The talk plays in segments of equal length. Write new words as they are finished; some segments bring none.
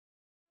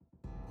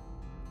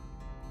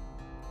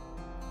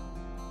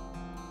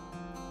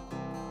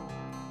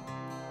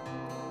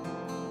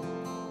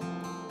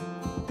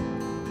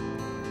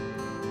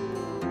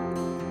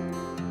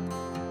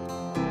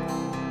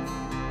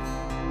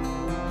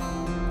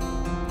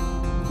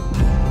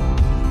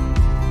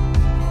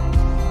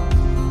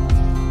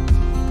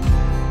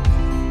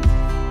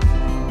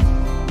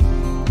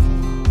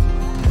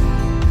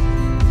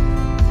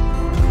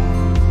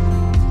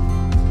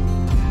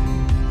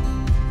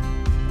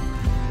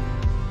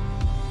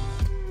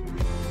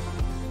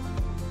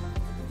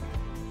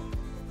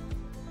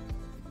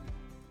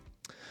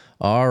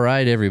All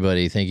right,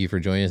 everybody. Thank you for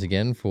joining us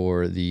again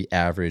for the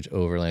Average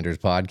Overlanders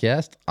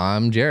podcast.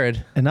 I'm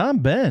Jared. And I'm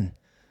Ben.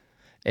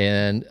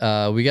 And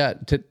we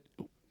got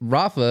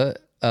Rafa,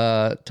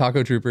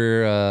 Taco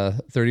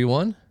Trooper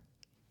 31.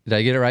 Did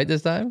I get it right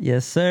this time?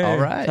 Yes, sir. All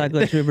right.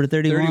 Taco Trooper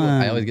 31.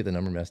 I always get the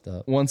number messed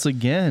up. Once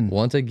again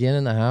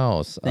in the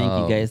house. Thank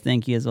you, guys.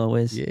 Thank you, as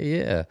always.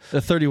 Yeah.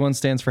 The 31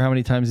 stands for how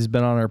many times he's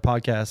been on our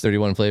podcast.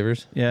 31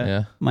 flavors?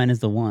 Yeah. Mine is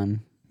the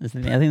one. I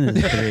think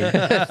this is three.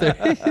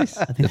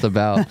 It's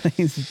about. I think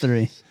it's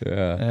three.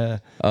 Yeah.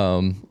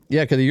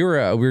 Because we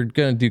were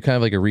going to do kind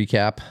of like a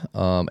recap.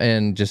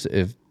 And just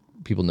if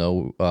people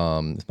know,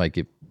 this might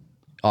get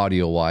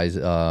audio-wise,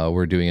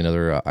 we're doing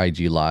another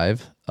IG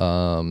Live.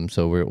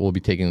 So we'll be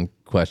taking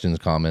questions,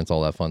 comments,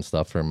 all that fun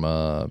stuff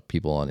from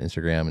people on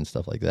Instagram and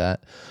stuff like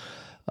that.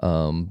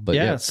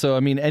 So I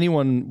mean,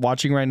 anyone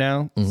watching right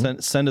now,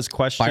 send us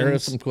questions. Fire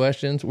us some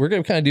questions. We're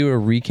going to kind of do a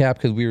recap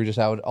because we were just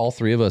out. All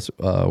three of us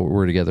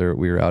were together.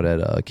 We were out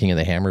at King of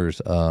the Hammers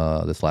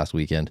this last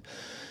weekend.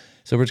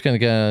 So we're just going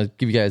to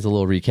give you guys a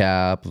little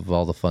recap of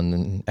all the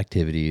fun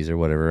activities or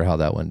whatever, how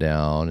that went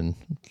down and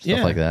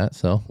stuff like that.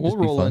 So we'll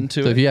roll into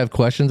it. So if you have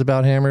questions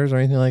about hammers or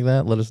anything like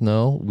that, let us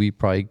know. We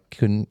probably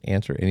couldn't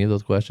answer any of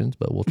those questions,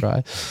 but we'll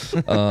try.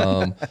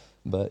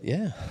 But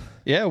yeah.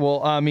 Yeah,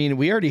 well, I mean,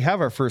 we already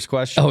have our first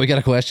question. Oh, we got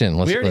a question.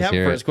 Let's have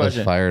hear first it. question.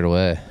 Let's fire it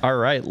away. All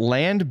right,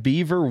 Land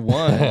Beaver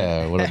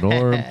 1. What a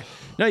norm.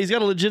 No, he's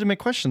got a legitimate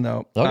question,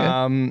 though.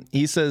 Okay.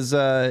 He says,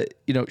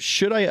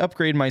 should I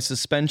upgrade my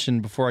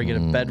suspension before I get a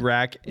bed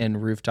rack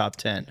and rooftop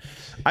tent?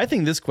 I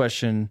think this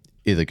question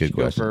is a good should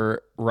go question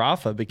for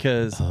Rafa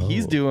because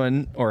he's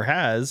doing or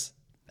has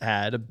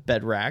had a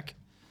bed rack,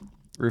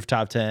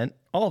 rooftop tent,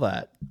 all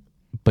that.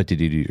 But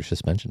did you do your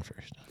suspension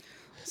first?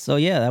 So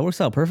yeah, that works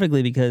out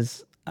perfectly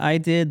because I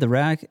did the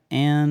rack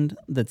and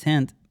the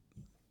tent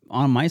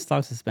on my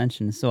stock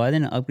suspension. So I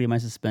didn't upgrade my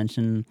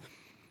suspension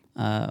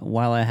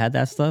while I had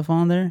that stuff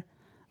on there.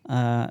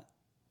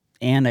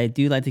 And I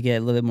do like to get a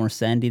little bit more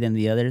sandy than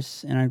the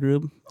others in our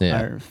group. Yeah.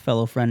 Our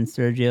fellow friend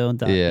Sergio,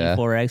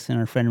 .4X, and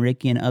our friend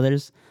Ricky and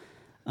others.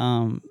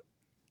 I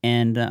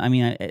mean,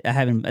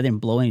 I didn't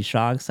blow any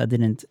shocks. I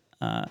didn't.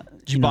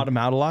 Did you bottom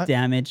out a lot?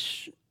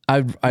 Damage.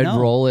 I'd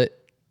roll it.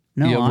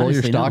 No, roll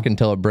your stock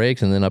until it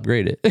breaks and then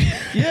upgrade it.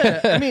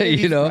 Yeah, I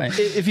mean, Right.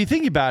 if you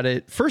think about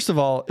it, first of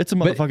all, it's a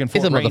motherfucking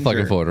Ford Ranger.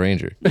 Motherfucking Ford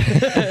Ranger.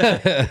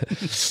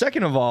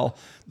 Second of all,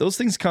 those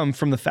things come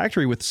from the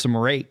factory with some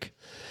rake.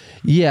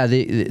 Yeah,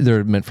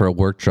 they're meant for a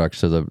work truck,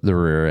 so the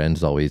rear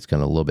end's always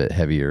kind of a little bit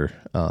heavier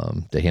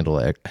to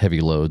handle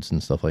heavy loads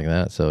and stuff like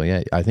that. So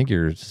yeah, I think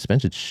your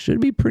suspension should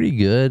be pretty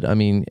good. I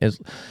mean,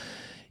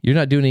 you're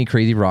not doing any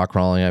crazy rock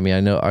crawling. I mean, I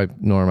know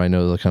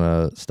the kind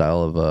of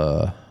style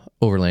of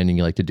overlanding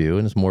you like to do,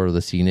 and it's more of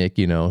the scenic,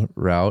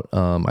 route.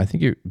 I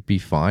think you'd be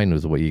fine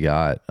with what you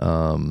got.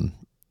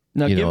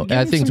 Now, give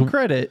him some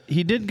credit.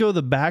 He did go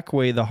the back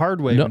way, the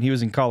hard way, when he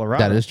was in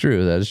Colorado. That is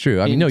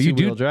true. I mean, no, you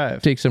do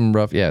take some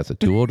rough. Yeah, it's a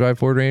two-wheel drive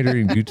Ford Ranger.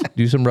 You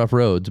do some rough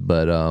roads,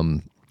 but as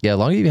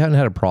long as you haven't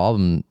had a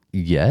problem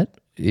yet,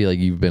 like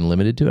you've been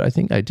limited to it, I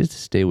think I just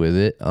stay with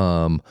it.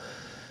 Because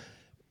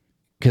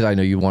I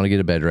know you want to get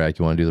a bed rack,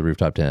 you want to do the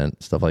rooftop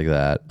tent, stuff like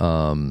that.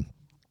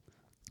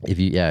 If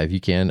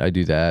you can, I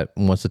do that.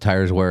 Once the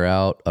tires wear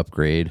out,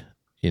 upgrade.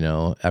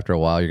 After a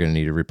while, you're going to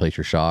need to replace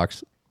your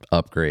shocks.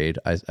 Upgrade.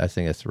 I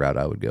think that's the route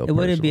I would go. It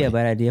wouldn't be a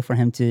bad idea for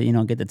him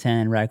to, get the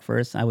tent and rack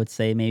first. I would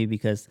say maybe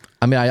because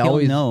he'll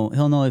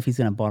know if he's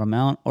going to bottom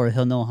out, or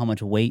he'll know how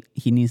much weight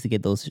he needs to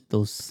get those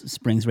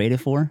springs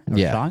rated for. Or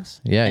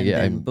shocks.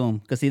 Then boom.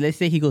 Because let's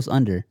say he goes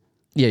under.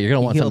 Yeah, you're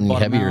gonna want something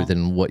heavier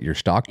than what your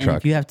stock truck.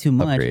 If you have too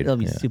much, upgrade. it'll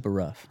be super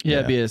rough. Yeah,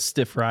 it'd be a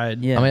stiff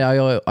ride. Yeah. I mean,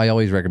 I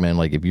always recommend,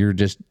 like, if you're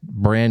just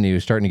brand new,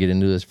 starting to get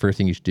into this, first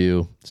thing you should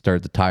do,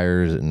 start the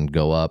tires and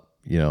go up.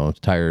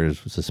 Tires,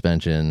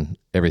 suspension,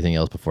 everything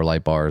else before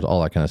light bars,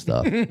 all that kind of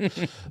stuff.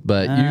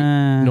 But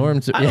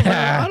Norm's,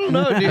 I don't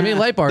know, dude. I mean,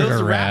 light bars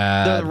are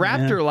rad. The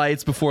Raptor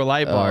lights before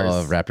light bars.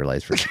 Oh, Raptor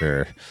lights for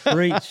sure.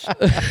 Reach.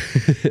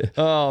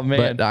 Oh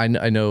man, but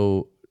I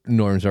know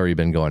Norm's already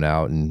been going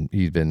out and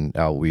he's been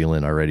out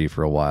wheeling already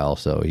for a while,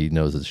 so he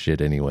knows his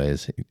shit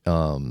anyways.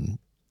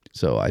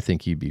 So I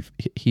think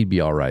he'd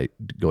be all right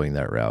going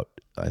that route,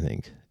 I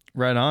think.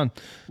 Right on.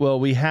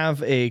 Well, we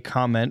have a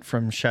comment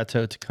from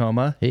Chateau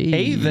Tacoma.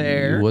 Hey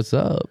there. What's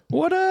up?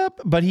 What up?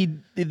 But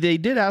they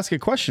did ask a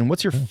question.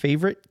 What's your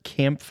favorite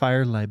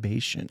campfire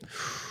libation?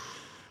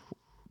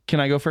 Can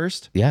I go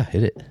first? Yeah,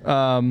 hit it.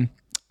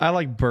 I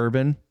like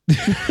bourbon.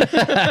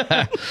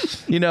 But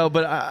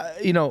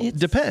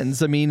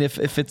depends. I mean,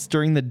 if it's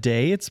during the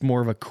day, it's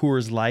more of a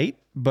Coors Light,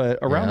 but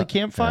around the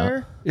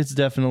campfire, it's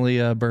definitely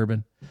a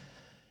bourbon.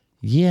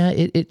 Yeah,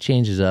 it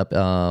changes up.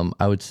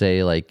 I would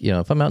say, like,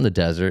 if I'm out in the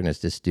desert and it's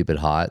just stupid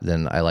hot,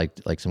 then I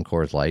like some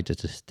Coors Light just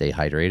to stay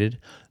hydrated.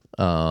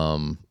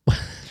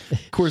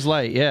 Coors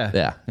Light, yeah.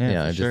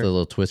 Just the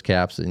little twist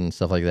caps and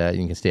stuff like that.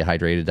 You can stay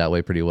hydrated that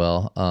way pretty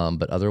well.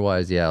 But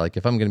otherwise, yeah, like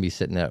if I'm going to be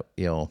sitting at,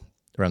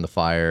 around the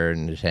fire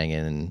and just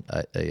hanging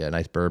a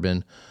nice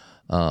bourbon,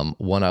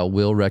 one I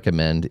will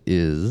recommend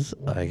is,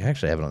 I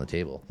actually have it on the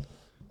table.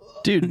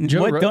 Dude,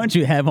 Joe what don't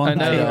you have on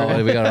the table?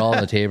 No, we got it all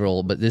on the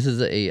table, but this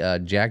is a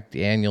Jack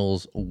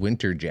Daniel's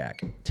Winter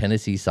Jack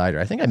Tennessee cider.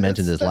 I think I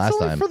mentioned this last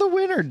only time. for the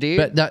winter,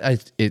 dude.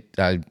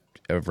 But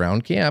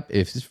around camp,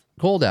 if it's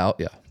cold out,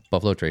 yeah,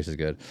 Buffalo Trace is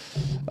good.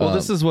 Well,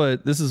 this is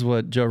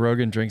what Joe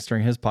Rogan drinks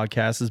during his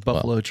podcast is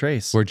Buffalo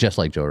Trace. We're just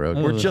like Joe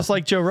Rogan. We're just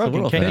like Joe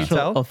Rogan. Can you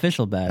tell?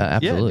 Official bad.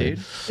 Absolutely. Yeah,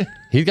 dude.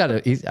 He's got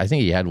I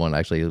think he had one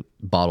actually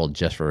bottled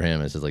just for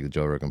him. It's just like the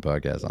Joe Rogan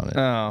podcast on it.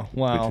 Oh,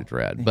 wow. Which is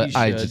rad. But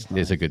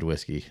it's a good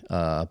whiskey,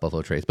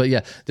 Buffalo Trace. But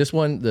yeah, this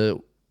one, the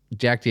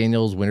Jack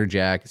Daniel's Winter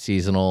Jack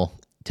seasonal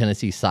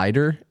Tennessee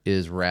cider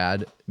is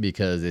rad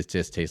because it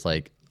just tastes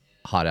like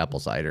hot apple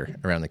cider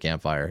around the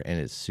campfire, and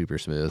it's super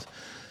smooth.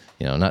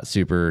 Not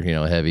super,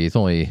 heavy. It's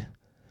only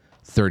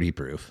 30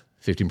 proof,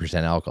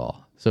 15%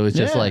 alcohol. So it's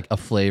just like a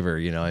flavor,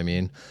 you know what I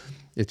mean?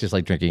 It's just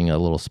like drinking a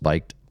little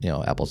spiked,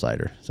 apple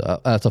cider.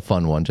 So that's a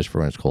fun one just for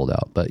when it's cold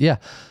out. But yeah,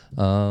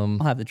 I'll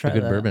have to try a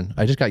good bourbon.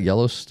 I just got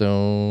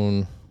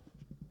Yellowstone.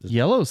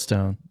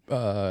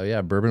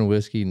 Bourbon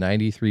whiskey,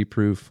 93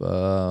 proof.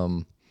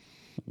 Whoa,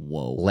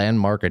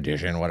 landmark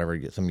edition, whatever.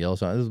 Get some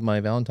Yellowstone. This is my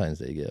Valentine's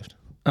Day gift.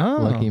 Oh,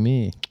 lucky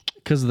me.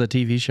 Because of the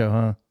TV show,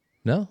 huh?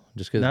 No,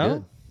 just because it's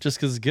good. Just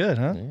because it's good,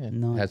 huh? Yeah.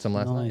 No, Had some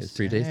last night. It's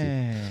pretty tasty.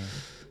 Hey.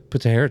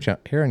 Puts a hair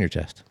on your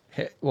chest.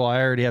 Hey, well,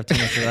 I already have too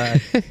much of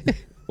that.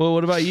 Well,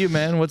 what about you,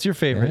 man? What's your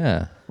favorite?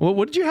 Yeah. Well,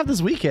 what did you have this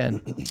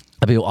weekend?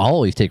 I mean, I'll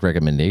always take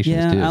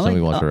recommendations too. If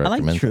somebody wants to I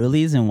recommend. like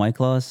Trulies and White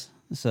Claws.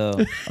 So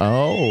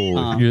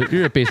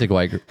you're a basic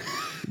white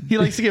He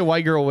likes to get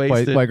white girl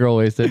wasted. white girl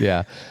wasted.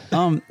 Yeah.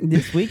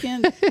 this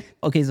weekend.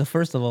 Okay, so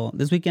first of all,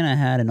 this weekend I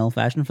had an old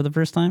fashioned for the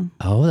first time.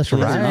 Oh, that's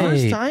right.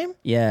 First time?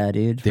 Yeah,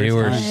 dude. They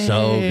were time.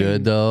 so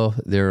good though.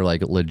 They were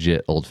like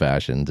legit old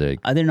fashioned. I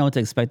didn't know what to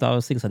expect,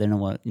 obviously, because I didn't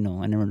know what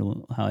I never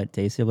knew how it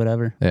tasted,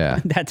 whatever. Yeah.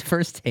 That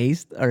first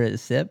taste or a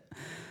sip.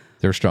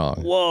 They're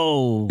strong.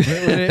 Whoa.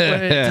 when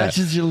it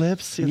touches your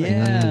lips, you're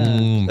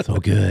like, So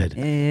good.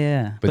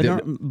 Yeah.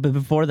 But But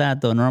before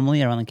that, though,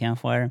 normally around the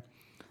campfire,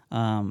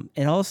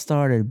 it all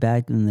started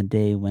back in the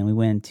day when we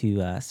went to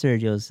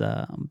Sergio's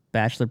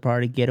bachelor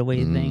party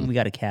getaway thing. We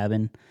got a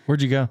cabin.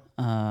 Where'd you go?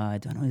 I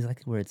don't know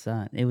exactly where it's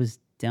at. It was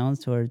down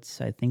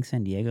towards, I think,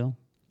 San Diego.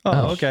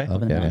 Oh, okay.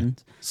 Up in the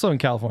mountains. So in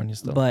California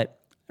still.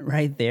 But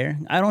right there,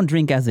 I don't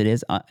drink as it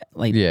is. You're not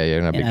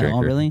a big at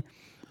all, drinker. really.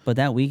 But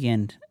that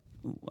weekend,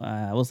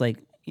 I was like,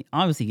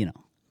 obviously,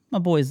 my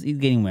boy's he's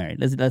getting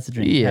married. Let's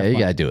drink. Yeah, you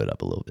gotta do it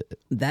up a little bit.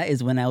 That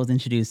is when I was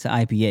introduced to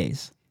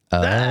IPAs.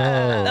 Oh,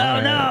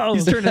 no!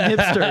 He's turning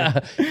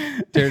hipster.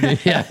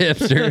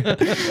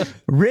 hipster.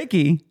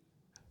 Ricky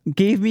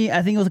gave me,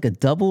 I think it was like a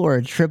double or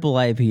a triple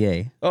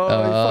IPA. Oh, he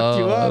fucked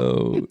you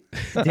up.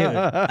 Dude,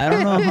 I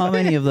don't know how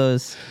many of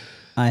those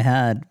I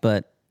had,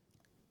 but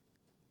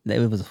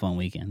it was a fun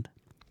weekend.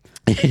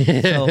 So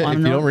If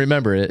you don't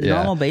remember it,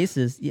 normal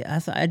basis,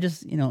 I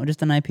just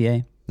just an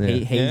IPA,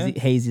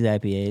 hazy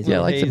IPAs. Yeah, I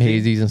like some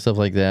hazies and stuff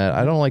like that.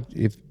 I don't like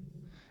if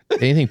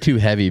anything too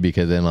heavy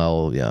because then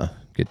I'll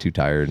get too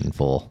tired and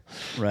full.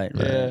 Right.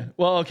 Yeah.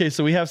 Well, okay.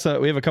 So we have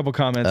a couple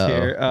comments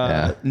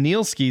here.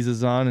 Neil Skis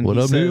is on, and What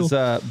he up,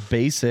 says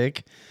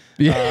basic.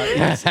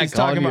 Yeah, He's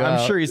talking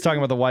about. I'm sure he's talking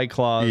about the White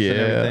Claws and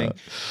everything.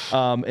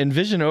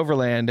 Envision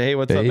Overland. Hey,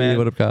 what's up, man?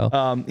 What up,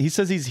 Kyle? He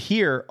says he's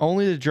here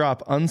only to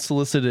drop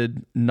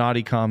unsolicited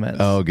naughty comments.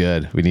 Oh,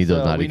 good. We need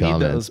those naughty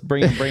comments.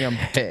 Bring them.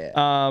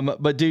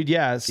 But dude,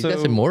 yeah. So He's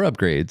got some more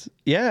upgrades.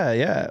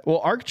 Yeah.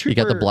 Well, Arc Trooper. He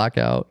got the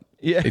blackout.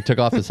 Yeah. He took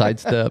off the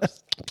side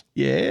steps.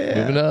 Yeah.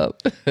 Moving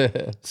up.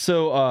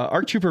 So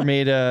Arc Trooper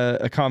made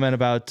a comment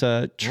about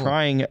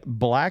trying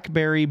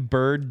Blackberry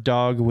Bird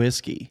Dog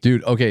whiskey.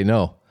 Dude, okay,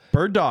 no.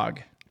 Bird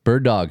Dog.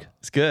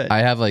 It's good. I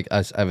have I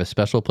have a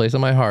special place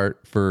in my heart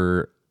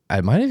for.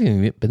 I might have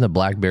even been the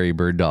Blackberry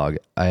Bird Dog.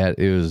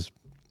 It was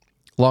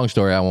long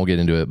story. I won't get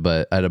into it,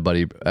 but I had a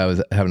buddy. I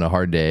was having a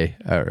hard day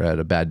or had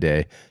a bad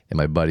day, and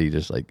my buddy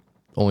just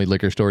only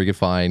liquor store he could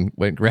find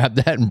went grabbed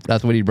that, and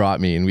that's what he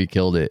brought me, and we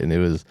killed it, and it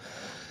was.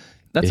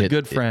 That's a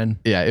good friend.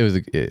 It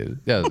was.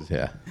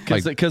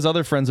 Because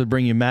other friends would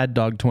bring you Mad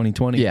Dog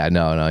 2020. Yeah,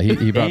 no.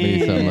 He brought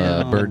me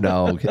some Bird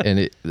Dog,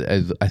 and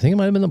I think it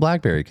might have been the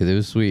Blackberry because it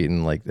was sweet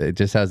and it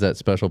just has that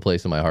special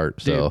place in my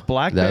heart. So dude,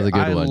 Blackberry, that was a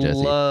good one,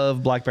 Jesse. I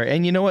love Blackberry,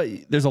 and you know what?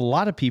 There's a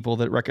lot of people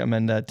that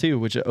recommend that too.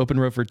 Which Open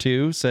Road for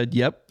 2 said,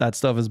 "Yep, that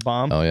stuff is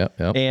bomb." Oh yeah.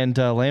 And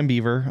Lamb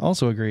Beaver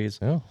also agrees.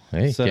 Oh,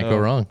 hey, can't go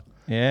wrong.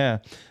 Yeah.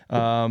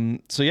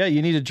 So yeah,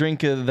 you need to drink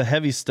the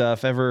heavy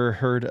stuff. Ever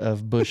heard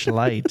of Bush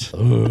Light?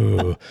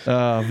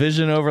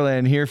 Vision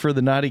Overland here for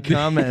the naughty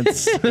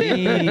comments.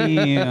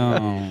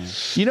 Damn.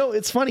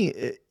 It's funny.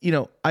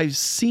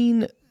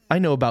 I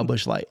know about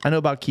Bush Light. I know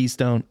about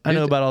Keystone. I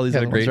know about all these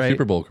other great ones, right?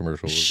 Super Bowl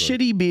commercials.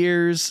 Shitty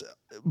beers,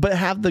 but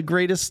have the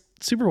greatest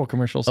Super Bowl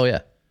commercials. Oh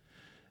yeah.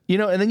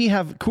 And then you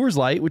have Coors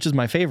Light, which is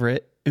my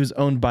favorite. It was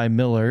owned by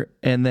Miller,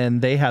 and then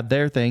they had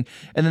their thing,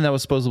 and then that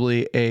was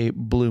supposedly a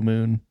Blue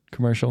Moon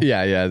commercial.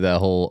 Yeah, the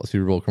whole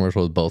Super Bowl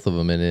commercial with both of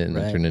them in it, and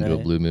it turned into a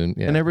Blue Moon.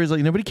 Yeah. And everybody's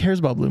like, nobody cares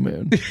about Blue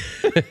Moon.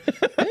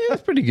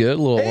 That's pretty good.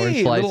 A little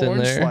orange slice in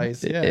orange there.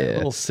 Slice, yeah. A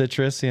little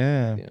citrus,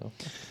 yeah.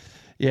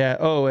 Yeah.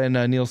 Oh, and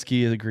Neil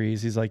Ski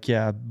agrees. He's like,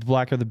 yeah,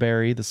 blacker the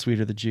berry, the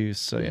sweeter the juice.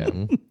 So yeah,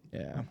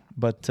 yeah.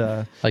 But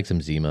like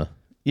some Zima.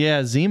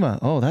 Yeah, Zima.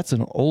 Oh, that's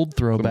an old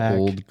throwback.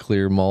 Some old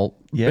clear malt.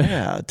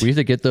 Yeah. We used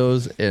to get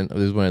those, and this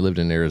is when I lived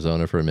in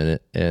Arizona for a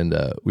minute, and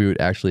we would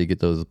actually get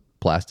those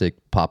plastic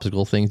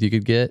popsicle things you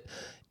could get,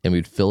 and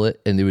we'd fill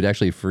it, and they would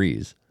actually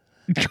freeze.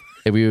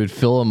 And we would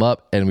fill them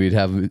up, and we'd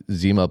have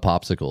Zima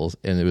popsicles,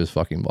 and it was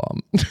fucking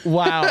bomb.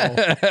 Wow,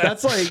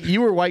 that's like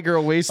you were white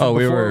girl wasted. Oh,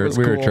 we were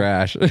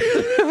trash.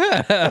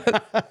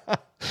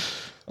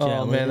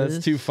 Oh man,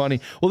 that's too funny.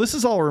 Well, this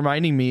is all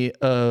reminding me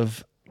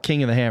of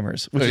King of the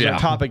Hammers, which is our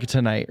topic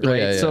tonight,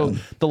 right? Yeah. So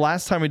the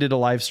last time we did a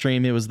live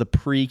stream, it was the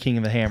pre-King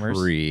of the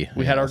Hammers. We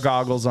had our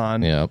goggles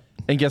on. Yep.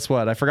 And guess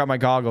what? I forgot my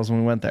goggles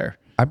when we went there.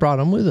 I brought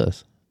them with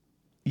us.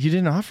 You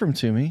didn't offer them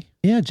to me.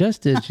 Yeah, Jess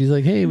did. She's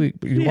like, "Hey, you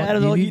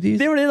need these?"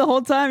 They were there the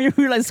whole time. You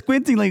were like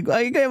squinting, like,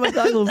 "I got my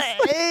goggles."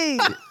 Hey.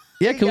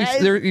 Yeah,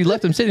 you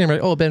left him sitting there.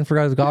 Like, oh, Ben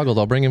forgot his goggles.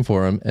 I'll bring him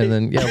for him. And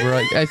then we're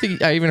like, I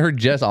think I even heard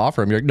Jess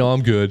offer him. You're like, no,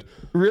 I'm good.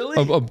 Really?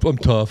 I'm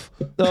tough.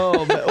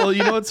 Oh, well,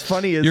 you know what's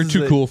funny is you're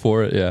too cool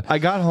for it. Yeah. I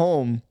got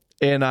home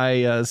and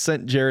I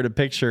sent Jared a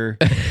picture,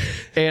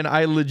 and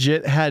I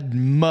legit had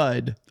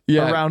mud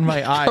around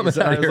my eyes. Coming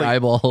out of your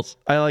eyeballs.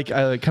 I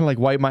kind of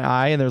wiped my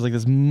eye, and there was like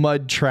this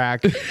mud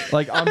track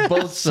like on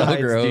both sides,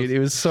 gross. dude. It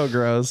was so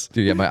gross.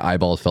 Dude, yeah, my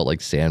eyeballs felt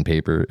like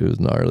sandpaper. It was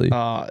gnarly.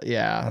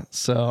 Yeah.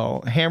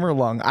 So hammer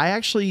lung. I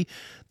actually,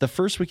 the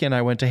first weekend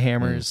I went to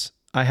Hammers,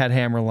 I had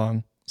hammer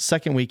lung.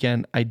 Second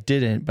weekend I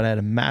didn't, but I had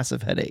a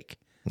massive headache.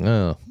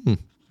 Oh.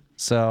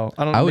 So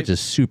I don't know. I was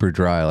just super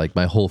dry. Like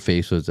my whole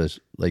face was just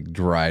like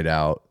dried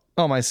out.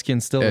 Oh, my skin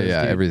still is.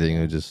 Yeah, dude.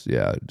 everything was just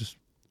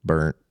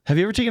burnt. Have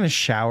you ever taken a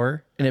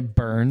shower and it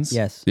burns?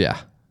 Yes.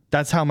 Yeah.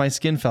 That's how my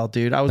skin felt,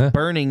 dude. I was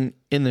burning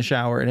in the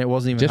shower, and it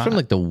wasn't even just hot. from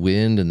like the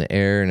wind and the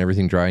air and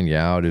everything drying you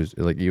out. It was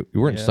like you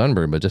weren't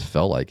sunburned, but it just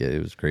felt like it.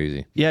 It was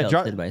crazy. Yeah,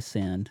 Melted by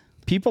sand.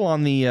 People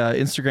on the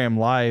Instagram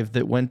live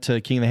that went to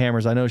King of the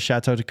Hammers. I know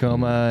Chateau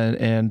Tacoma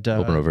and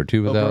Open Over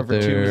 2 was out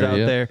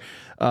there.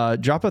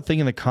 Drop a thing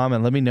in the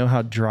comment. Let me know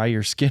how dry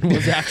your skin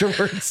was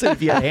afterwards.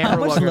 If you had hammer How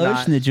much lung or not.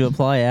 lotion did you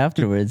apply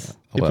afterwards?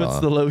 It puts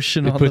the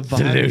lotion on the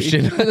body.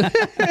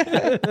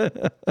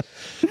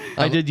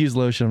 I did use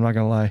lotion. I'm not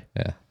gonna lie.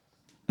 Yeah.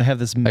 I have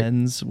this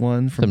men's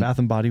one from Bath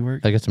and Body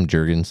Works. I got some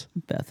Jergens.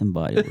 Bath and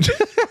Body Works.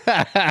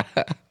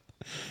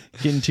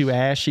 Getting too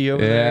ashy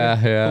over there.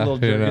 Yeah. Put little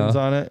Jergens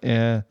on it.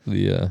 Yeah.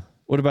 Yeah.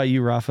 What about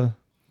you, Rafa?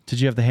 Did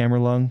you have the hammer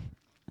lung?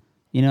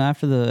 You know,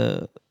 after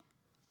the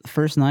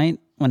first night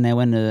when I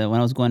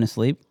was going to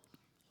sleep,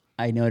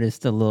 I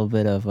noticed a little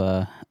bit of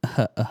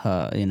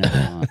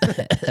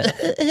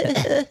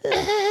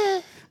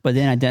but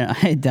then I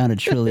downed it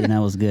truly, and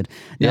that was good.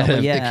 No,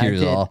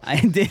 I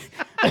did.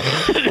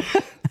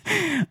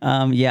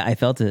 I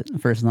felt it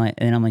first night,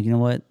 and then I'm like, you know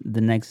what?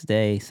 The next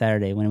day,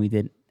 Saturday, when we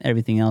did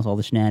everything else, all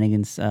the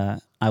shenanigans, I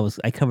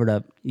covered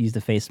up, used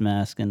a face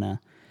mask, and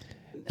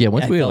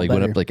once we like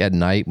went up like at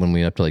night when we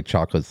went up to like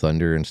Chocolate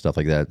Thunder and stuff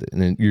like that,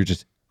 and then you're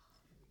just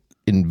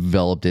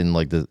enveloped in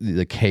like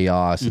the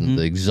chaos and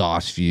the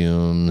exhaust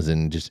fumes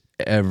and just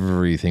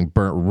everything,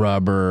 burnt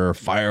rubber,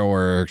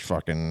 fireworks,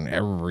 fucking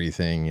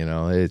everything,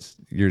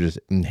 you're just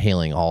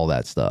inhaling all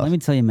that stuff. Let me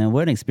tell you, man,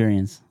 what an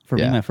experience for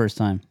me, my first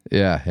time.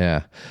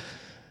 Yeah.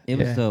 It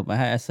was dope. I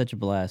had such a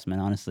blast, man,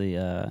 honestly.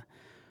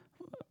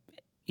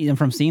 Even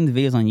from seeing the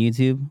videos on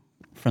YouTube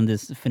from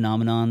this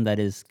phenomenon that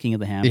is King of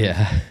the Hammers.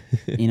 Yeah.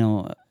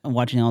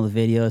 Watching all the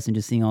videos and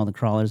just seeing all the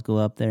crawlers go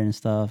up there and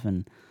stuff,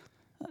 and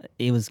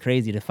it was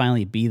crazy to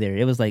finally be there.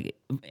 It was like,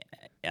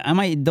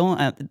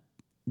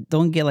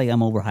 don't get like I'm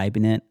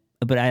overhyping it,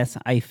 but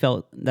I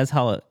felt that's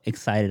how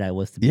excited I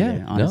was to be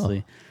there.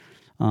 Honestly,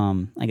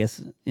 I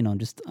guess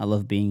just I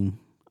love being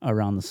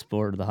around the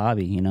sport or the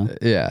hobby.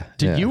 Yeah.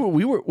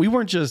 We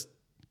weren't just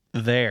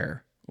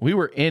there. We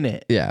were in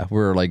it. Yeah, we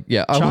were like,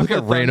 I almost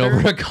got ran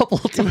over a couple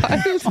of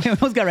times. I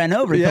almost got ran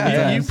over.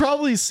 You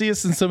probably see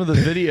us in some of the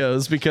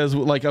videos because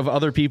like of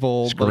other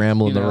people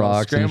scrambling the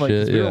rocks and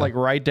shit. We were like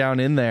right down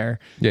in there.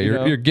 Yeah,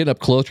 you're getting up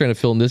close trying to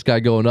film this guy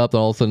going up,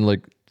 and all of a sudden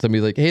like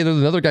somebody's like, hey, there's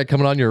another guy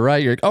coming on your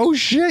right. You're like, oh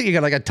shit, you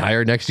got like a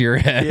tire next to your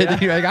head. Yeah.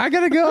 You're like, I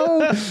gotta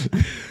go.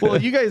 Well,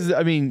 you guys,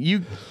 I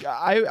mean,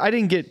 I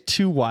didn't get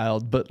too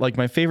wild, but like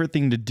my favorite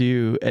thing to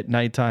do at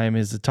nighttime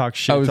is to talk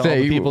shit to all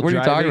the people what driving.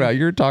 Are you talking about?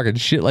 You're talking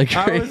shit like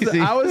crazy.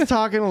 I was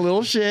talking a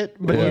little shit,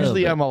 but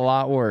usually I'm a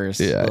lot worse.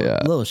 Yeah.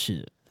 Little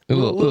shit. A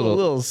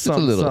little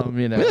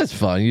something, That's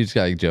fun. You just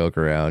gotta joke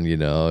around, You're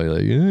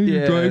like,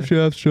 your drive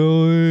shaft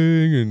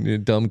showing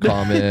and dumb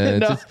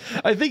comments.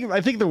 I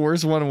think the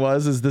worst one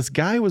is this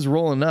guy was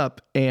rolling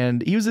up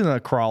and he was in a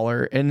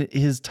crawler and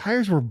his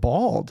tires were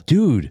bald.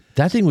 Dude,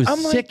 that thing was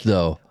sick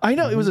though. I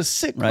know it was a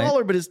sick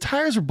crawler, but his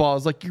tires were bald. I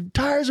was like, your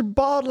tires are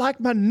bald like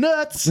my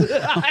nuts.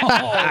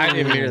 I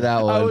didn't hear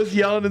that one. I was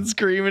yelling and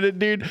screaming at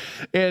dude.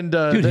 And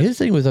his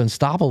thing was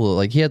unstoppable.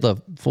 Like he had the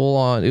full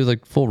on, it was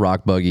like full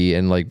rock buggy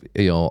and like,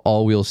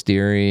 all wheel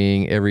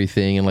steering,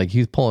 everything. And like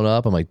he's pulling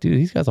up. I'm like, dude,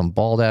 he's got some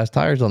bald ass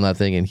tires on that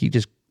thing. And he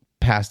just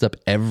passed up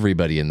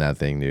everybody in that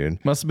thing,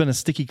 dude. Must have been a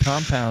sticky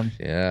compound.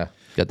 Yeah.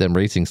 Got them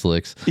racing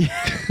slicks. Hit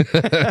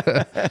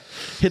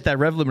that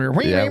rev limiter.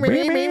 Yeah.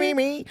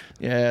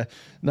 Yeah.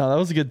 No, that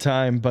was a good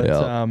time. But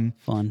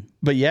fun.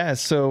 But yeah,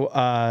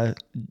 so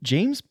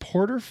James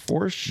Porter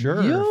for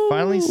sure. Yo,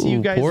 Finally see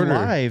you guys Porter.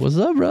 live. What's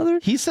up, brother?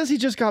 He says he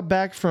just got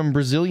back from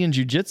Brazilian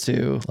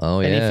Jiu-Jitsu. Oh,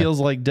 and he yeah. feels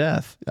like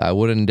death. I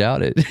wouldn't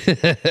doubt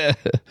it.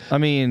 I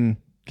mean,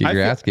 Get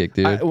your ass kicked,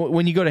 dude.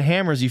 When you go to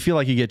Hammers, you feel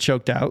like you get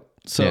choked out.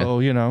 So,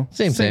 Yeah. you know,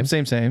 Same.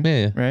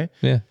 Yeah. right?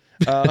 Yeah.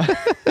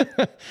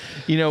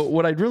 You know,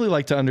 what I'd really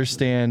like to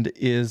understand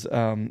is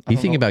You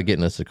thinking about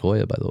getting a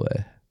Sequoia, by the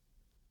way?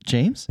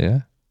 James?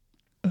 Yeah.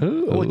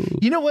 Oh,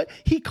 you know what?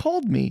 He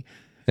called me.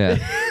 Yeah.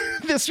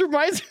 This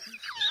reminds me.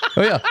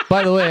 Oh yeah.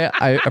 By the way,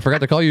 I forgot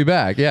to call you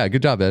back. Yeah.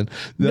 Good job, Ben.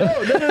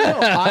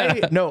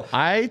 No.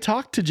 I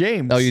talked to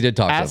James. Oh, you did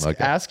talk to him.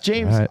 Okay. Ask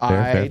James. All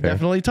right, fair.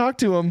 Definitely talked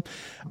to him.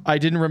 I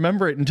didn't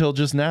remember it until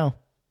just now.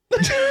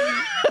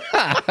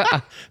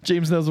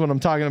 James knows what I'm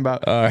talking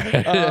about. All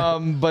right.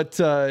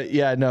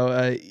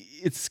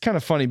 It's kind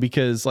of funny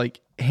because like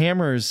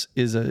Hammers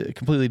is a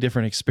completely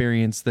different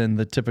experience than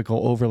the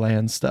typical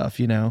Overland stuff,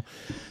 you know?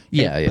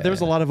 But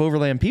there's a lot of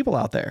Overland people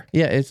out there.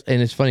 Yeah.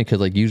 It's funny because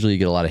like usually you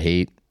get a lot of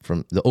hate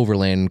from the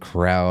Overland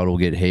crowd. Will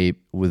get hate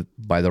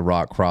by the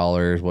rock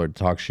crawlers or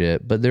talk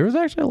shit. But there was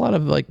actually a lot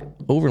of like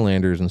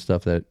Overlanders and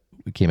stuff that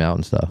came out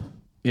and stuff.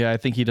 Yeah, I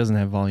think he doesn't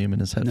have volume in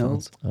his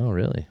headphones. Oh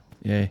really?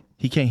 Yeah,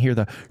 he can't hear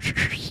the.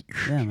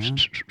 Yeah, man.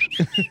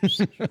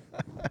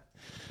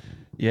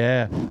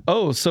 Yeah.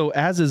 Oh, so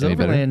as is Any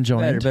Overland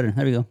joined. Better.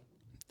 There we go.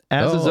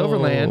 As is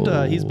Overland.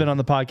 Oh. He's been on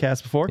the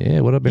podcast before.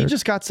 Yeah. What up, He Eric?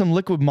 just got some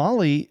liquid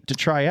Molly to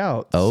try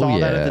out. Oh, Saw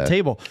that at yeah. the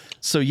table.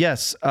 So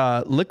yes,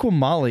 liquid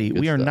Molly.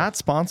 We are stuff. not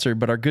sponsored,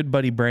 but our good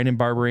buddy Brandon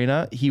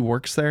Barberena, he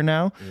works there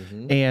now,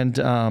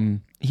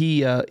 and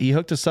he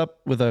hooked us up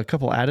with a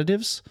couple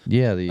additives.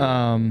 Yeah.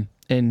 The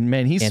And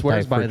man, he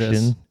swears by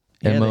this.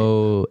 Yeah,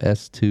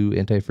 MOS2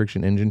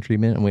 anti-friction engine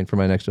treatment. I'm waiting for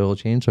my next oil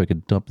change so I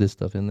could dump this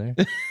stuff in there.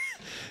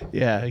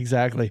 Yeah,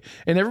 exactly.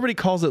 And everybody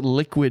calls it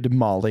liquid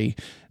Molly.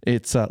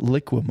 It's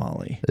liquid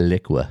Molly.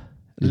 Liquid.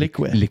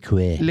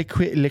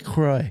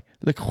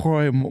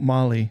 LaCroix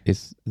Molly.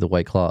 It's the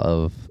White Claw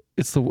of.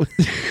 It's the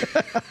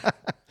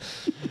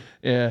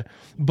yeah.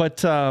 But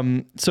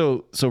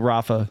so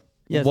Rafa,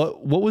 Yes.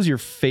 what was your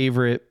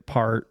favorite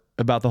part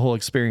about the whole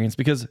experience?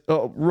 Because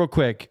real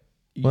quick,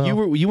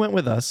 you went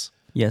with us.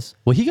 Yes.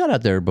 Well, he got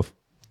out there before.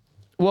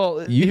 Well,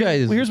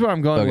 here's where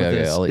I'm going with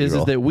this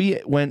is that we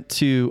went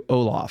to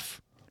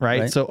Olaf,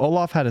 right? So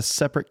Olaf had a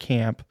separate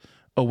camp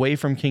away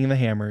from King of the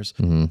Hammers.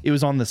 Mm-hmm. It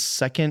was on the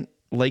second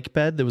lake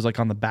bed that was like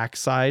on the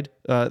backside.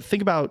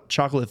 Think about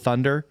Chocolate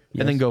Thunder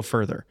and then go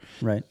further.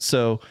 Right.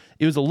 So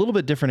it was a little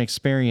bit different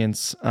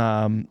experience,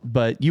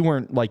 but you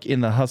weren't like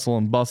in the hustle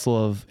and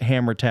bustle of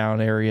Hammertown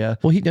area.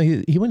 Well,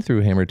 he went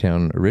through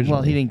Hammertown originally.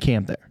 Well, he didn't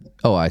camp there.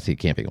 Oh, I see.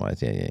 Camping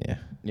wise. Yeah.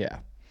 Yeah.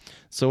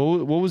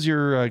 So what was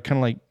your kind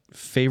of like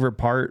favorite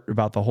part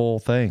about the whole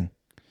thing?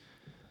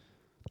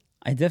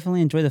 I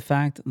definitely enjoy the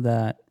fact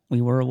that we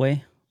were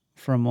away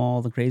from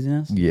all the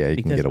craziness. Yeah,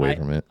 you can get away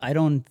from it. I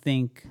don't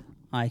think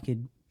I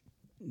could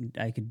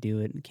do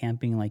it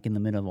camping like in the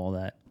middle of all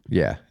that.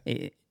 Yeah.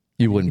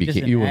 You wouldn't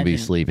be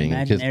sleeping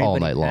because all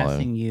night long.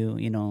 Passing you,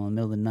 in the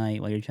middle of the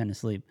night while you're trying to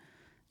sleep.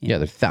 Yeah,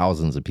 there's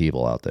thousands of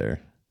people out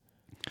there.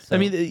 So, I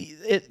mean,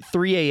 at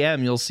 3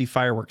 a.m., you'll see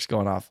fireworks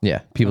going off. Yeah,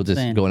 people just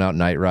saying. going out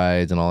night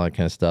rides and all that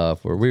kind of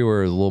stuff. Where we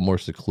were a little more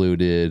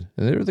secluded,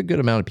 and there was a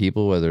good amount of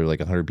people, whether like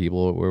 100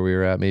 people where we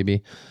were at,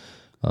 maybe.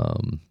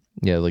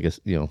 Yeah, like a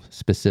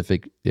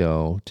specific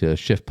to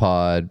Shift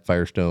Pod.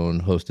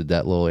 Firestone hosted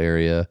that little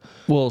area.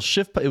 Well,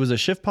 it was a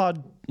Shift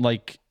Pod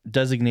like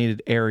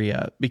designated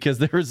area because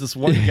there was this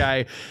one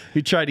guy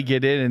who tried to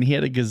get in and he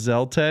had a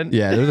gazelle tent.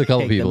 Yeah, there was a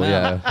couple people.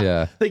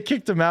 Yeah. They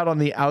kicked him out on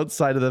the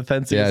outside of the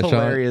fence. It was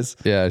hilarious.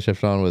 Chef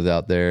Sean was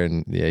out there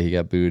and he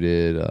got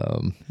booted.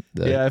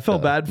 I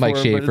felt bad for Mike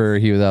him, Schaefer.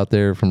 He was out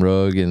there from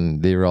Rogue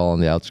and they were all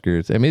on the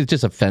outskirts. I mean, it's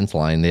just a fence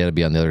line. They had to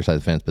be on the other side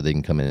of the fence, but they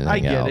can come in and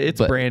hang out. I get it.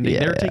 It's branding.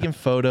 They were taking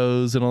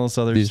photos and all this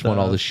other stuff. They just want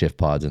all the Shift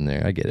Pods in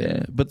there. I get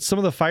it. But some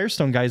of the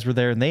Firestone guys were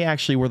there and they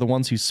actually were the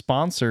ones who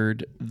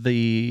sponsored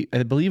I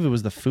believe it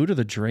was the food or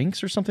the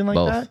drinks or something like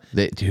that.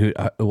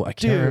 I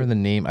can't remember the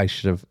name. I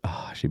should have.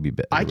 I should be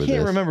better. I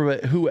can't remember,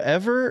 but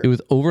whoever. It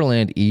was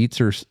Overland Eats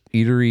or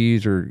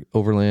Eateries or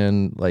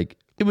Overland like.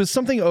 It was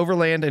something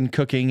Overland and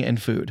cooking and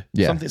food.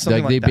 Yeah, something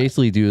like they that.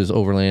 basically do is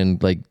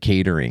Overland like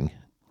catering,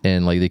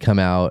 and like they come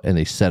out and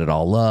they set it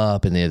all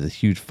up, and they have this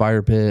huge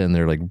fire pit, and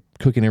they're like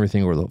cooking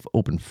everything over the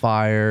open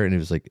fire, and it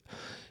was like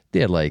they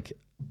had like.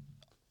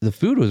 The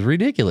food was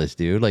ridiculous,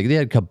 dude. Like they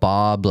had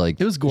kebab,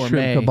 like it was gourmet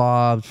shrimp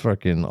kebabs,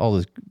 fucking all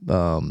this.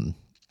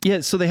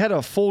 Yeah, so they had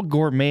a full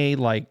gourmet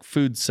like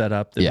food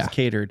setup that was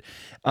catered,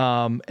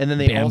 and then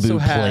they bamboo also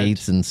had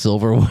plates and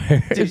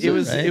silverware. Dude, it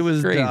was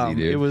crazy, dumb.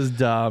 dude. It was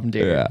dumb,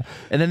 dude. Yeah.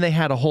 And then they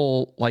had a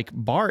whole like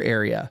bar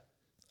area.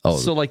 Oh,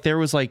 so like there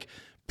was like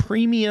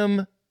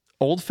premium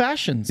old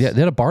fashions. Yeah, they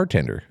had a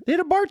bartender.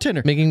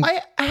 Making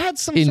I had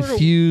some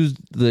infused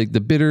the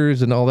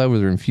bitters and all that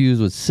was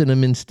infused with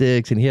cinnamon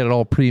sticks, and he had it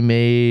all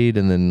pre-made,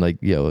 and then like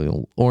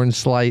orange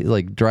slice,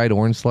 like dried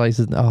orange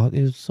slices. Oh,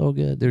 it was so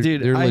good. They're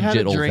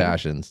legit old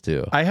fashions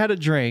too. I had a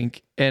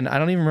drink, and I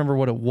don't even remember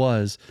what it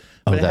was,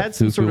 but it had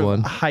some sort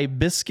of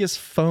hibiscus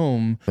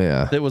foam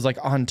that was like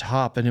on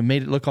top, and it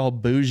made it look all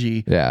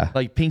bougie. Yeah,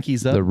 like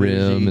pinkies up the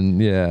rim, bougie.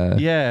 And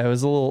it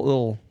was a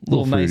little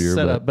nice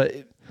setup,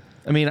 but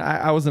I mean,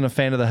 I wasn't a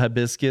fan of the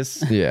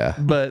hibiscus. Yeah.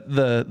 But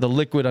the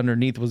liquid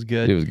underneath was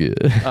good. It was good.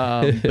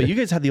 But you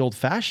guys had the old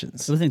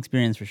fashions. It was an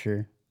experience for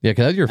sure. Yeah,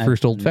 because that was your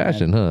first old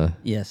fashioned, huh?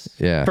 Yes.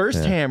 Yeah.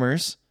 First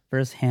hammers.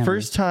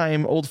 First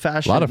time old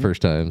fashioned. A lot of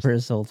first times.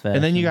 First old fashioned.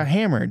 And then you got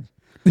hammered.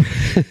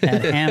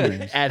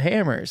 At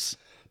hammers.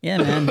 Yeah,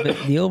 man. But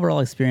the overall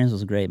experience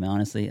was great, man,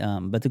 honestly.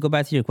 But to go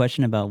back to your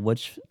question about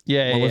what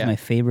was my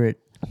favorite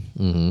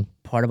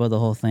part about the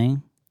whole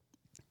thing.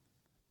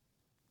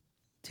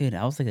 Dude,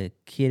 I was like a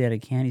kid at a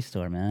candy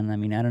store, man. I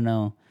mean, I don't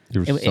know.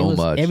 There was so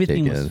much.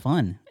 Everything was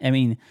fun. I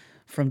mean,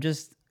 from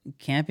just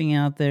camping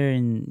out there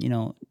and,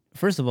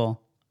 first of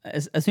all,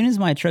 as soon as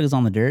my truck is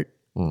on the dirt,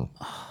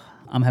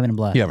 I'm having a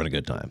blast. You're having a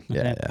good time.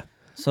 Okay? Yeah.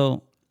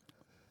 So,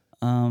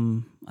 I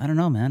don't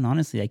know, man.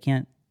 Honestly, I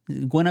can't.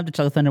 Going up to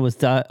Chocolate Thunder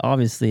was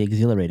obviously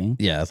exhilarating.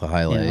 Yeah, that's a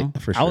highlight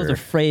for sure. I was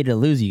afraid to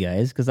lose you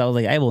guys because I was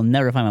like, I will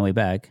never find my way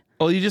back.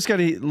 Oh, you just got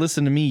to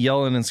listen to me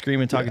yelling and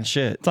screaming, talking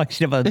shit. Talking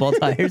shit about the ball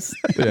tires.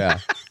 Yeah.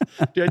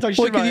 Dude, I talk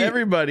shit about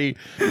everybody.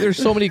 There's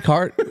so many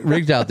car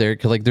rigs out there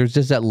because like there's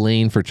just that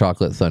lane for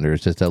Chocolate Thunder.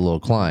 It's just that little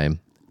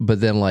climb. But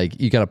then like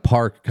you got to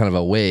park kind of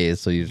a ways.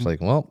 So you're just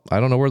like, well, I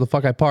don't know where the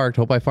fuck I parked.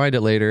 Hope I find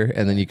it later.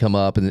 And then you come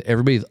up and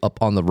everybody's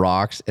up on the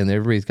rocks and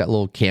everybody's got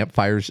little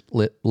campfires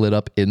lit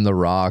up in the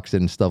rocks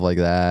and stuff like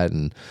that.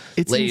 And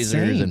it's lasers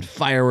insane. And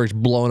fireworks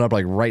blowing up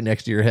like right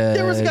next to your head.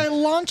 There was a guy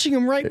launching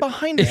them right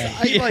behind us.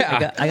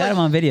 I got him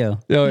on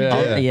video. Oh,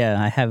 yeah.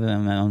 Yeah, I have him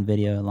on my own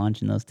video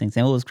launching those things.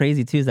 And what was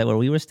crazy too is that where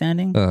we were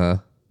standing,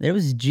 there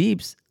was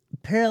Jeeps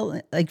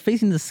parallel, like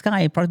facing the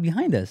sky, parked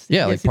behind us.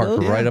 Yeah, like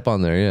parked right up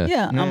on there. Yeah.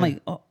 Yeah. I'm like,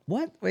 oh,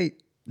 what?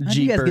 Wait, how did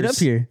you guys get up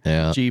here?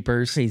 Yeah.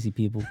 Jeepers. Crazy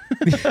people.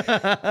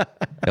 Gotta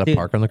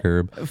park on the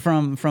curb.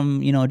 From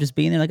just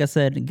being there, like I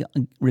said,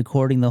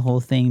 recording the whole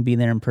thing, being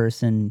there in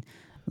person,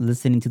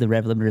 listening to the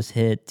rev limiters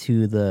hit,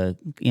 to the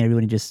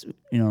everybody just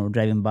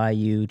driving by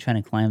you,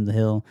 trying to climb the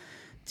hill,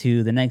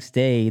 to the next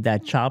day,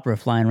 that chopper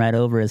flying right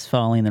over us,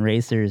 following the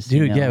racers.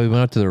 Dude, yeah, we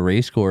went up to the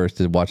race course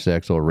to watch the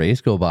actual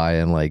race go by,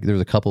 and like there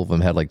was a couple of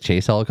them had like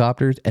chase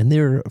helicopters, and they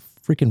were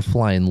freaking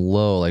flying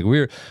low. Like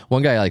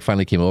one guy like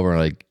finally came over and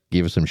like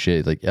gave us some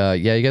shit. Like, yeah,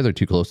 you guys are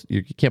too close.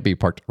 You can't be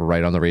parked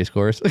right on the race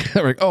course.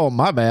 We're like, oh,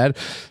 my bad.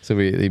 So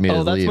they made us leave.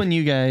 Oh, that's when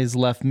you guys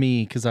left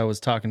me because I was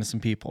talking to some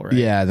people, right?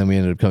 Yeah, then we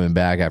ended up coming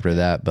back after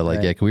that. But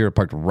like, yeah, we were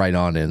parked right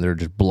on it, and they were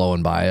just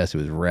blowing by us. It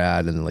was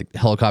rad, and like the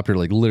helicopter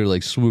like literally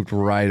like swooped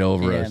right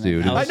over us,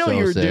 dude. I know what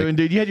you were doing,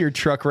 dude. You had your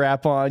truck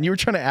wrap on. You were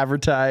trying to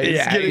advertise.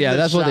 Yeah,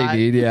 that's what they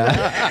need.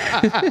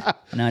 Yeah.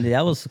 No, dude,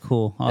 that was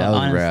cool. That was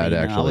honestly, rad,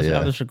 actually.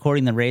 I was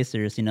recording the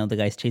racers, the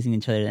guys chasing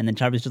each other, and then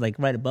Chopper's just like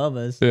right above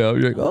us. Yeah,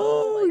 you're like,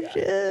 oh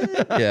shit.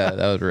 Yeah,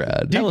 that was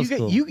rad. Dude, that was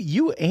cool.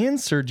 You and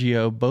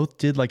Sergio both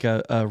did like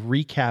a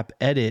recap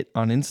edit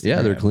on Instagram.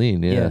 Yeah, they're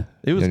clean. Yeah.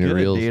 It was good,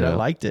 reels, dude. I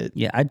liked it.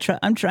 Yeah,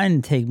 I'm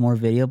trying to take more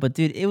video, but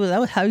dude, I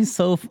was having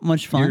so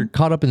much fun. You're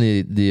caught up in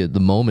the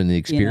moment, the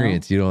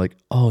experience. Like,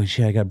 oh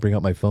shit, I got to bring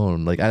out my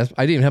phone. Like I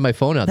didn't even have my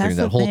phone out during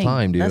that whole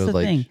time, dude. That's the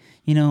thing.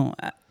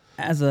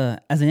 As an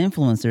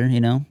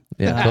influencer,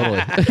 Yeah, totally.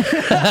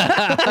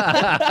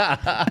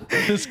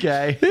 This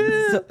guy.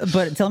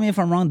 But tell me if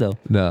I'm wrong, though.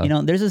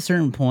 No. There's a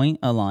certain point,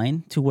 a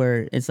line, to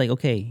where it's like,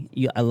 okay,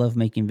 I love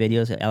making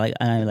videos.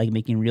 I like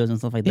making reels and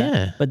stuff like that.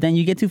 Yeah. But then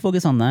you get too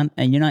focused on that,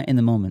 and you're not in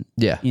the moment.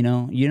 Yeah.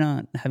 You're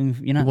not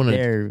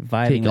there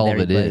vibing take with all of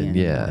it everybody in.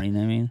 Yeah. Anymore, you know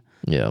what I mean?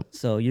 Yeah.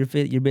 So you're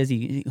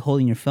busy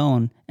holding your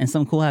phone, and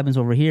something cool happens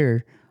over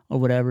here or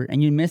whatever,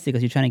 and you miss it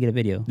because you're trying to get a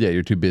video. Yeah,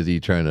 you're too busy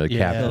trying to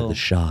capture the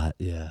shot.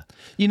 Yeah.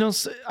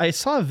 I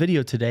saw a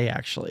video today,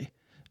 actually,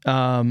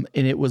 and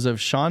it was of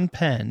Sean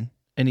Penn,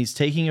 and he's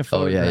taking a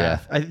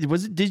photograph. Oh, yeah.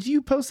 Did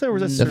you post that, or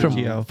was that That's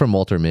Sergio? from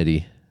Walter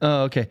Mitty.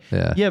 Oh, okay.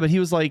 Yeah. Yeah, but he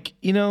was like,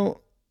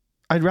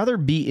 I'd rather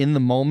be in the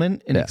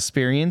moment and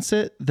experience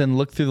it than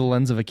look through the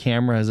lens of a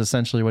camera, is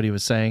essentially what he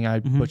was saying. I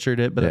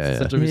butchered it, but that's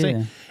essentially what he was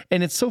saying.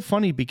 And it's so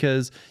funny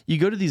because you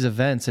go to these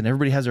events and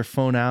everybody has their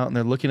phone out and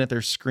they're looking at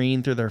their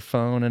screen through their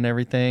phone and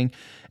everything.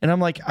 And I'm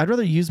like, I'd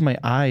rather use my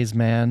eyes,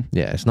 man.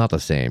 Yeah, it's not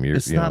the same.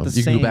 It's not the same.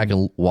 You can go back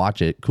and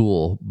watch it,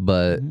 cool,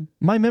 but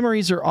my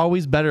memories are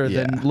always better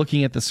than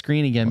looking at the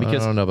screen again.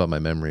 Because I don't know about my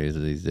memories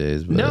these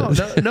days. But No.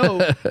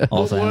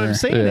 What I'm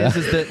saying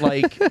is that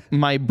like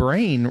my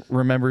brain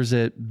remembers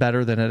it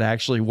better than it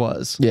actually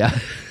was. Yeah,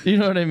 you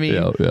know what I mean.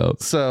 Yeah.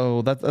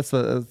 So that's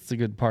the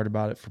good part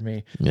about it for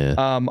me. Yeah.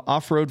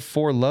 Offroad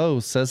 4 Low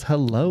says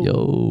hello.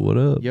 Yo, what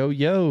up?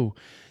 Yo.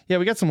 Yeah,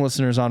 we got some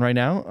listeners on right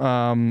now.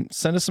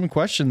 Send us some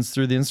questions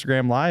through the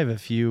Instagram Live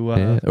if you...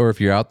 or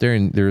if you're out there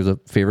and there's a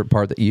favorite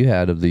part that you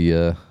had of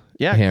the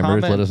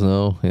Hammers, let us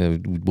know.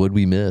 Would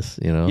we miss?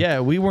 Yeah,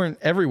 we weren't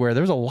everywhere.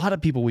 There was a lot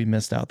of people we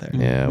missed out there.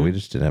 Yeah, we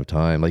just didn't have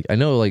time. Like I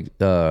know, like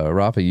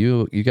Rafa,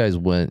 you guys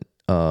went.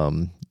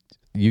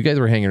 You guys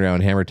were hanging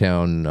around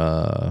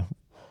Hammertown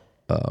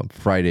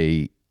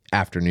Friday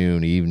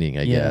afternoon, evening,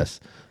 I guess.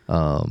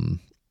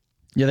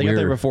 Yeah, they got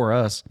there before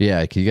us.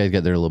 Yeah, because you guys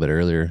got there a little bit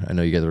earlier. I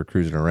know you guys were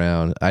cruising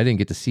around. I didn't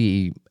get to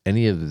see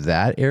any of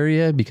that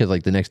area because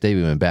like the next day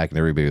we went back and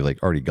everybody was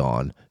like already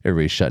gone.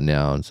 Everybody's shutting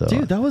down. So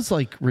dude, that was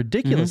like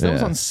ridiculous. That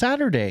was on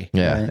Saturday.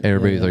 Yeah,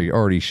 everybody's like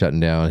already shutting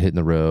down, hitting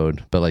the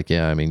road. But like,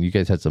 yeah, I mean, you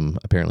guys had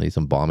apparently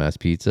some bomb ass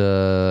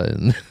pizza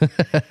and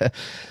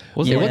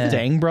was it what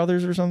Dang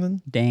Brothers or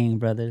something? Dang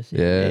Brothers.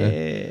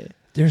 Yeah.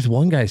 There's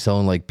one guy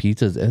selling like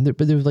pizzas,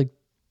 but there was like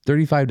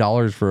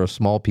 $35 for a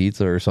small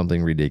pizza or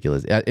something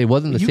ridiculous. It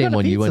wasn't the same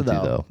one you went to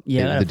though.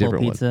 Yeah, the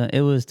different pizza. One. It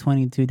was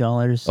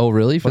 $22. Oh,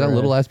 really? For that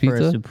little ass pizza?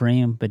 For a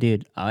Supreme, but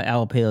dude, I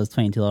will pay those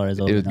 $22.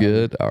 It was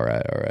good. All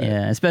right.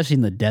 Yeah, especially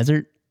in the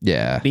desert.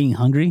 Yeah, being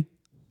hungry.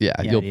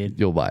 Yeah,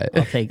 you'll buy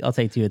it. I'll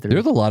take 2 or 3.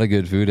 There's a lot of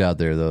good food out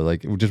there though.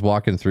 Like we're just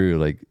walking through,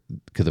 like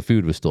because the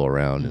food was still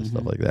around and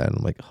stuff like that. And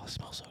I'm like, oh, it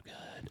smells so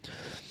good.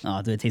 Oh,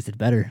 dude, it tasted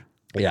better.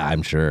 Yeah,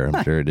 I'm sure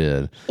it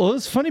did. Well, it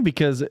was funny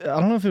because I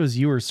don't know if it was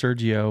you or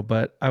Sergio,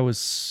 but I was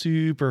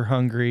super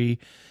hungry.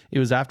 It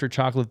was after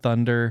Chocolate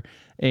Thunder,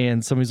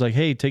 and somebody's like,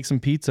 "Hey, take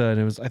some pizza."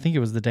 And I think it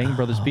was the Dang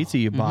Brothers pizza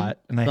you bought,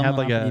 and I had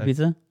like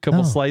a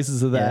couple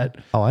slices of that.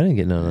 Oh, I didn't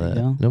get none of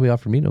that. Nobody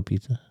offered me no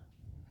pizza.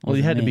 Well,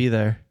 you had to be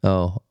there.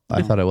 Oh,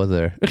 I thought I was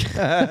there.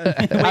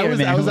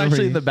 I was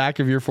actually in the back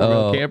of your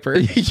 4-wheel camper.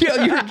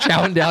 Yeah, you were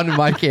chowing down in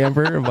my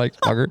camper. I'm like,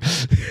 fucker.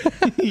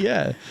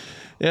 Yeah.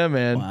 Yeah,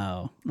 man.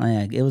 Wow. Oh,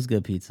 yeah, it was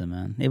good pizza,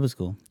 man. It was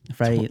cool.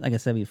 Friday, like I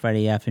said,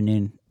 Friday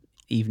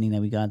evening that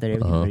we got there,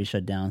 everything already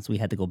shut down, so we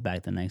had to go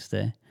back the next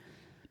day.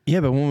 Yeah,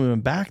 but when we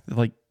went back,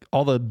 like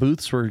all the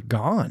booths were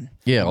gone.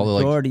 Yeah,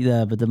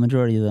 but the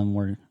majority of them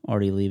were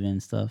already leaving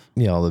and stuff.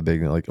 Yeah, all the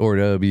big like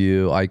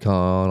ORW,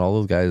 Icon, all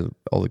those guys,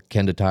 all the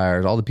Kenda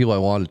Tires, all the people I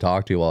wanted to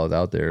talk to while I was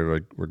out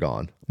there were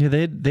gone. Yeah,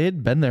 they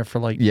had been there for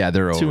like they're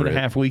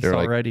 2.5 weeks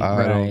already. Like,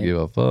 I don't give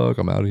a fuck.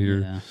 I'm out of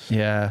here.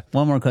 Yeah.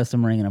 One more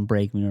customer ain't gonna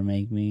break me or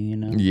make me,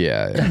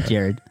 Yeah.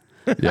 Jared.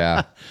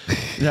 Yeah.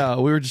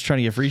 No, we were just trying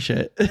to get free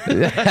shit.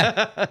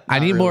 I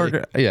need more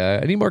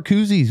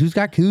koozies. Who's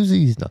got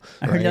koozies? No.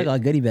 I heard y'all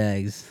got goodie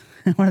bags.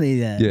 Where are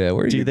they at? Yeah,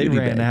 dude, they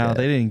ran out.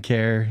 They didn't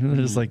care. They're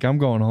just like, I'm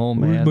going home,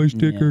 man. Where's my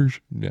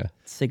stickers? Yeah.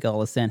 Sick all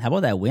the sand. How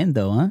about that wind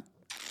though, huh?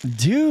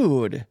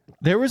 Dude,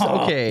 there was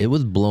It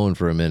was blowing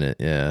for a minute.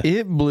 Yeah.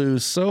 It blew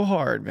so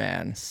hard,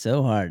 man.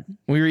 So hard.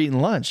 We were eating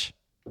lunch.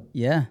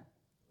 Yeah.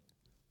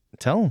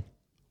 Tell them.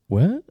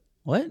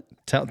 What?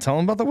 Tell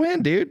them about the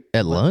wind, dude.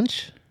 At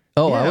lunch?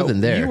 Oh, yeah, I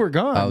wasn't there. You were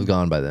gone. I was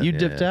gone by then. You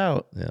dipped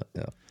out.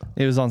 Yeah.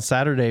 It was on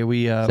Saturday.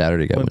 We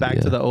went back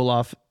to the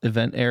Olaf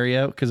event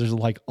area because there's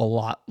like a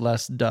lot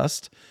less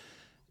dust,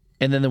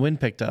 and then the wind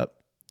picked up.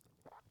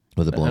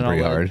 Was it blowing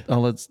pretty hard?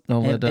 I'll let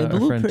our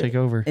friend take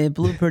over. It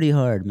blew pretty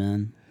hard,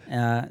 man.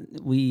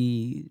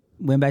 We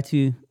went back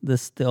to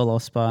the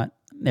Olaf spot,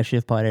 their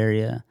shift pod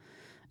area,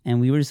 and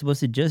we were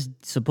supposed to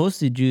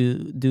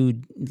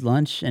do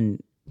lunch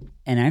and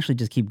actually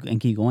just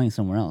keep going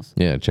somewhere else.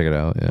 Yeah, check it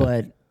out. Yeah.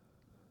 But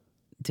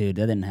dude,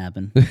 that didn't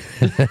happen.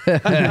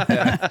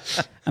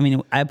 I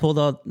mean, I pulled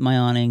out my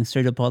awning,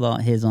 Sergio pulled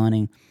out his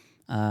awning,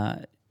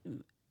 and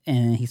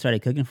he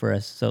started cooking for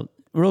us. So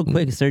real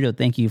quick, Sergio,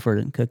 thank you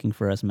for cooking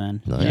for us,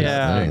 man. Nice.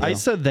 Yeah, I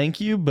said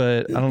thank you,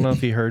 but I don't know if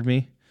he heard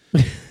me.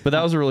 But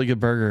that was a really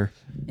good burger.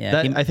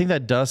 Yeah, I think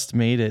that dust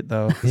made it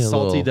though. Yeah,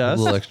 salty dust,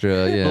 a little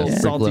extra, little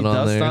salty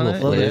dust on it. A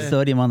little bit of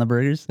sodium on the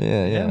burgers.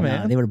 Yeah,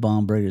 man. They were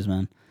bomb burgers,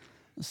 man.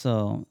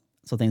 So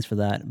thanks for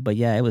that. But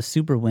yeah, it was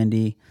super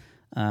windy.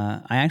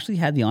 I actually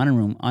had the awning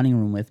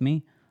room with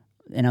me,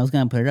 and I was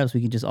gonna put it up so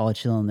we could just all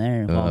chill in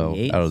there while we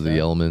ate. Out of the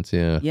elements,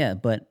 yeah. Yeah,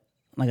 but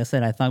like I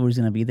said, I thought we were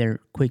gonna be there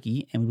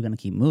quickie and we were gonna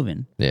keep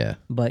moving. Yeah.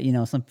 But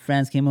some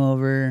friends came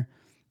over,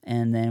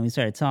 and then we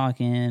started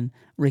talking.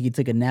 Ricky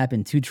took a nap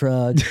in 2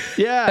 trucks.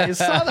 Yeah, I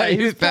saw that.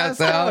 He was passed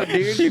out,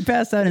 dude. He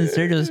passed out in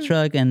Sergio's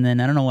truck, and then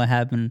I don't know what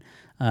happened.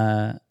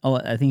 I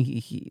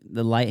think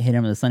the light hit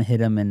him, the sun hit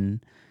him,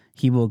 and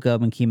he woke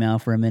up and came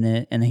out for a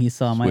minute, and then he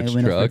saw my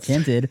windows were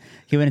tinted.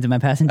 He went into my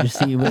passenger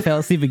seat, we fell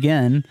asleep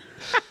again.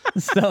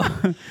 So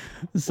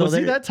was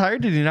he that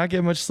tired? Did he not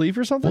get much sleep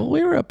or something? Well,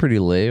 we were up pretty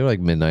late, like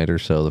midnight or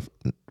so,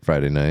 the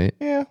Friday night.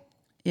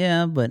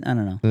 Yeah, but I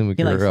don't know. And then we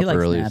were up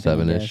early,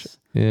 7-ish.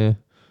 Yeah.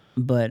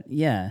 But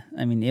yeah,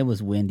 I mean, it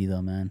was windy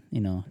though, man.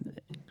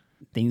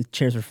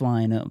 Chairs were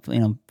flying up,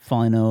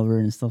 falling over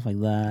and stuff like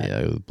that. Yeah,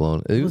 it was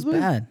blowing. It was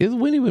bad. It was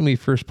windy when we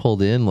first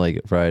pulled in,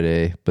 like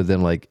Friday, but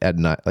then like at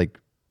night, like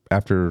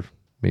after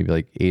maybe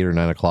like 8 or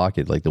 9 o'clock,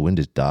 the wind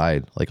just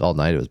died. Like all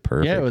night, it was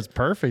perfect. Yeah, it was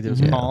perfect. It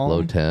was calm,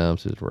 low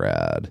temps. It was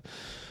rad.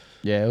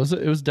 Yeah, it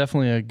was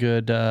definitely a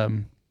good,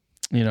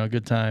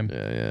 good time.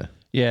 Yeah.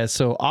 Yeah,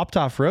 so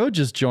Opt-Off Road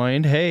just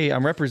joined. Hey,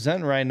 I'm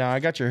representing right now. I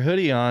got your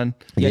hoodie on.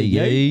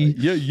 Yay.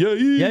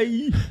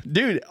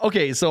 Dude,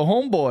 okay, so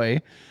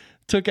Homeboy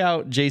took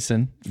out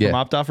Jason from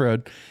Opt-Off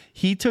Road.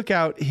 he took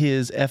out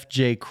his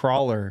FJ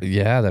crawler.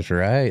 Yeah, that's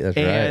right. That's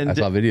right. I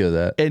saw a video of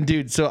that. And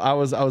dude, so I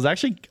was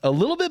actually a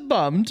little bit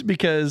bummed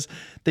because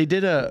they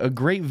did a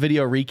great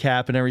video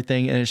recap and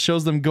everything, and it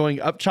shows them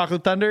going up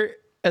Chocolate Thunder.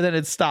 And then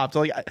it stopped.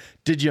 Like,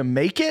 did you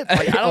make it?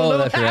 Like, I don't know.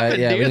 That's what happened, right.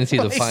 Yeah, dude. we didn't see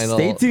the final.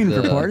 Stay tuned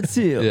for part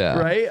 2. Yeah.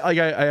 Right? Like,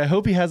 I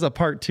hope he has a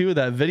part 2 of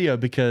that video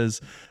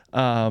because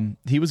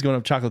he was going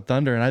up Chocolate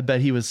Thunder, and I bet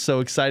he was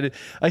so excited.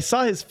 I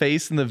saw his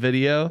face in the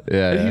video,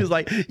 and he was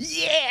like,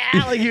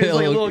 yeah! Like, he was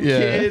like a little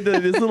kid,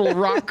 and his little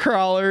rock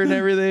crawler and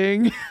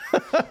everything.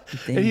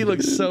 And he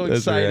looked so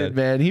excited,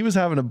 man. He was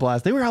having a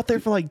blast. They were out there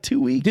for like 2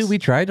 weeks. Dude, we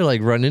tried to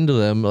like run into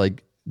them,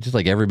 like just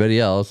like everybody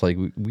else. Like,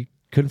 we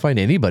couldn't find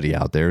anybody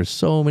out there.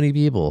 So many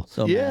people.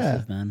 So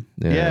massive, man.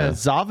 Yeah,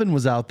 Zavin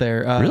was out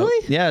there.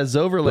 Really? Yeah,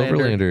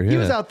 Overlander. He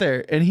was out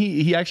there, and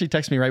he actually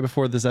texted me right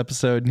before this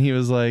episode, and he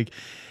was like,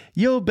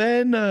 yo,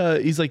 Ben,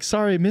 he's like,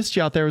 sorry, I missed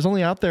you out there. I was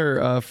only out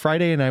there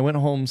Friday, and I went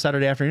home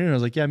Saturday afternoon. I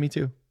was like, yeah, me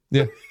too.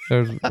 Yeah, I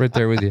was right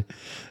there with you.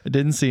 I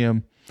didn't see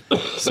him.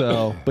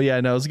 So, but yeah,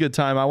 no, it was a good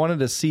time. I wanted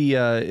to see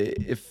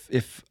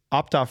if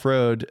Opt Off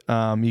Road,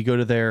 you go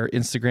to their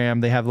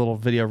Instagram, they have a little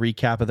video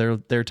recap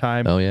of their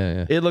time. Oh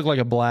yeah. It looked like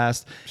a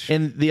blast.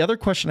 And the other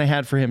question I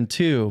had for him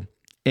too,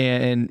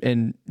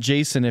 and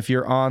Jason, if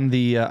you're on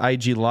the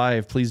IG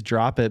Live, please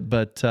drop it.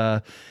 But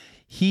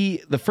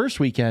the first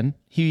weekend,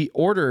 he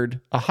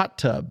ordered a hot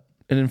tub.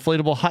 An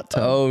inflatable hot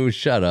tub. Oh,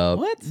 shut up.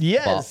 What?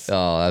 Yes.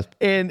 Oh, that's...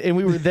 And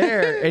we were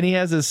there, and he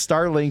has his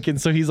Starlink,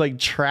 and so he's like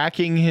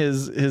tracking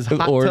his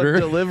hot order.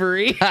 tub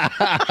delivery.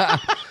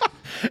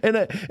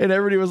 And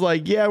everybody was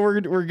like, yeah,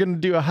 we're gonna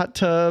do a hot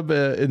tub,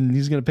 and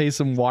he's gonna pay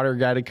some water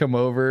guy to come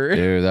over.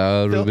 Dude,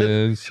 that would have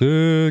been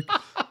sick.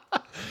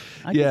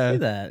 I can see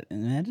that.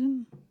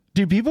 Imagine.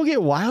 Dude, people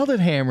get wild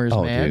at hammers,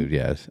 man. Oh, dude,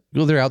 yes.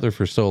 Well, they're out there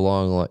for so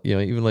long. Like, you know,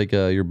 even like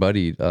your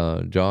buddy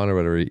John or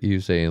whatever, he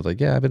was saying, it's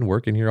like, yeah, I've been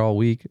working here all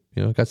week.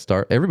 You know,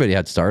 everybody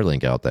had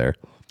Starlink out there.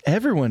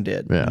 Everyone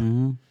did. Yeah.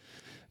 Mm-hmm.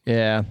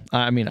 Yeah.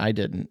 I mean, I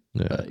didn't.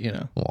 Yeah. But, you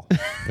know. Well,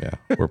 yeah.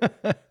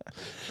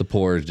 The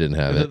poors didn't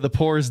have it. The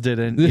poors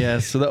didn't.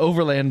 Yes. So the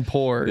overland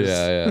poors.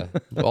 Yeah.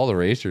 All the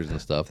racers and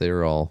stuff, they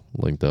were all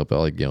linked up.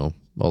 Like, you know,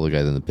 all the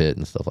guys in the pit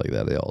and stuff like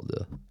that, they all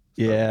did.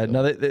 Yeah,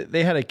 no,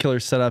 they had a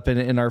killer setup,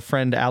 and our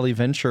friend Allie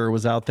Venture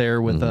was out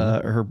there with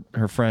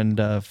her friend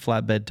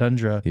Flatbed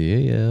Tundra.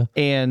 Yeah.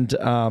 And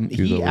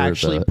he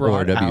actually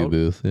brought ORW out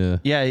booth.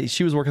 Yeah,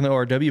 she was working the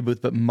ORW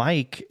booth, but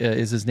Mike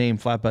is his name,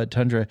 Flatbed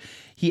Tundra.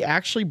 He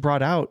actually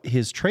brought out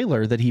his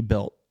trailer that he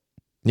built.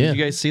 Yeah. Did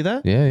you guys see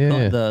that?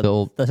 Yeah.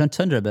 The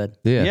Tundra bed.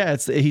 Yeah.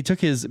 He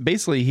took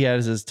he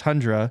had his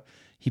Tundra.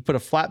 He put a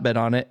flatbed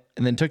on it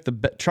and then took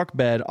the truck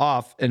bed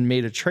off and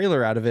made a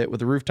trailer out of it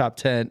with a rooftop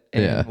tent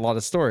and a lot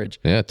of storage.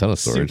 Yeah, a ton of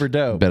storage. Super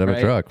dope. Bed of right?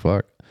 a truck.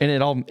 Fuck. And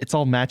it's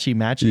all matchy.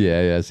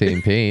 Yeah.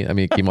 Same paint. I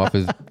mean, it came off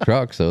his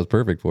truck, so it's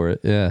perfect for it.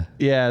 Yeah.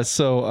 Yeah.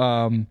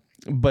 So,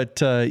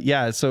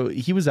 so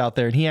he was out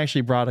there and he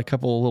actually brought a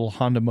couple of little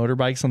Honda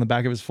motorbikes on the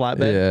back of his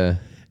flatbed. Yeah.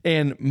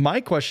 And my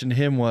question to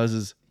him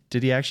was,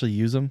 did he actually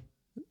use them?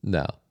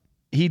 No.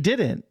 He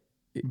didn't.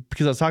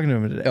 Because I was talking to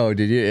him today. Oh,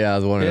 did you? Yeah, I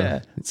was wondering.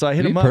 Yeah. So I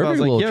hit him up. I was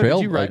like, "Yo,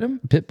 did you ride him?"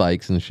 Pit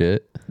bikes and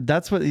shit.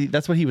 That's what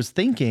he was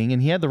thinking, and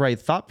he had the right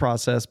thought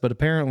process. But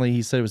apparently,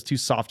 he said it was too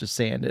soft as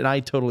sand, and I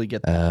totally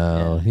get that.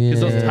 Oh, yeah.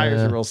 Because those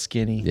tires are real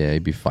skinny. Yeah,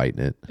 he'd be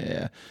fighting it.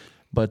 Yeah.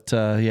 But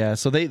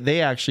so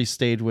they actually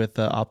stayed with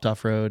Opt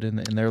Off Road in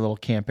their little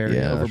camp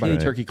area over by the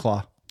Turkey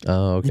Claw.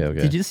 Oh, okay.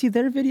 Did you see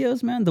their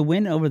videos, man? The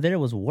wind over there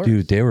was worse.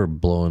 Dude, they were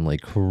blowing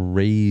like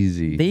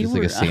crazy. Just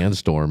like a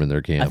sandstorm in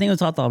their camp. I think it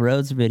was Off the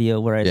Road's video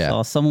where I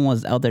saw someone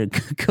was out there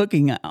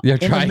cooking in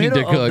trying the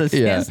middle to cook. of the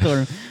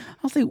sandstorm. I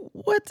was like,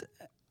 what?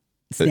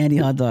 Sandy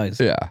hot dogs.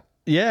 Yeah.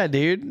 Yeah,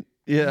 dude.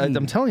 Yeah,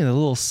 I'm telling you, the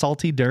little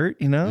salty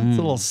dirt, you know? It's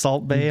a little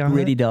salt bay on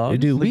Gritty it. dogs.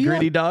 Dude, The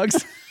gritty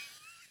dogs.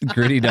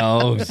 Gritty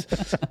dogs.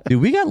 Dude,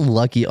 we got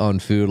lucky on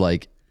food.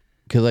 Like,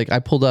 because like I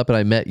pulled up and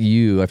I met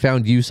you. I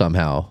found you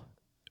somehow.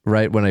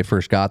 Right when I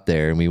first got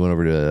there, and we went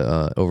over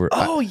to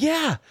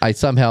Yeah.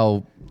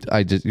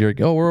 You're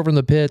like, oh, we're over in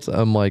the pits.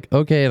 I'm like,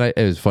 okay, and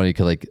it was funny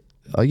because like,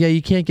 oh yeah,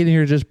 you can't get in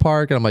here, just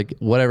park. And I'm like,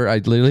 whatever. I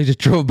literally just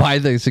drove by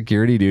the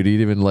security dude. He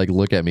didn't even like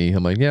look at me.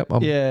 I'm like, yep,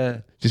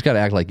 just got to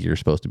act like you're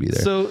supposed to be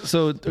there.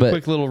 So a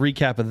quick little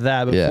recap of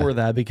that before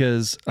that,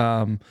 because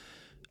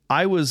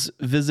I was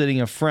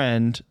visiting a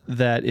friend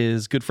that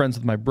is good friends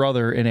with my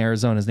brother in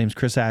Arizona. His name's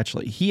Chris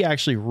Atchley. He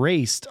actually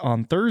raced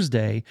on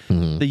Thursday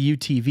the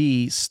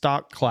UTV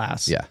stock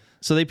class. Yeah.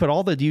 So they put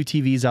all the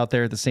UTVs out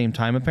there at the same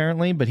time,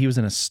 apparently, but he was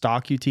in a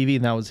stock UTV,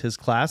 and that was his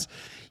class.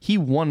 He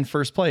won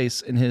first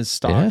place in his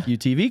stock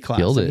UTV class.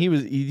 Killed it.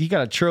 And he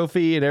got a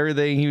trophy and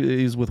everything.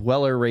 He was with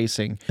Weller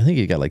Racing. I think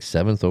he got like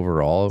 7th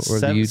overall.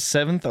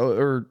 Seventh,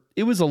 or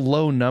it was a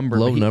low number.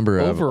 Low number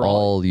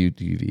overall, of all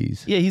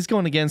UTVs. Yeah, he's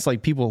going against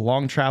like people with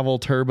long travel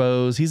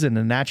turbos. He's in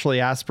a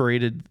naturally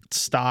aspirated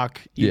stock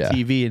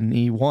UTV, and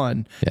he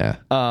won. Yeah.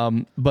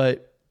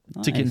 But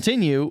to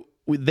continue,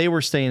 they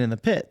were staying in the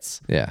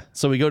pits. Yeah.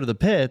 So we go to the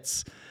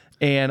pits,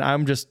 and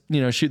I'm just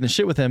shooting the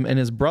shit with him, and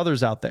his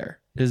brother's out there.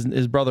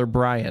 his brother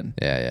Brian.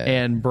 Yeah.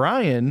 And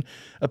Brian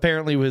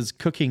apparently was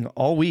cooking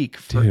all week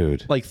for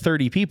like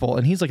 30 people,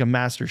 and he's like a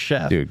master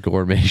chef. Dude,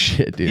 gourmet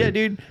shit, dude. Yeah,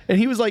 dude. And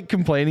he was like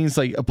complaining, he's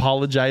like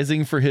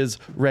apologizing for his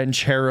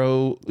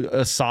ranchero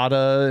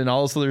asada and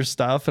all this other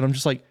stuff. And I'm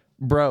just like,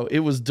 bro, it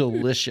was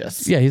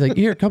delicious. Yeah, he's like,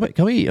 here, come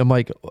eat. I'm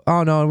like,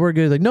 oh no, we're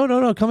good. Like,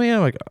 no, come in.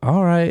 I'm like,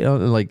 all right.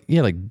 Like,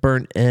 yeah, like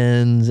burnt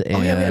ends. And,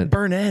 we had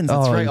burnt ends.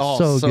 That's right.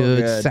 Oh, so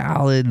good.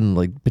 Salad and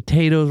like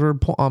potatoes were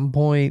on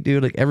point,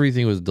 dude. Like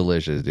everything was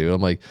delicious, dude. I'm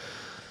like,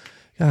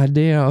 God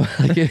damn.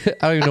 Like, I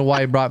don't even know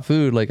why I brought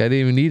food. Like I didn't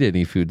even need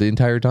any food the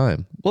entire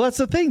time. Well, that's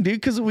the thing, dude,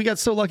 because we got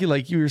so lucky,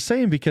 like you were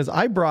saying, because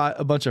I brought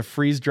a bunch of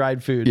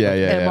freeze-dried food.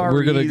 Yeah.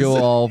 We're going to go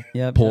all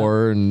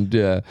poor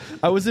and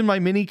I was in my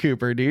Mini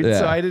Cooper, dude,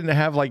 so I didn't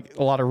have like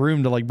a lot of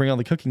room to like bring all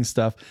the cooking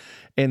stuff.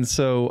 And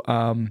so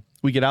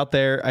we get out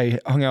there. I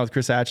hung out with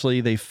Chris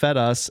Atchley. They fed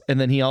us, and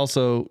then he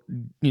also,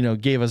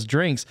 gave us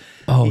drinks.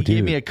 He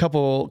gave me a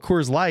couple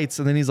Coors Lights,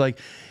 and then he's like,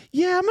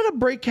 yeah, I'm gonna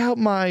break out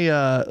my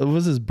what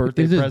was his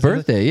birthday present? His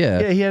birthday, yeah.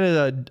 Yeah, he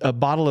had a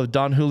bottle of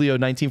Don Julio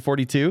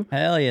 1942.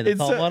 Hell yeah, the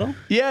tall bottle?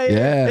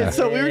 Yeah. And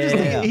so we were just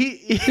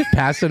he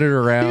passing it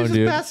around, he was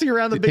just passing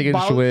around the big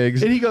bottle.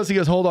 Swigs. And he goes,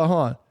 hold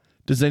on.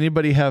 Does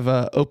anybody have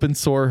open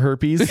sore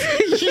herpes?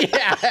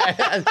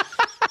 Yeah.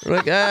 We're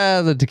like,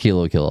 the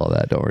tequila will kill all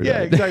that. Don't worry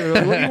about it. Yeah, exactly.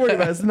 Like, what are you worried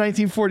about? It's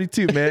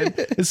 1942, man.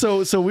 And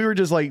so we were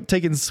just like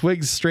taking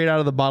swigs straight out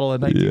of the bottle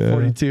of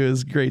 1942. It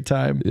was a great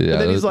time. Yeah,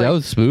 and then he's like, that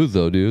was smooth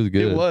though, dude. It was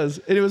good. It was.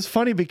 And it was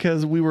funny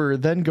because we were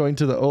then going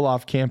to the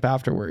Olaf camp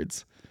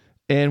afterwards.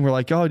 And we're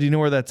like, oh, do you know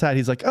where that's at?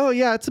 He's like, oh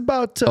yeah, it's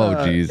about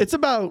it's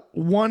about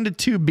 1 to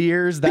 2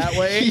 beers that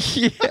way.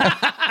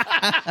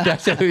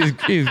 That's how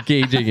he's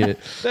gauging it.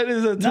 That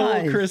is a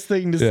total Chris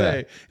thing to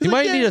say. You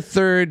might need a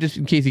third just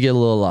in case you get a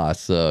little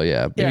lost. So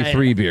yeah, maybe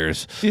 3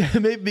 beers. Yeah,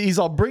 maybe he's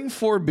all bring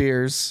 4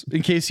 beers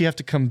in case you have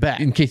to come back.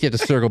 In case you have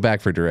to circle back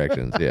for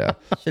directions. Yeah.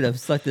 Should have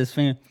sucked his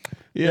finger.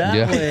 Yeah.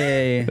 That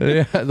way.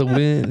 Yeah, the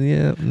wind.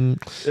 Yeah.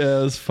 Yeah,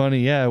 it was funny.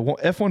 Yeah.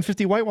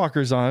 F-150 White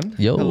Walker's on.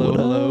 Yo.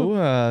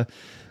 Hello.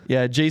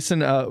 Yeah,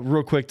 Jason,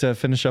 real quick to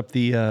finish up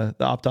the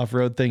opt-off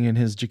road thing in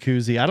his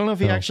jacuzzi. I don't know if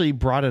he actually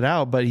brought it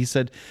out, but he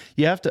said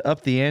you have to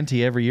up the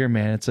ante every year,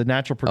 man. It's a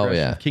natural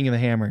progression. King of the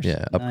Hammers.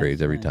 Yeah,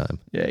 upgrades every time.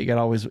 Yeah, you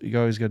always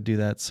got to do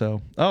that.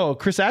 So,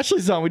 Chris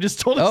Ashley's on. We just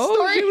told his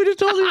story. We just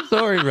told his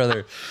story,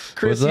 brother.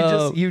 Chris,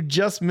 you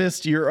just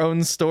missed your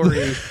own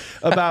story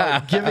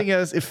about feeding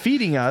us.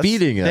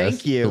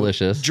 Thank you.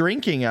 Delicious.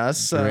 Drinking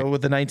us with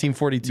the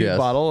 1942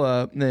 bottle.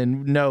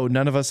 And no,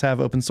 none of us have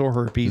open sore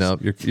herpes. No,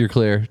 you're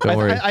clear. Don't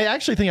worry. I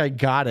actually think I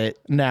got it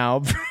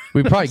now.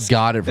 We probably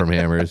got it from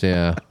Hammers,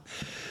 yeah.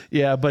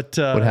 Yeah, but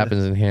what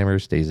happens in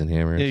Hammers stays in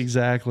Hammers.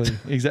 Exactly.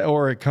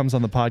 Or it comes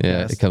on the podcast.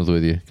 Yeah, it comes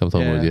with you. Comes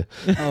home with you.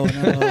 Oh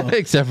no!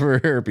 Except for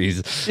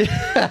herpes.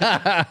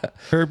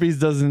 Herpes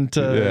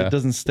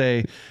doesn't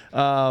stay.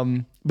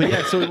 But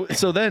yeah,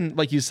 so then,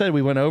 like you said,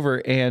 we went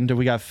over and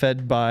we got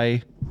fed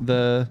by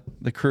the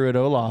crew at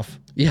Olaf.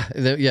 Yeah,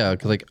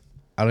 because like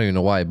I don't even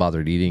know why I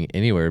bothered eating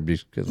anywhere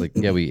because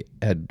we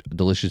had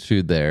delicious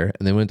food there,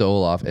 and then went to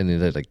Olaf and it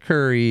had like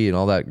curry and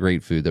all that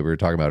great food that we were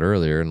talking about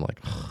earlier, and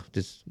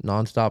just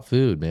nonstop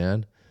food,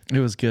 man. It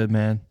was good,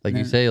 man. Like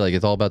you say, like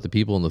it's all about the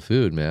people and the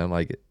food, man.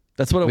 Like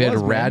that's what it was. We had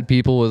rad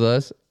people with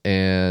us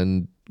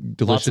and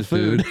delicious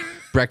food.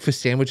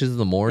 Breakfast sandwiches in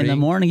the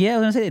morning. Yeah, I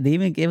was gonna say they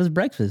even gave us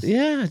breakfast.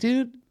 Yeah,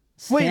 dude.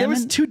 Wait, there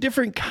was 2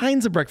 different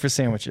kinds of breakfast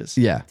sandwiches.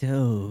 Yeah,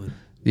 dude.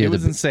 Yeah, it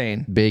was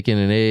insane. Bacon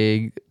and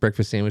egg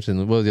breakfast sandwich, and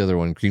what was the other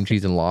one? Cream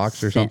cheese and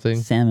lox or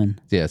something? Salmon.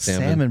 Yeah,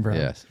 salmon. Salmon, bro.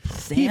 Yes.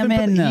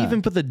 Salmon. He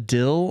even put the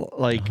dill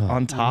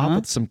on top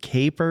with some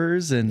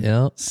capers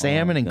and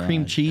salmon and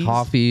cream cheese.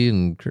 Coffee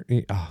and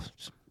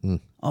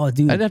Oh,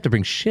 dude! I didn't have to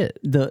bring shit.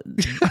 The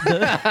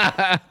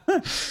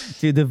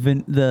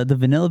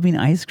vanilla bean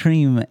ice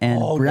cream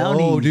and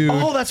brownies. Oh, dude!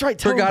 Oh, that's right.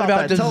 Forgot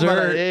about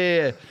dessert.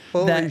 Yeah.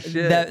 Holy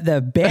shit!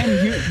 The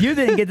band you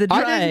didn't get to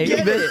try. I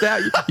didn't get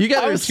that. You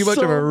guys are too much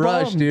of a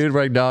rush, dude.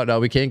 We're like, no,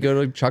 we can't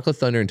go to Chocolate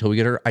Thunder until we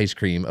get our ice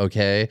cream.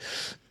 Okay,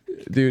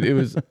 dude. It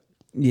was.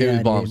 It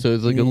was bomb. Dude. So it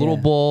was like a little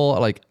bowl.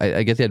 Like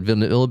I guess they had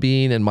vanilla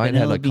bean, and mine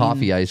had like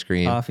coffee ice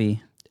cream.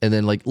 And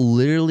then like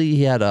literally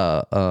he had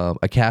a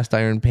cast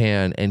iron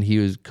pan and he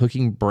was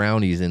cooking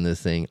brownies in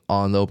this thing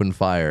on the open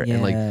fire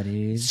and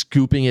like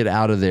scooping it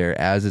out of there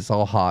as it's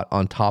all hot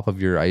on top of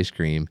your ice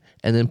cream,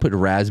 and then put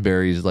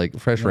raspberries, like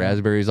fresh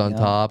raspberries on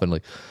top, and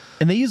like.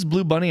 And they used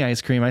Blue Bunny ice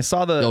cream. I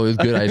saw the. Oh, it was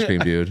good ice cream,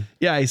 dude.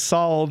 Yeah, I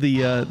saw all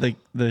the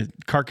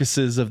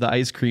carcasses of the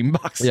ice cream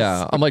boxes.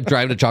 Yeah, I'm like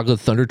driving to Chocolate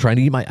Thunder trying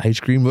to eat my ice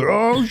cream.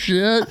 Oh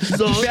shit!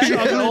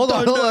 Hold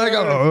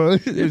on.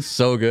 It's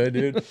so good,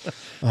 dude.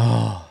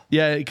 Oh.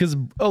 Yeah, because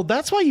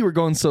that's why you were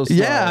going so slow.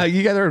 Yeah,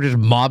 you guys are just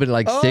mobbing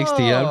like 60.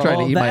 I'm trying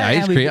to eat my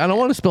ice cream. I don't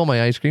want to spill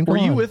my ice cream. Were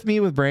you with me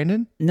with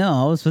Brandon?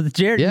 No, I was with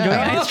Jared.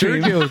 Yeah, ice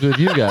cream. Jared was with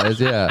you guys.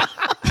 Yeah.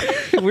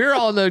 We were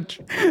all in the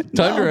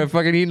tundra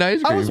fucking eating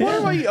ice cream. I was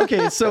wondering why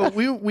okay, so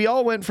we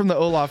all went from the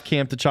Olaf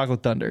camp to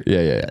Chocolate Thunder.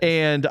 Yeah.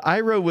 And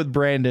I rode with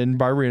Brandon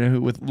Barberino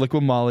with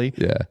Liquid Molly.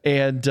 Yeah.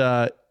 And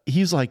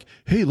he's like,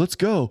 hey, let's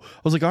go. I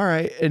was like, all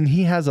right. And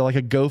he has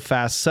a go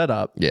fast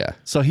setup. Yeah.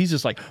 So he's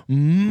just like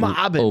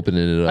mobbing.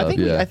 Opening it up.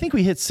 I think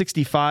we hit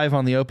 65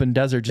 on the open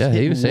desert. Just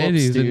he was saying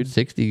he was dude. in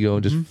 60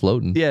 going, just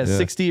floating. Yeah,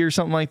 60 or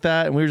something like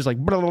that. And we were just like,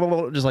 blah, blah, blah,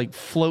 blah, just like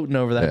floating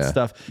over that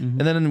stuff. And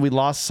then we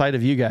lost sight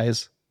of you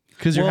guys.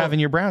 Because you're having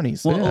your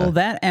brownies. Well,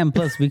 that and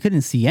plus we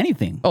couldn't see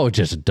anything. Oh,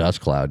 just a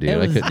dust cloud, dude. It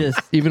was just,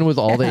 even with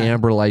all the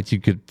amber lights you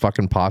could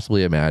fucking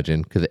possibly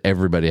imagine, because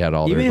everybody had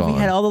all theirs on. Even if we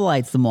had all the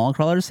lights the mall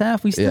crawlers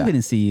have, we still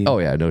couldn't see you. Oh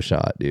yeah, no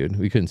shot, dude.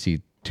 We couldn't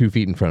see 2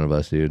 feet in front of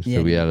us, dude. Yeah,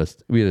 so we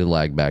had to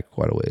lag back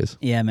quite a ways.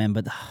 Yeah, man,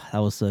 but that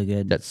was so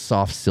good. That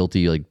soft,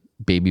 silty, like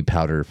baby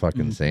powder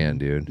fucking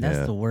sand, dude.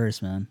 That's the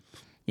worst, man.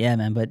 Yeah,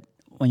 man. But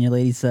when your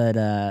lady said,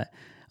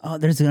 oh,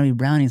 there's gonna be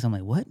brownies. I'm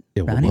like, what?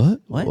 Yeah, brownies?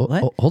 What?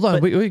 What? Hold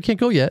on, we can't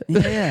go yet.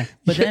 Yeah.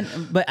 But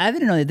I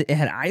didn't know that it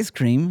had ice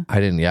cream. I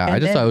didn't. Yeah, I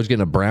just thought I was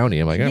getting a brownie.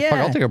 I'm like, fuck,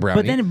 I'll take a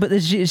brownie.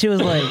 But she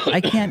was like,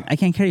 I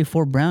can't carry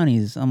 4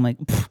 brownies. I'm like,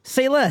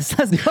 say less.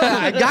 Let's go.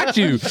 I got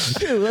you.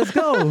 Dude, let's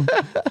go.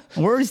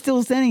 We're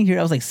still standing here.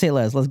 I was like, say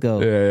less. Let's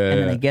go. And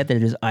then I get there,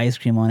 there's ice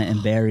cream on it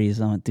and berries.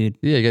 I'm like, dude.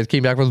 Yeah, you guys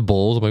came back with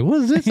bowls. I'm like, what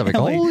is this? I'm like,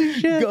 holy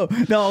shit. Go.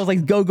 No, I was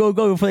like, go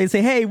before they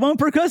say, hey, 1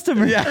 per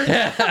customer.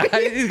 Yeah.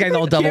 These guys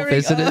all double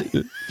fisted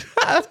it.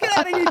 Let's get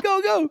out of here.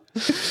 Go.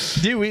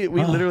 Dude, we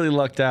literally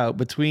lucked out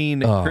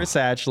between Chris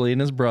Ashley and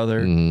his brother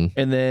and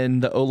then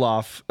the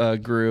Olaf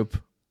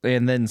group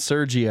and then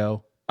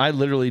Sergio. I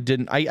literally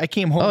didn't. I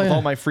came home with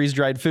all my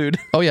freeze-dried food.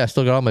 Oh, yeah, I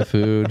still got all my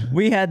food.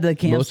 We had the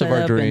camp set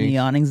up and the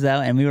awnings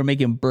out, and we were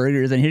making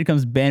burgers, and here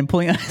comes Ben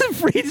pulling out his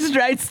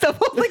freeze-dried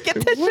stuff. I'm like, get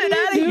this shit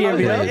out of here,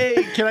 man.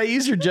 Hey, can I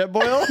use your jet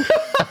boil?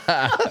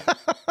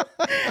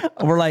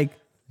 We're like,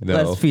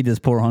 let's feed this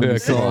poor hungry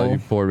soul. You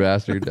poor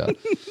bastard.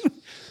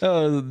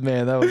 Oh,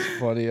 man, that was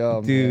funny.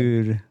 Oh,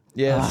 dude. Man.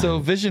 Yeah, so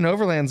Vision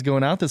Overland's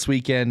going out this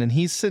weekend, and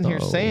he's sitting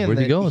here saying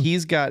that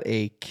he's got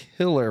a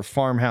killer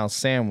farmhouse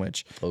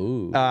sandwich.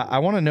 Oh, I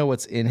want to know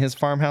what's in his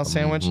farmhouse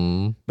sandwich,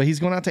 but he's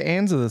going out to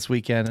Anza this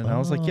weekend, and I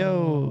was like,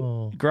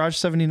 yo, Garage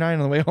 79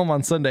 on the way home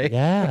on Sunday.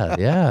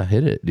 Yeah,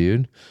 hit it,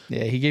 dude.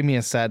 Yeah, he gave me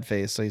a sad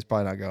face, so he's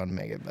probably not going to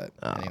make it, but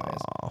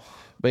anyways.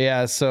 But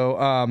yeah,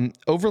 so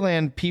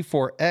Overland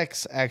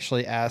P4X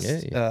actually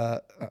asked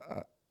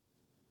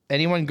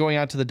anyone going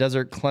out to the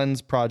Desert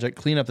Cleanse Project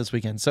cleanup this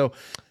weekend. So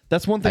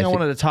that's one thing I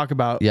wanted to talk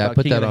about. Yeah, I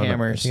put King that of the on.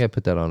 Hammers. I think I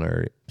put that on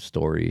our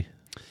story.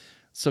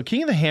 So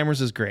King of the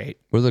Hammers is great.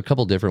 There's a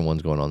couple different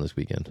ones going on this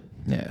weekend.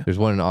 Yeah, there's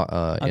one in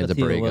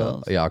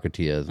Anza-Borrego,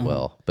 Acatia as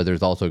well, but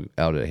there's also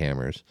out at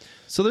Hammers.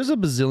 So there's a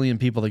bazillion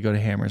people that go to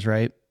Hammers,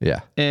 right? Yeah,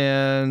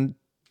 and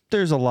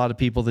there's a lot of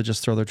people that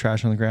just throw their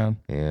trash on the ground.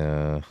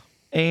 Yeah.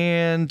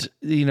 And,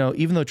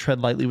 even though Tread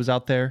Lightly was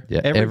out there,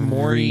 every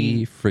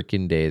morning,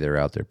 freaking day they're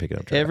out there picking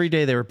up trash. Every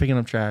day they were picking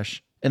up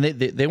trash. And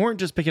they weren't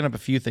just picking up a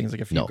few things, like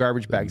a few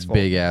garbage bags full.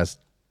 Big ass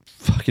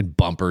fucking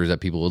bumpers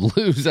that people would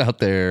lose out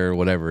there,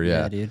 whatever.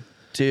 Yeah,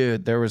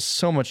 dude, there was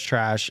so much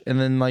trash. And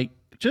then,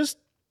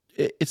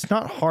 it's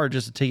not hard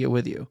just to take it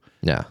with you.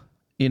 Yeah.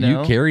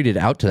 You carried it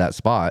out to that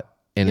spot,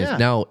 and it's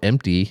now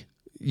empty.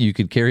 You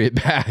could carry it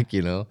back,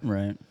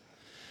 Right.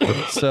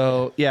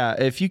 So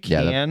if you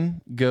can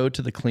go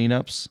to the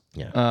cleanups.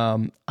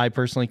 I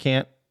personally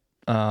can't.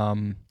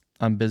 I'm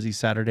busy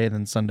Saturday,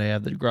 then Sunday I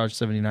have the Garage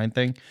 79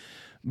 thing.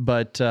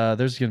 But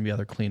there's going to be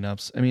other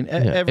cleanups. I mean,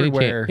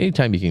 everywhere.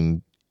 Anytime you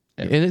can,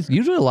 and it's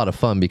usually a lot of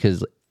fun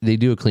because they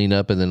do a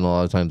cleanup, and then a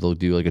lot of times they'll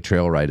do like a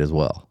trail ride as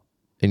well,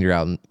 and you're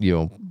out,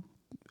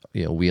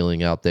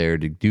 wheeling out there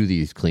to do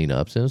these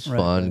cleanups, and it's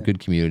fun, good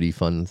community,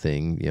 fun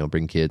thing.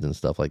 Bring kids and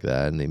stuff like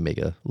that, and they make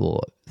a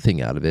little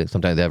thing out of it.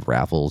 Sometimes they have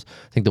raffles.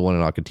 I think the one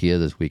in Acatia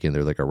this weekend,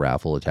 there's like a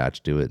raffle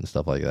attached to it and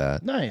stuff like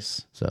that.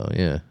 Nice. So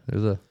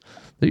they're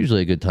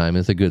usually a good time.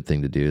 It's a good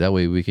thing to do. That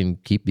way we can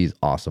keep these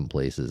awesome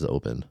places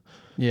open.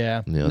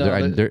 Yeah.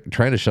 They're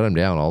trying to shut them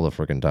down all the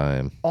freaking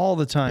time. All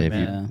the time,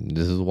 man.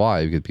 This is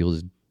why, because people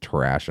just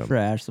trash them.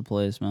 Trash the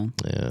place, man.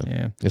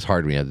 Yeah. It's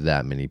hard when you have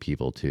that many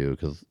people too,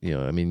 because you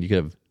could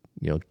have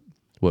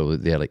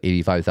they had like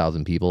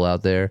 85,000 people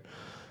out there.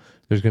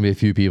 There's gonna be a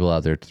few people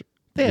out there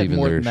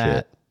leaving their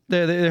shit.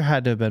 There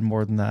had to have been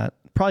more than that.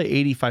 Probably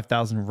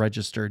 85,000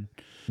 registered.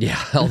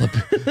 Yeah,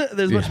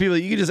 there's a bunch of people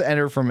you can just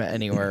enter from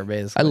anywhere.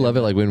 Basically, I love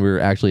it. Like when we were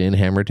actually in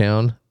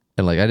Hammertown,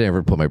 and like I didn't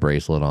ever put my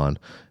bracelet on,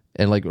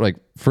 and like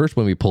first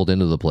when we pulled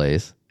into the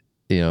place,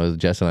 it was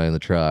Jess and I in the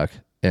truck,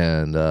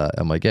 and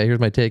I'm like, yeah, here's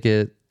my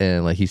ticket,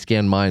 and like he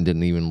scanned mine,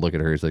 didn't even look at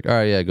her. He's like, all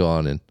right, yeah, go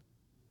on in.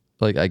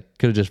 Like I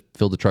could have just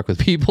filled the truck with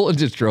people and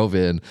just drove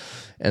in,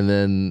 and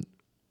then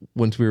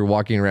once we were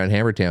walking around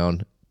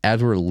Hammertown,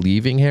 as we're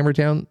leaving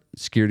Hammertown,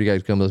 security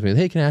guys come up to me,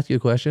 hey, can I ask you a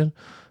question?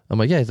 I'm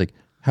like, yeah. He's like,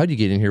 how'd you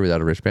get in here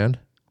without a wristband?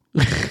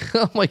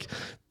 I'm like,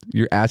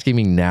 you're asking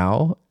me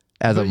now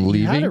as I'm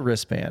leaving? You had a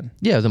wristband.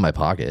 Yeah, it was in my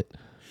pocket.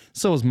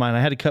 So was mine.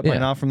 I had to cut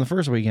mine off from the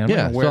first weekend. So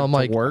I'm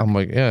like,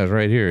 yeah, it's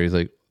right here. He's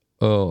like,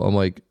 oh, I'm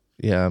like,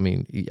 yeah, I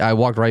mean, I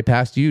walked right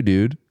past you,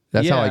 dude.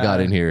 That's how I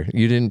got in here.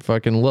 You didn't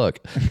fucking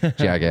look,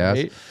 jackass.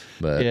 Right?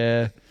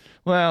 But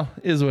well,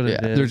 is what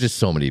it is. There's just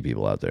so many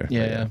people out there.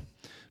 Yeah.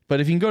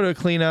 But if you can go to a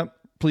cleanup,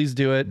 please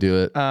do it.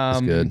 Do it.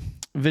 That's good.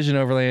 Vision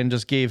Overland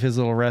just gave his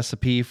little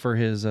recipe for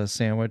his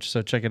sandwich,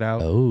 so check it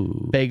out.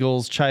 Oh.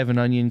 Bagels, chive and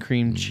onion,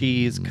 cream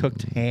cheese,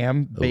 cooked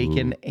ham,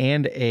 bacon,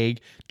 and egg.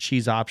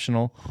 Cheese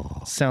optional.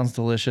 Sounds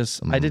delicious.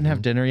 I didn't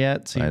have dinner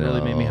yet, so you really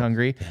made me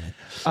hungry.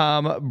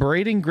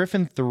 Braden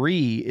Griffin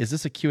 3. Is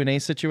this a Q&A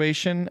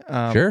situation?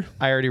 Sure.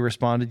 I already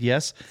responded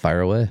yes.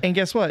 Fire away. And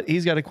guess what?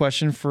 He's got a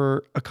question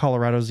for a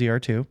Colorado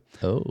ZR2.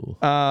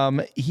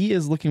 Oh. He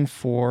is looking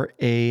for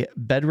a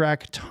bed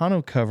rack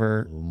tonneau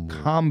cover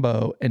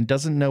combo and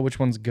doesn't know which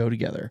ones go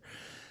together.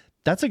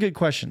 That's a good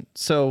question.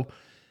 So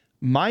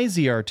my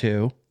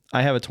ZR2,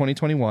 I have a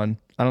 2021.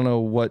 I don't know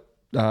what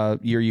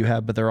year you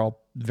have, but they're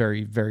all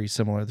very, very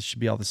similar. They should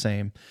be all the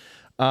same.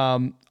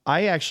 I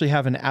actually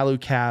have an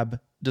Alucab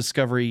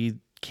Discovery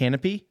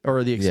canopy,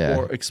 or the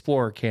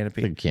Explorer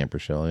canopy. Big camper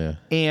shell, yeah.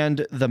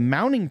 And the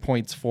mounting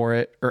points for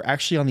it are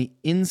actually on the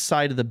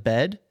inside of the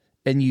bed,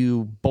 and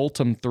you bolt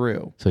them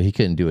through. So he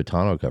couldn't do a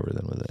tonneau cover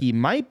then with it? He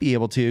might be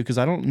able to, because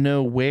I don't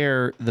know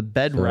where the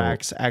bed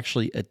racks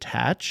actually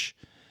attach.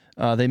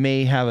 They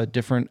may have a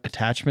different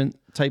attachment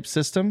type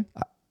system,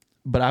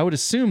 but I would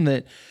assume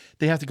that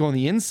they have to go on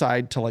the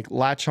inside to like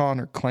latch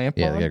on or clamp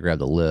on. Yeah, they got to grab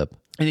the lip.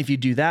 And if you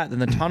do that, then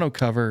the tonneau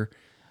cover...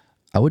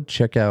 I would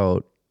check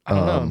out... I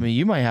don't know. I mean,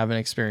 you might have an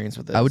experience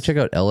with this. I would check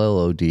out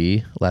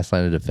LLOD, Last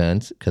Line of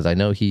Defense, because I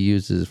know he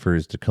uses for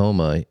his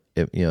Tacoma.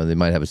 They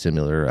might have a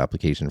similar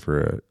application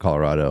for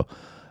Colorado.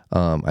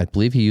 I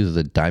believe he uses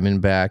a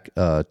Diamondback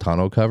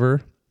tonneau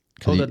cover.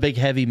 Oh, the big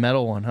heavy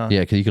metal one, huh? Yeah,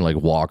 because you can like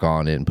walk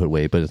on it and put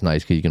weight, but it's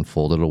nice because you can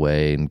fold it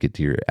away and get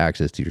to your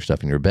access to your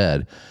stuff in your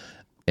bed.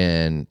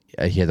 And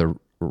he has a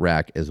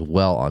rack as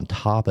well on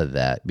top of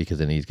that, because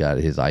then he's got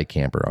his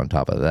iCamper on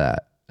top of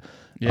that.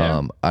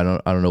 Yeah. I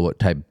don't know what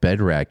type bed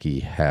rack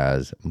he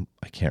has.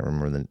 I can't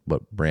remember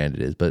what brand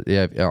it is, but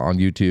yeah, on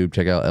YouTube,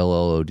 check out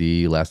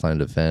LLOD, Last Line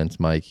of Defense.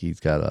 Mike, he's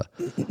got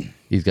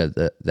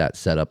that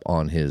set up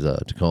on his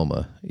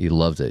Tacoma. He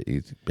loves it.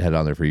 He's had it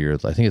on there for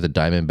years. I think it's a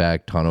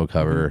Diamondback tonneau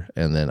cover,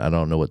 and then I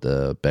don't know what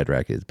the bed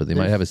rack is, but they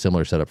might have a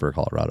similar setup for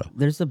Colorado.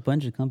 There's a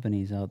bunch of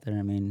companies out there.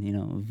 I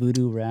mean,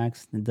 Voodoo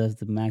Racks that does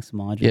the max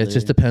modular. Yeah, it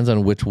just depends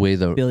on which way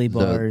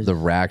the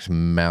racks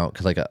mount.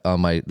 Because like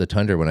on the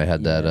Tundra, when I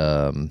had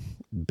that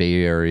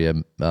Bay Area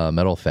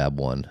metal fab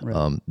one,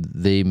 right.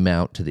 They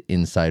mount to the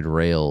inside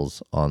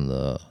rails on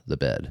the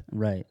bed.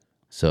 Right.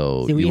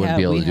 So you wouldn't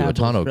be able to do a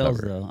tonneau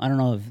cover. Though. I don't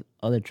know if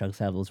other trucks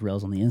have those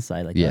rails on the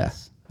inside like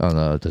this. I don't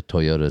know. The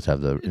Toyotas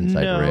have the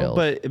inside rails.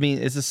 But I mean,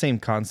 it's the same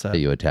concept that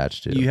you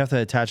attach to. You have to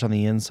attach on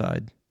the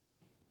inside.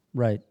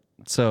 Right.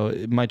 So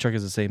my truck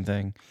is the same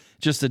thing,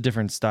 just a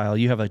different style.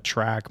 You have a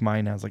track.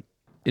 Mine has like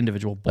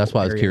individual bolt That's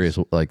why areas. I was curious,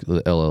 like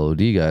the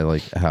LLOD guy,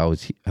 like how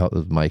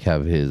does Mike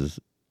have his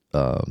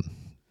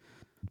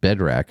bed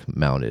rack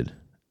mounted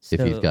if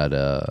he's got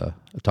a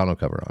tonneau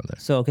cover on there?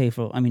 So, okay,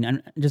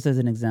 just as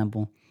an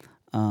example,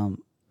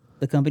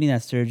 the company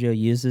that Sergio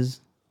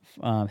uses,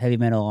 Heavy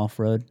Metal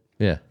Off-Road,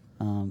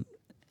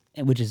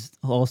 which is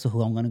also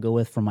who I'm going to go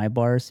with for my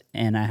bars,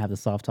 and I have the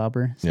soft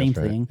topper, same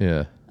thing.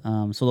 Yeah.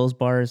 So those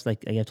bars,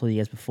 like I told you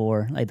guys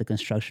before, like the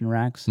construction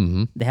racks,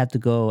 they have to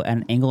go at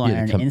an angle on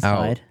the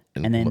inside,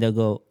 and then they'll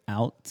go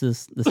out to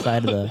the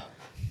side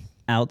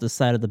of the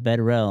side of the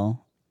bed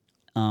rail.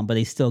 But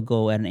they still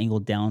go at an angle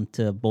down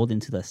to bolt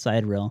into the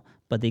side rail,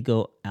 but they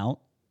go out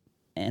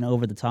and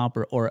over the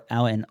topper, or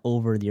out and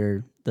over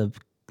the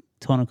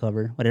tonneau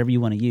cover, whatever you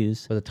want to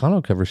use. But the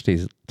tonneau cover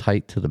stays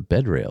tight to the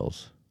bed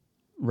rails.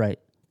 Right.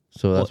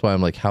 So that's why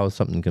I'm like, how is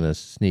something going to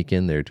sneak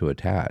in there to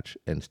attach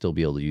and still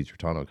be able to use your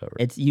tonneau cover?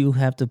 You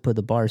have to put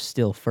the bars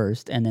still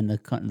first, and then the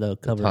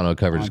cover. Tonneau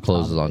cover just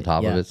closes on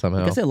top of it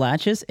somehow? Because it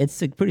latches, it's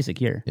pretty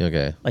secure.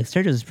 Okay. Like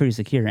Sergio's is pretty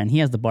secure, and he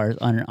has the bars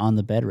on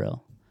the bed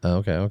rail.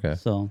 Okay.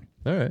 So...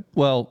 All right.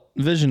 Well,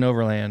 Vision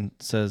Overland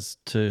says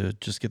to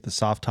just get the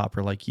soft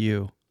topper like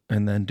you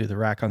and then do the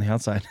rack on the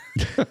outside.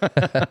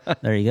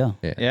 There you go.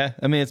 Yeah.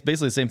 I mean, it's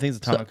basically the same thing as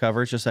a tonneau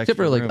cover. It's just extra except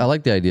for like, room. I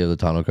like the idea of the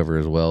tonneau cover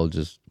as well,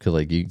 just because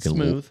like you can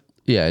smooth.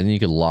 Yeah, and you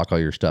can lock all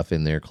your stuff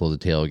in there, close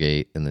the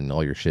tailgate, and then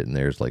all your shit in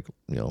there is like,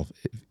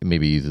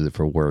 maybe uses it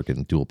for work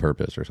and dual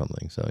purpose or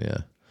something. So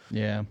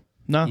yeah.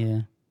 No.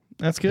 Yeah.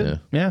 That's good.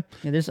 Yeah.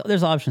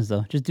 There's options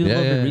though. Just do a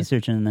little bit of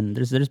research, and then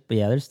there's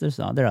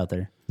they're out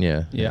there.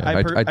 Yeah.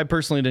 I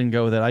personally didn't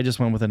go with it. I just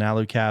went with an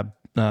Alucab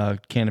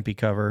canopy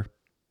cover.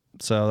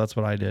 So that's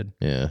what I did.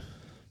 Yeah.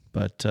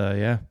 But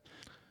yeah.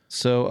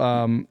 So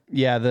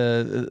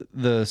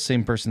the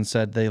same person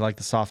said they like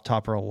the soft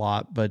topper a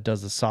lot, but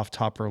does the soft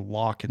topper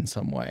lock in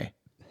some way?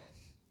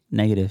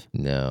 Negative.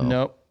 No.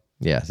 Nope.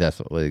 Yes, that's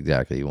what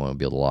exactly you want to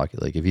be able to lock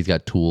it. Like if he's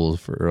got tools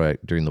for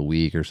during the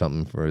week or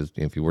something for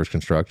if he works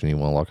construction, you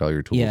want to lock all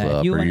your tools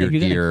up or your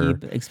gear. If you're gonna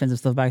keep expensive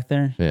stuff back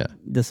there,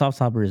 the soft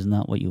topper is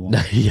not what you want.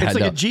 It's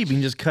like a Jeep. You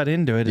can just cut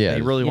into it if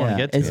you really want to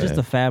get to it. It's just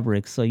a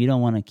fabric, so you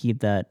don't want to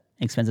keep that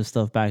expensive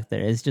stuff back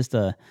there. It's just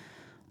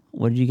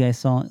what did you guys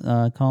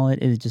call it?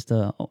 It's just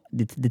a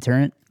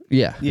deterrent.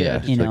 Yeah.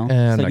 You know,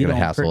 I'm not gonna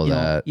hassle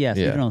that. So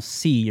you don't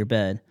see your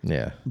bed.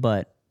 Yeah.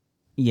 But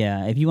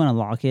yeah, if you want to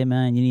lock it,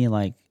 man, you need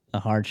like a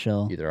hard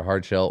shell. Either a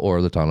hard shell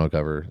or the tonneau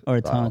cover. Or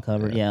a tonneau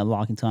cover. Yeah,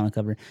 locking tonneau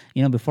cover.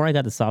 You know, before I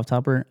got the soft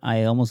topper,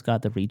 I almost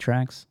got the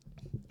retracts.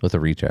 With the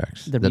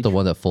retracts. Is that the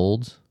one that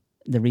folds?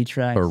 The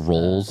retracts. Or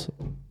rolls?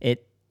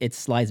 It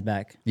slides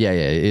back. Yeah.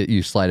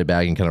 You slide it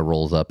back and kind of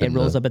rolls up. It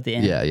rolls up at the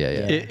end. Yeah.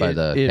 It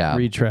cap.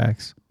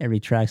 retracts. It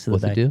retracts to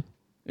What's the back. It do?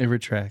 It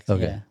retracts.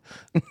 Okay.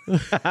 Yeah.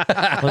 What's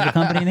the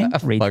company name?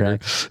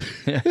 Retracts.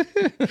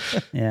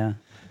 Yeah.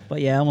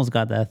 But yeah, I almost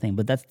got that thing.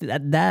 But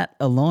that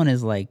alone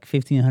is like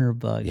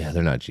 $1,500. Yeah,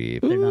 they're not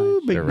cheap.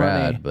 They're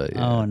rad, but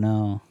yeah. Oh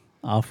no.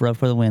 Offer up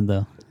for the win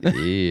though.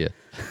 Yeah.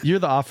 You're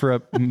the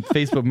offer-up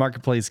Facebook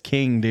Marketplace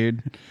king,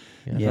 dude.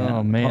 Yeah.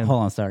 Oh, man.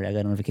 Hold on, sorry. I got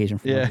a notification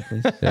from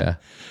Marketplace. Yeah.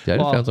 I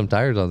just found some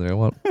tires on there. I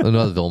want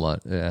another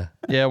Dolmont. Yeah.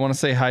 Yeah, I want to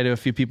say hi to a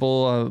few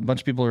people. A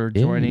bunch of people are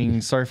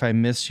joining. Sorry if I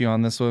missed you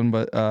on this one,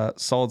 but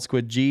Solid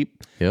Squid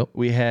Jeep. Yep.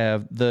 We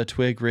have the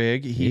Twig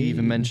rig. He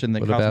even mentioned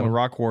that Cosmo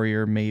Rock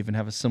Warrior may even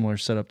have a similar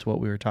setup to what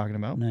we were talking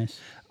about. Nice.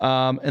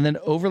 And then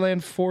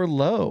Overland 4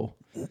 Low.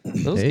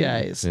 Those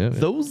guys. Yeah.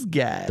 Those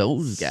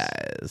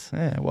guys.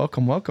 Yeah,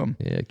 welcome.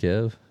 Yeah,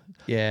 Kev.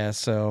 Yeah,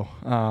 so,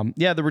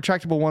 the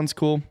retractable one's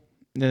cool.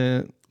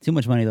 Too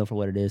much money though for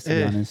what it is, to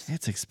be honest.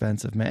 It's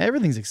expensive, man.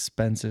 Everything's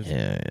expensive.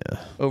 Yeah.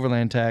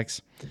 Overland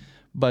tax.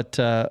 But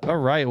all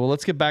right, well,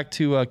 let's get back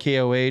to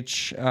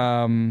KOH.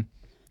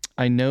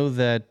 I know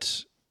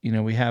that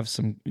we had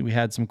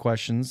some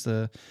questions.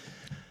 I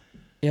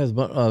was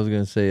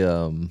gonna say,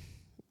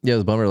 it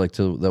was a bummer. Like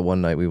to that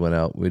one night we went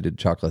out, we did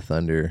Chocolate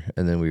Thunder,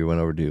 and then we went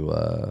over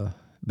to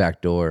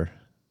Backdoor.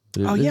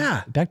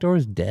 Backdoor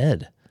is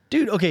dead,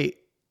 dude. Okay,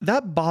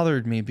 that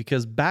bothered me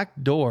because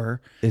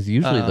Backdoor is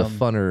usually the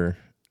funner.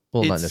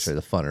 Well, not necessarily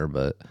the funner,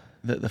 but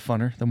the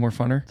more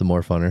funner. The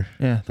more funner.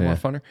 Yeah, more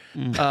funner.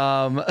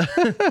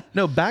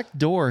 No,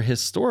 Backdoor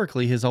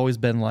historically has always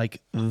been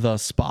like the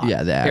spot.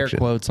 Yeah, the action. Air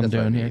quotes I'm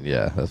doing here.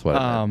 Yeah, that's what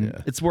I meant.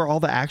 Yeah. It's where all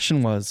the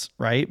action was,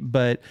 right?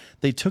 But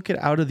they took it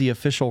out of the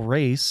official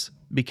race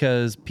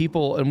because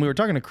people, and we were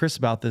talking to Chris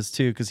about this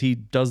too, because he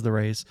does the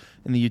race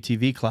in the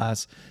UTV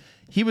class.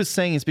 He was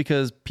saying it's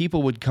because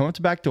people would come up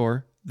to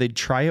Backdoor, they'd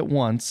try it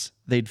once,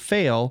 they'd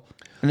fail,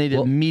 and they'd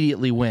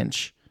immediately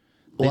winch.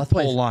 Well,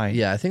 pull line.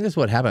 Yeah, I think that's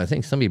what happened. I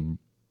think somebody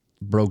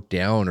broke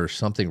down or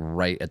something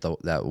right at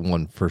that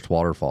one first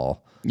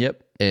waterfall.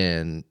 Yep.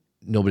 And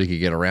nobody could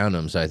get around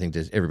them, so I think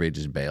everybody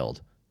just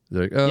bailed.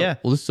 They're like, oh, yeah.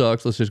 Well, this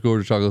sucks. Let's just go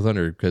over to Chocolate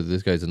Thunder because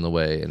this guy's in the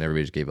way, and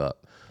everybody just gave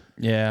up.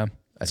 Yeah.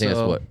 I think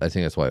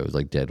that's why it was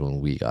like dead when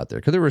we got there,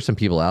 because there were some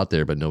people out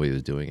there, but nobody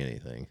was doing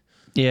anything.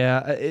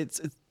 Yeah, it's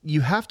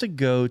you have to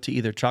go to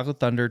either Chocolate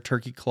Thunder,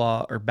 Turkey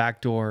Claw, or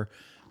Backdoor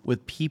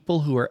with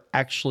people who are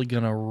actually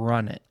going to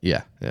run it.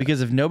 Yeah.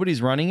 Because if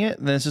nobody's running it,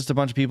 then it's just a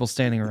bunch of people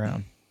standing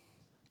around.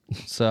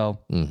 So,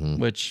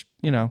 which,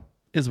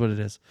 is what it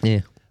is.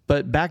 Yeah.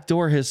 But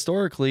Backdoor,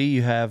 historically,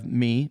 you have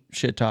me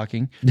shit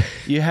talking.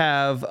 You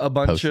have a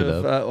bunch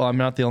of, I'm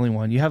not the only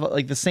one. You have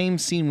like the same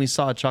scene we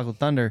saw at Chocolate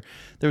Thunder.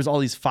 There was all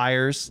these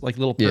fires, like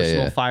little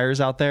personal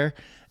fires out there.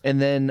 And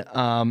then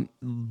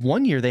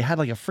one year they had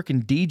like a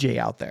freaking DJ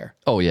out there.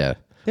 Oh, yeah.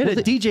 They had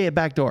a DJ at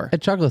Backdoor.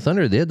 At Chocolate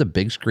Thunder, they had the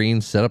big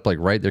screen set up like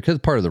right there because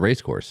it's part of the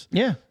race course.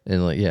 Yeah.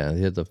 And they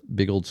had the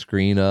big old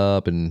screen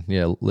up and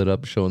lit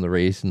up showing the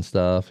race and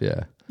stuff.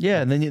 Yeah.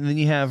 Yeah, and then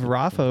you have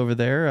Rafa over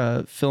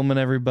there filming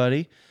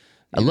everybody.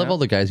 I love all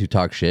the guys who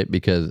talk shit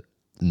because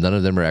none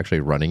of them are actually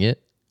running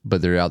it,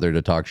 but they're out there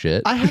to talk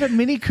shit. I had a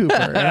Mini Cooper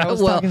and I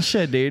was talking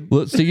shit, dude.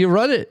 Well, so you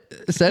run it.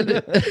 Send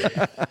it.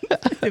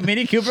 The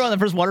Mini Cooper on the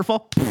first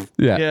waterfall?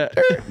 Yeah.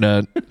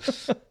 None.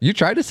 You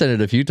tried to send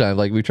it a few times.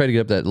 Like we tried to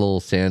get up that little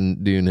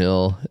sand dune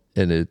hill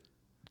and it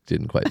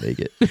didn't quite make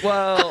it.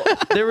 Well,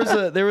 there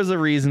was a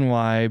reason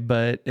why,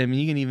 but I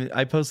mean,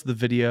 I posted the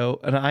video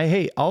and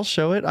I'll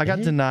show it. I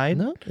got denied.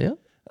 No, yeah.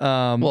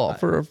 Well,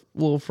 for a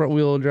little front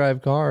wheel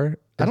drive car,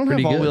 I don't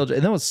have all wheel drive.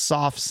 And that was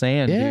soft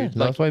sand, dude.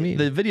 That's what I mean.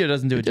 The video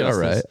doesn't do it justice.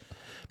 All right.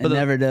 But it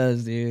never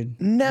does,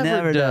 dude.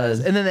 Never does.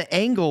 And then the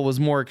angle was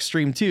more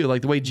extreme too.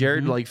 Like the way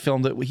Jared like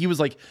filmed it, he was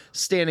like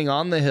standing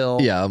on the hill.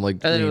 Yeah, I'm like,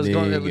 and then it was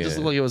going. It just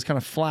looked like it was kind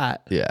of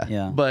flat.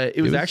 Yeah. But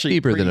it was actually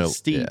steeper pretty than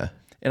steep. Yeah.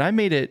 And I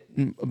made it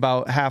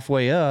about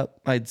halfway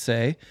up, I'd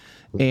say.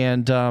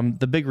 And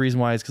the big reason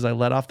why is because I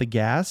let off the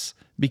gas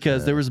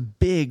because there was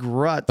big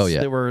ruts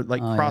that were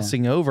like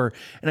crossing over,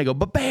 and I go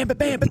ba-bam,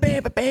 ba-bam,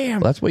 ba-bam, ba-bam.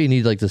 Well, that's why you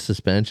need like the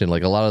suspension.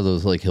 Like a lot of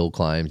those like hill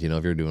climbs,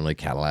 if you're doing like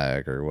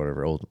Cadillac or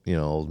whatever,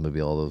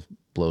 Oldsmobile, all those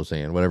blow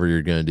sand, whatever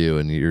you're gonna do,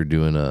 and you're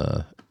doing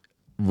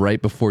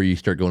right before you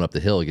start going up the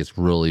hill, it gets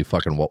really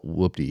fucking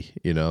whoopty,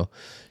 get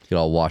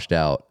all washed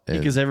out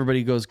because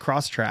everybody goes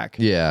cross track.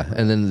 Yeah,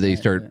 and then they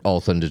start all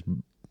of a sudden just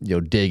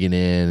digging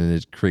in, and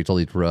it creates all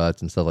these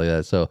ruts and stuff like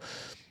that. So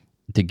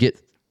to get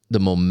the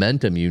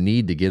momentum you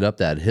need to get up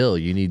that hill,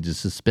 you need the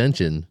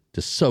suspension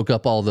to soak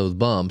up all those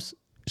bumps.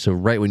 So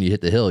right when you hit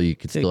the hill, you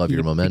could still have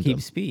your momentum.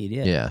 Keep speed,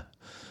 yeah.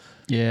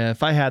 Yeah,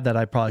 if I had that,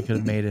 I probably could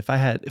have made it.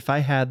 If I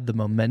had the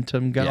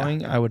momentum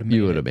going, I would have made it.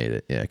 You would have made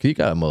it, yeah, because you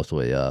got it most of the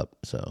way up.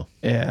 So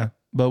yeah,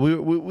 But we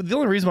the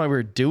only reason why we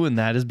were doing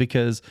that is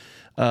because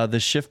the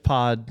Shift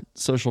Pod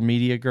social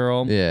media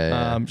girl,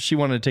 she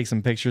wanted to take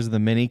some pictures of the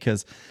Mini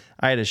because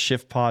I had a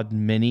Shift Pod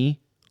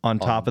Mini on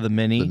top of the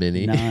Mini.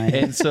 Nice.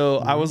 And so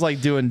I was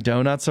like doing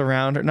donuts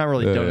around her. Not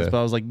really donuts, but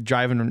I was like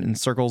driving in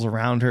circles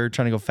around her,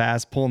 trying to go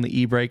fast, pulling the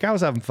e-brake. I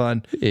was having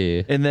fun.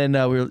 Yeah. And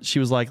then she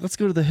was like, let's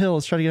go to the hill.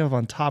 Let's try to get up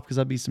on top because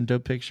that'd be some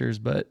dope pictures,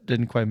 but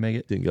didn't quite make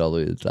it. Didn't get all the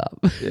way to the top.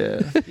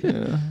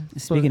 Yeah.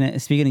 Speaking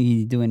of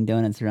you doing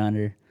donuts around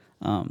her,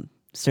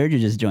 Sergio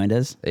just joined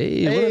us.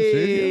 Hey, what up,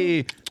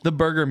 Sergio? The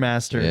Burger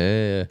Master.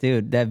 Yeah.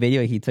 Dude, that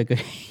video he took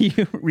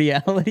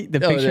reality, the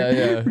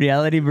picture,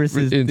 reality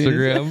versus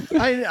Instagram.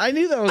 I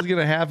knew that was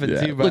gonna happen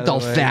too. By Looked the all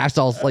way. fast,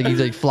 all like he's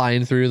like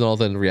flying through, and all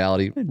of a sudden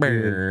reality,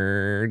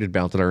 just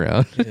bouncing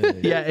around.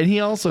 Yeah, and he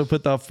also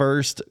put the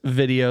first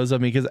videos of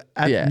me because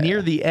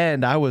near the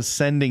end I was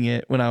sending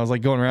it when I was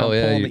like going around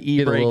pulling the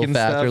e-brake and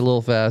faster, stuff. a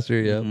little faster.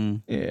 Yeah,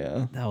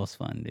 Yeah, that was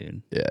fun,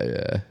 dude.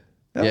 Yeah.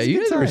 That was a You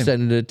good guys were time.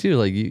 sending it too.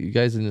 Like you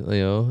guys,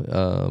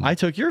 I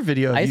took your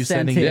video of I you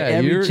sent sending it it.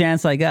 every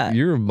chance I got.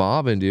 you were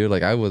mobbing, dude.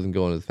 Like I wasn't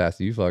going as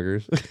fast as you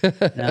fuckers.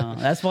 No,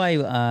 that's why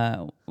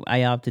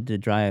I opted to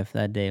drive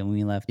that day when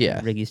we left.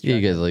 Ricky's truck.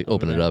 You guys like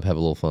open it up, have a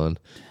little fun.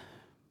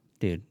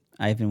 Dude,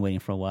 I've been waiting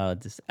for a while.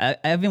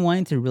 I've been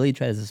wanting to really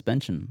try the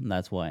suspension.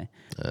 That's why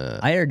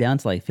I aired down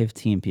to like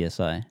 15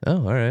 psi. Oh,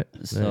 all right.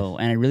 So,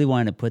 and I really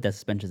wanted to put that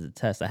suspension to the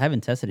test. I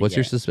haven't tested it What's yet.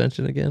 your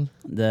suspension again?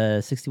 The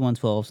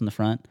 6112s in the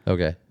front.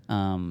 Okay.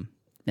 And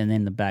then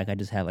in the back, I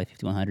just have like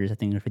 5100s. I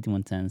think they're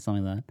 5110s,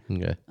 something like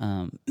that.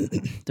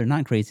 Okay. They're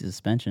not crazy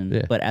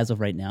suspension, but as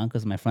of right now,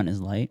 because my front is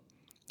light,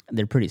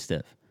 they're pretty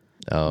stiff.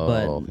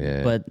 Oh,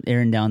 But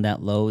airing down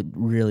that low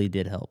really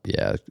did help.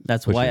 Yeah.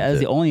 That's why that's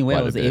the only way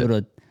I was able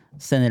to. to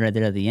send it right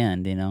there at the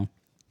end, you know?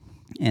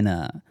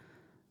 And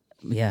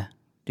yeah,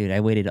 dude,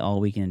 I waited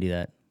all weekend to do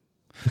that.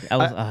 I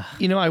was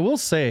I will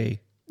say,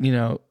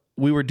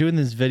 we were doing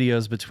these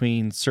videos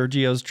between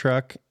Sergio's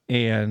truck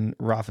and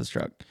Rafa's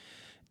truck.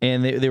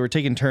 And they were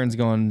taking turns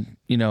going,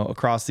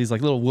 across these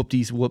like little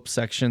whoop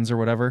sections or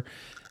whatever.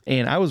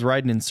 And I was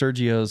riding in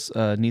Sergio's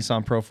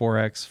Nissan Pro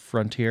 4X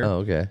Frontier. Oh,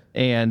 okay.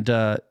 And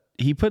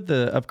he put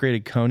the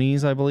upgraded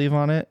Conies, I believe,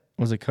 on it.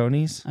 Was it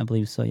Conies? I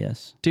believe so,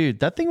 yes. Dude,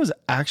 that thing was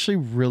actually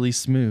really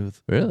smooth.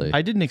 Really?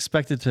 I didn't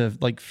expect it to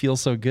like feel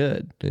so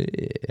good.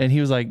 And he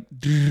was like,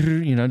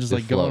 just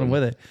like going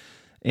with it.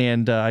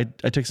 And I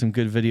took some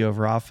good video of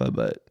Rafa,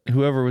 but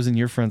whoever was in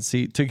your front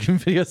seat took a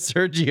video of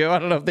Sergio. I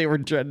don't know if they were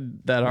dreading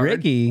that hard.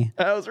 Ricky.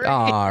 That was Ricky.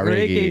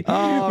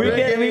 Aw,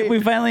 Ricky. We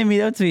finally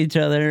meet up to each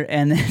other,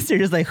 and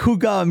Sergio's like, "Who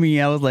got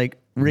me?" I was like,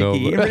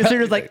 Ricky. No, And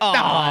Sergio's like,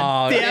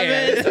 "Oh, damn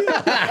it!"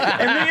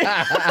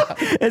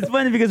 It's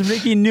funny because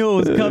Ricky knew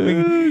it was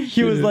coming.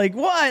 He was like,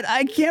 "What?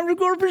 I can't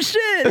record for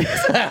shit."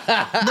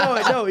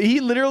 No,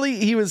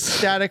 he was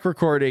static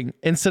recording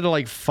instead of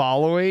like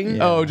following.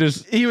 Yeah. Oh,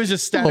 he was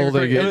just static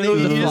holding recording.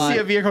 it. You just see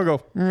a vehicle go.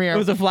 It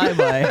was a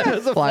flyby. It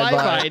was a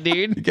flyby,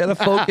 dude. You gotta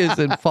focus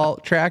and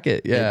track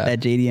it. Yeah. That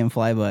JDM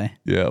flyby.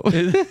 Yeah.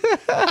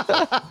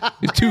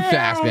 It's too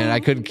fast, man. I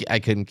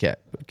couldn't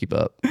keep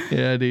up.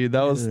 Yeah, dude,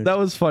 that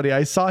was funny.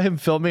 I saw him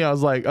filming. I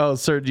was like, "Oh,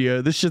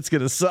 Sergio, this shit's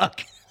gonna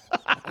suck."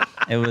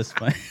 It was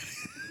fun.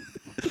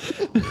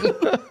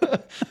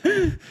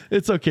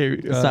 It's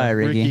okay.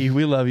 Sorry, Ricky.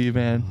 We love you,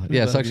 man.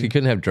 Yeah, it sucks. You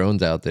couldn't have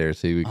drones out there,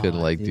 so we couldn't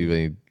do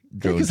any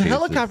drone Because chases.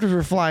 helicopters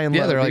were flying.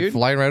 Yeah, low, they're like dude.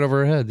 flying right over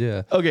our head.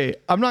 Yeah. Okay,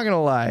 I'm not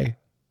gonna lie.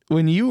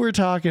 When you were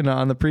talking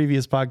on the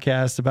previous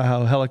podcast about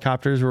how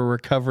helicopters were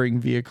recovering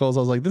vehicles, I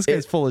was like, "This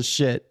guy's full of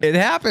shit." It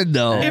happened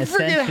though. It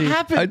freaking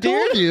happened. I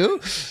told you.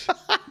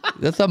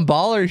 That's some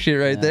baller shit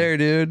right there,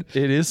 dude.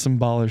 It is some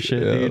baller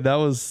shit, dude. That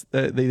was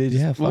they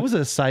just, what fuck. was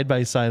it, a side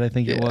by side? I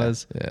think it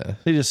was. Yeah.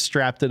 They just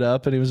strapped it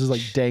up and it was just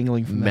like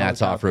dangling from the Matt's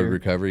helicopter. off-road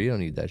recovery. You don't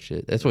need that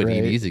shit. That's what he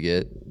Right. needs to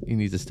get. He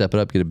needs to step it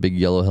up, get a big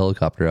yellow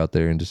helicopter out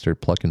there, and just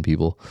start plucking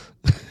people.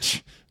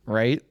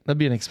 Right? That'd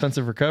be an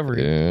expensive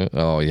recovery. Yeah.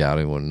 Oh yeah. I don't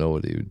even want to know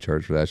what he would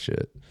charge for that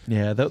shit.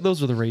 Yeah,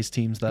 those were the race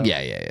teams, though.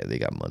 Yeah. They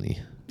got money.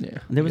 Yeah.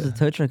 There was a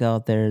tow truck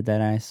out there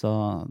that I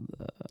saw.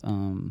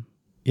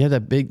 Yeah,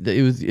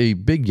 it was a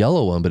big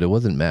yellow one, but it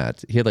wasn't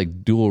Matt's. He had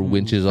like dual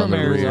winches on the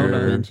Arizona.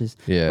 rear. Winches.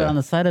 Yeah. But on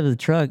the side of the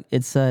truck,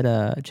 it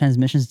said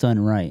transmission's done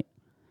right.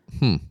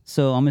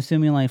 So I'm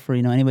assuming like for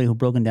anybody who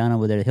broken down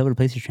over there, he'll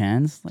replace your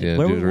trans. Like, Yeah,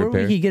 where do the would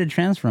repair. he get a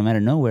trans from out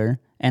of nowhere?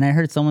 And I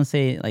heard someone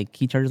say like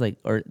he charges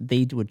or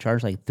they would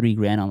charge like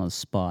 $3,000 on the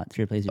spot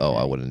to replace your Oh,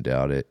 trans. I wouldn't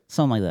doubt it.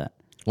 Something like that.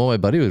 Well, my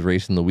buddy was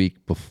racing the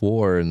week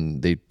before,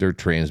 and their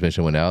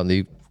transmission went out, and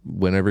they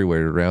went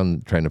everywhere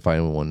around trying to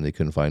find one. They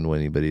couldn't find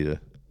anybody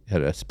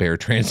had a spare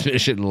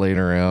transmission laying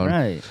around.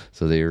 Right.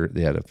 So they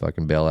had to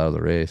fucking bail out of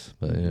the race.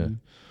 But yeah.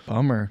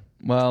 Bummer.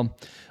 Well,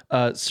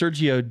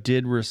 Sergio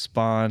did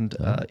respond.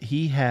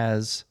 He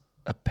has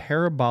a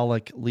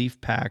parabolic leaf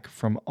pack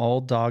from All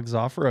Dogs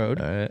Off Road.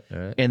 All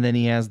right. And then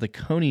he has the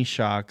Coney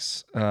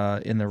shocks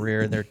in the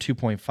rear. They're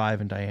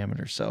 2.5 in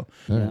diameter. So,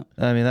 Yeah.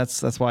 I mean,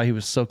 that's why he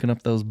was soaking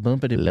up those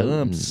bumpity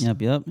bumps.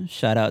 Yep.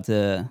 Shout out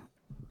to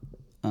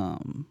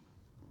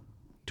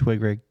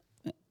Twig rig.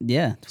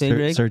 Yeah, Twig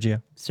rig.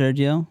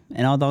 Sergio,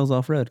 and All Dogs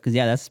Off Road. Because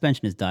that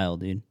suspension is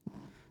dialed, dude.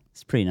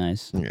 It's pretty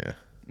nice.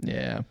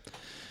 Yeah.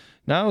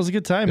 No, it was a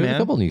good time, man. There's a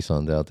couple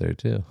Nissans out there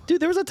too, dude.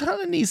 There was a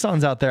ton of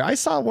Nissans out there. I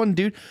saw one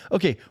dude.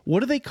 Okay,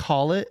 what do they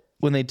call it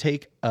when they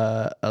take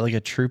like a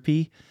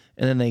troopy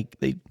and then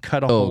they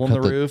cut a hole in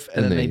the roof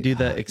and then they do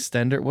the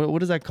extender?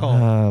 What is that called?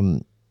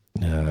 I'm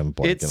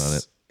blanking on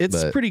it.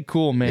 It's pretty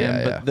cool,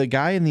 man. But the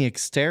guy in the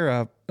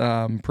Xterra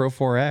Pro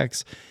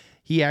 4X,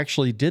 he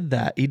actually did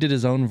that. He did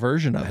his own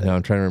version of it.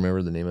 I'm trying to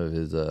remember the name of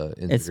his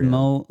Instagram. It's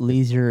Mo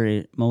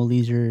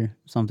Leisure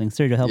something.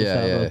 Sergio, help us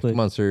out real quick. Come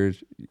on,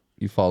 Serge.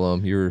 You follow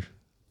him.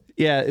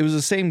 It was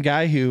the same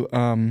guy who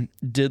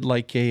did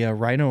like a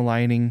rhino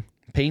lining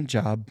paint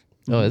job.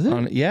 Oh, is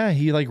it?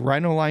 He like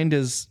rhino lined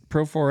his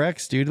Pro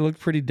 4X, dude. It looked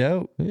pretty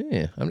dope.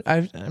 Yeah,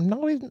 I'm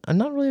not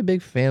really a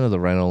big fan of the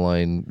rhino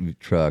line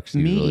trucks.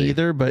 Usually. Me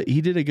either, but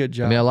he did a good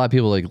job. I mean, a lot of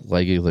people like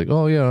it, like,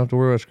 oh yeah, I don't have to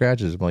worry about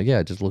scratches. I'm like, yeah,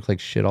 it just looks like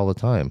shit all the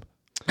time.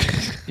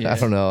 I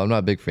don't know. I'm not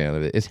a big fan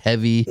of it. It's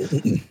heavy.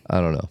 I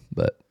don't know,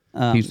 but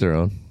each their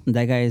own.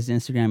 That guy's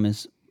Instagram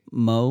is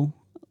Mo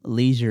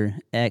Leisure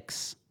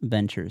X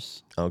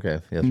Ventures. Okay,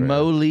 that's right.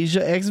 Mo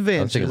Leisure X Ventures.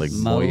 I was thinking like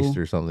Moist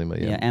or something, but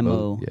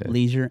Mo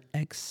Leisure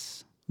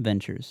X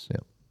Ventures. Yeah,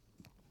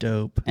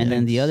 dope. And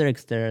then the other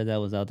Xterra that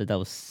was out there that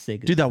was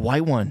sick. Dude, that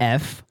white one.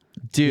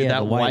 Dude,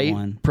 that white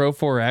one. Pro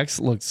 4X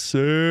looked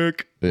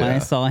sick. When I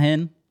saw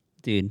him,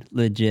 dude,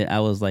 legit, I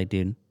was like,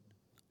 dude,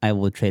 I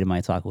will trade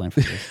my taco in for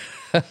this.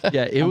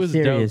 It was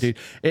serious. Dope, dude.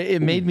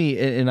 It made me,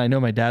 and I know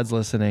my dad's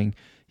listening.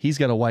 He's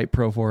got a white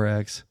Pro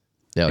 4X.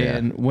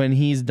 And when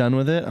he's done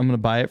with it, I'm gonna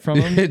buy it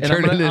from him. And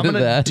I'm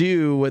gonna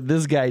do what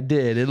this guy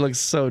did. It looks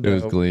so dope.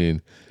 It was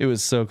clean. It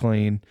was so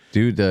clean,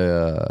 dude.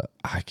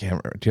 I can't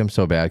remember. Dude, I'm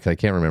so bad because I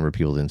can't remember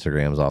people's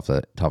Instagrams off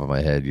the top of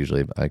my head.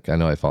 Usually, I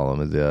know I follow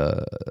them.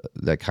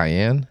 That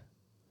Cayenne.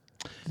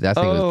 That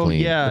thing was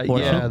clean.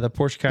 The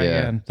Porsche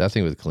Cayenne. Yeah, that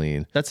thing was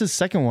clean. That's his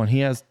second one. He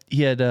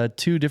had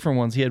two different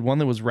ones. He had one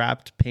that was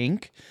wrapped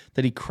pink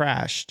that he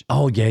crashed.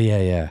 Oh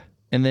yeah.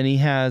 And then he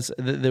has,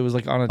 there was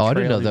like on a trail. I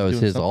didn't know that was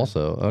his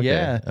also. Okay.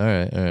 Yeah. All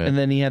right. And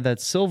then he had that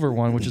silver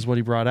one, which is what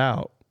he brought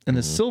out. And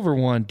the silver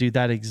one, dude,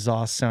 that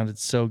exhaust sounded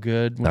so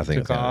good when it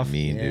took off.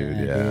 Mean, dude.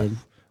 Yeah. Dude.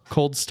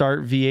 Cold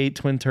start V8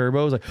 twin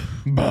turbo. It was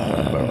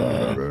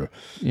like,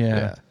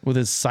 with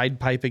his side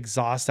pipe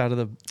exhaust out of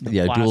the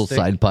plastic. Dual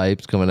side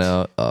pipes coming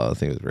out. Oh, I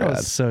think it was rad. That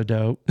was so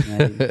dope.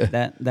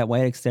 That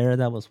white Xterra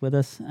that was with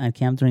us at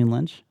camp during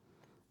lunch.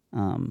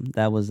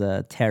 That was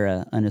a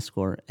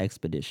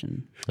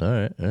Terra_Expedition. All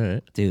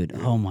right. Dude,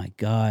 oh my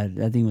God.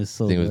 That thing was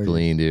so That thing was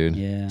clean, dude.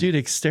 Yeah. Dude,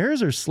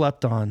 Xterras are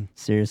slept on.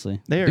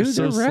 Seriously. They are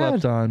so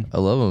slept on. I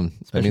love them.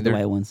 Especially the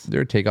white ones.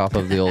 They're a takeoff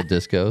of the old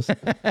discos.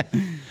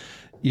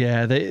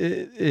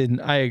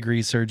 And I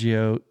agree,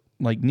 Sergio.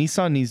 Like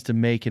Nissan needs to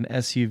make an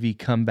SUV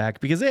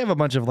comeback because they have a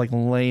bunch of like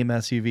lame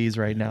SUVs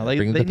right now.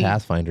 Bring the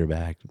Pathfinder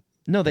back.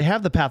 No, they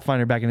have the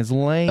Pathfinder back and it's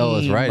lame. Oh,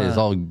 that's right. It's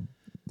all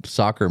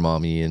soccer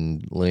mommy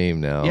and lame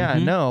now. Yeah,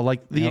 no,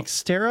 like the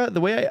Xterra, the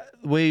way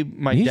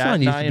my dad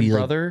and I and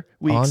brother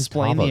we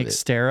explain the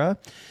Xterra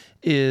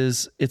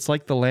is it's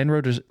like the Land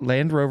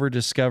Rover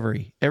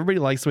Discovery. Everybody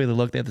likes the way they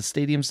look. They have the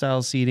stadium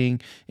style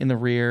seating in the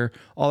rear,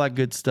 all that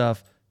good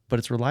stuff, but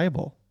it's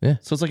reliable. Yeah.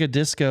 So it's like a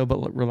disco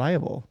but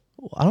reliable.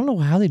 I don't know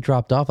how they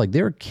dropped off. Like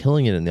they were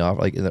killing it in the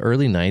in the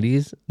early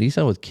 90s.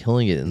 Nissan was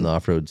killing it in the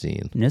off-road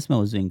scene. Nismo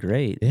was doing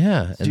great.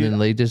 Yeah, and then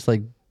they just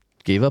like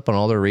gave up on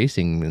all their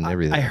racing and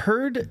everything. I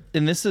heard,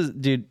 and this is,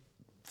 dude,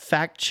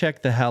 fact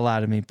check the hell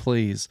out of me,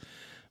 please.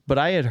 But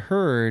I had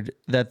heard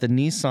that the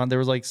Nissan, there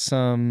was like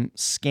some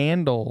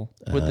scandal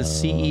with the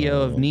CEO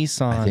of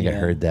Nissan. I think I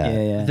heard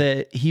that.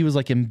 That he was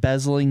like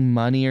embezzling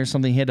money or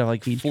something. He had to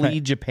like flee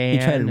Japan. He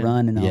tried to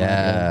run and all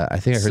that. I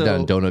think I heard that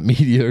on Donut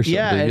Media or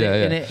something.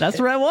 And that's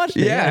where I watched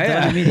it.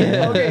 Yeah.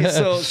 Okay,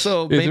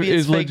 so maybe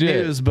it's fake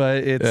news,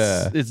 but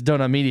it's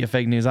Donut Media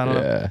fake news. I don't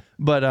know.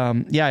 But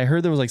I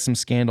heard there was like some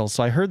scandal.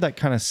 So I heard that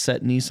kind of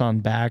set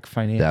Nissan back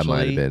financially. That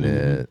might have been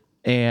it.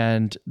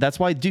 And that's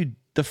why, dude,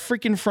 the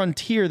freaking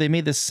Frontier, they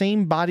made the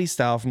same body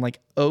style from like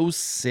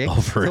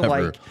 06 to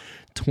like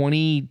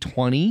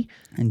 2020.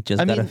 And just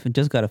got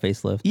a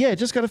facelift. Yeah, it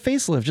just got a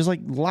facelift just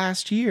like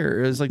last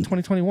year. It was like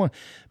 2021.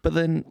 But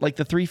then like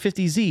the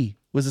 350Z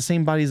was the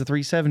same body as the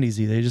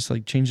 370Z. They just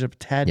like changed it up a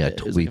tad bit.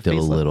 Tweaked it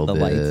a little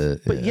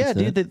bit. But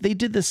dude, they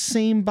did the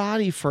same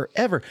body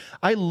forever.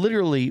 I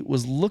literally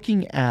was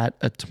looking at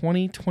a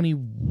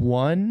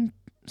 2021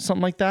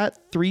 something like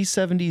that,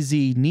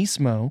 370Z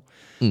Nismo,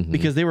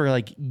 because they were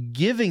like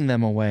giving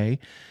them away.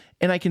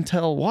 And I can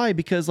tell why,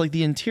 because like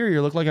the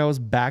interior looked like I was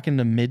back in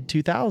the mid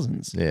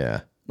 2000s.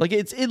 Yeah. Like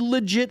it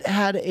legit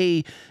had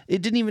it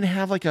didn't even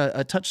have like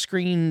a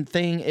touchscreen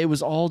thing. It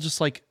was all just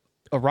like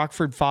a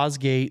Rockford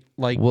Fosgate,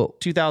 like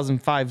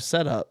 2005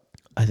 setup.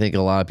 I think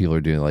a lot of people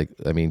are doing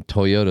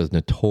Toyota's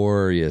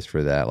notorious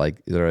for that.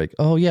 Like they're like,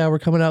 oh yeah, we're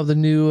coming out with a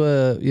new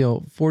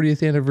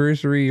 40th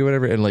anniversary or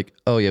whatever, and like,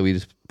 oh yeah, we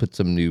just put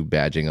some new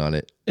badging on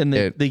it, and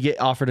they get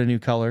offered a new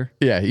color.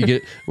 Yeah,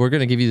 we're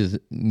gonna give you this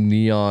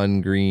neon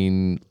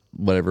green,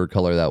 whatever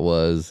color that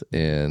was,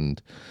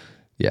 and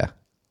yeah,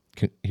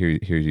 here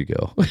you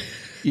go.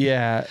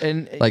 Yeah,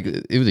 and like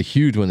it was a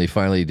huge when they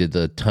finally did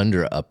the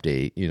Tundra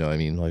update. You know, I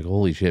mean, like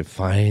holy shit,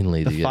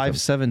 finally the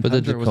 5.7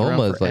 Tundra was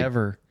around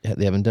forever. Like,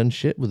 they haven't done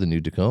shit with the new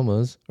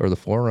Tacomas or the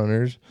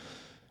Forerunners.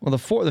 Well, the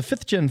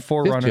 5th gen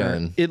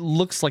Forerunner, it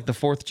looks like the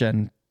 4th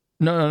gen.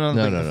 No,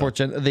 the 4th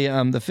gen.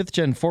 The 5th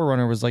gen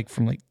Forerunner was like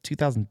from like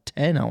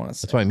 2010. I want to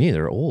say. That's what I mean.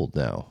 They're old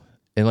now,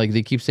 and like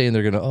they keep saying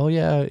they're gonna. Oh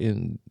yeah,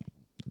 and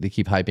they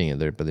keep hyping it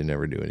there, but they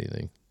never do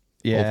anything.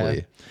 Yeah,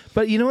 hopefully.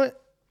 But you know what?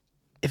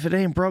 If it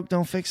ain't broke,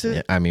 don't fix it.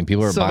 Yeah, I mean,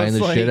 people are buying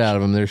the shit out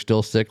of them. They're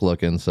still sick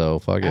looking, so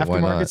fuck it. Why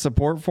not? Aftermarket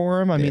support for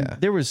them. I mean,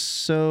 there was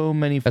so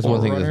many. That's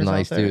one thing that's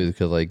nice too,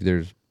 because like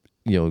there's,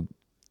 you know,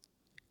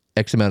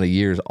 X amount of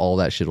years, all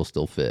that shit will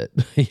still fit.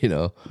 You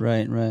know.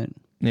 Right.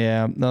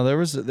 Yeah. No, there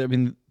was. I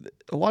mean,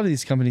 a lot of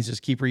these companies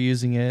just keep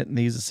reusing it, and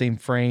they use the same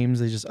frames.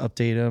 They just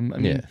update them. I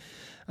mean,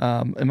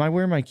 am I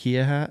wearing my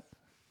Kia hat?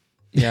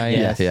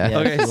 Yeah.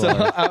 Okay, so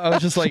I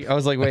was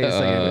like, wait a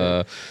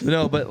second.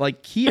 No, but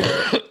like Kia,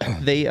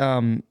 they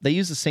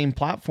use the same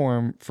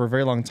platform for a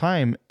very long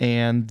time,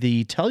 and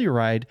the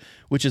Telluride,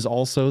 which is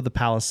also the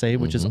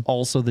Palisade, which is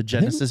also the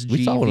Genesis GV80.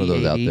 We saw one of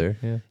those out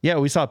there. Yeah,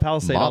 we saw a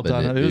Palisade all the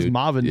time. It was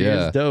mobbing. Yeah. It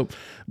was dope.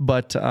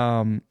 But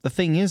the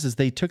thing is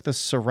they took the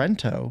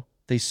Sorento,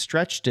 they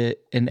stretched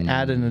it, and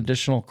added an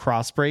additional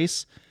cross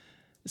brace.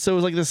 So it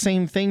was like the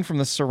same thing from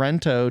the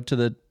Sorento to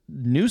the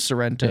new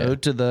Sorento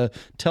to the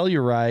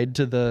Telluride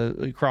to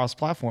the cross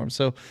platform.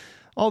 So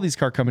all these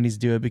car companies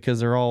do it because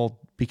they're all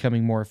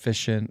becoming more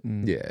efficient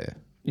and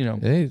you know,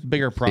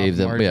 bigger profit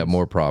margins.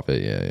 More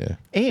profit. Yeah.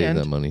 And save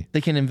that money.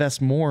 They can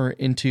invest more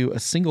into a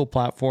single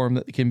platform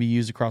that can be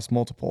used across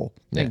multiple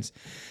things.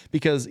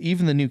 Because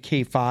even the new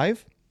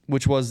K5,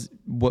 which was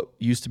what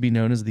used to be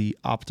known as the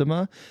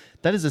Optima,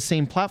 that is the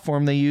same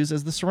platform they use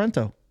as the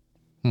Sorento.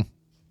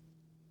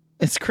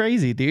 It's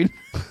crazy, dude.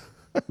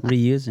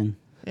 Reusing.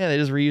 Yeah, they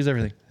just reuse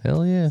everything.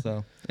 Hell yeah.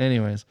 So,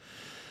 anyways.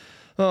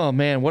 Oh,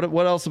 man.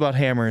 What else about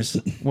hammers?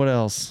 What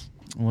else?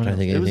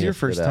 It was your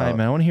first time,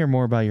 man. I want to hear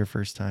more about your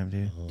first time,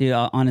 dude. Dude,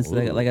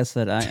 honestly, like I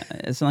said,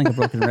 it's not like a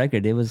broken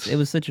record. It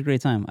was such a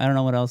great time. I don't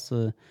know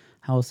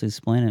how else to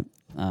explain it.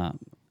 I'm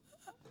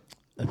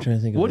trying to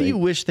think. What do you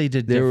wish they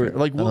did different?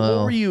 Like,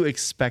 what were you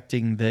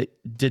expecting that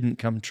didn't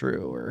come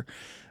true, or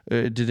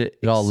did it?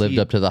 It all lived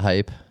up to the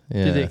hype.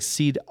 Yeah. Did it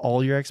exceed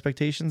all your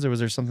expectations, or was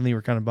there something you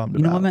were kind of bummed about?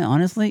 You know what, man?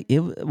 Honestly,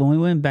 when we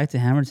went back to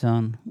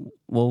Hammertown,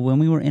 when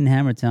we were in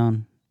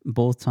Hammertown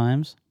both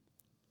times,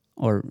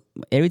 or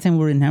every time we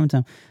were in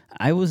Hammertown,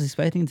 I was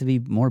expecting it to be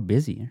more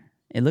busier.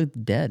 It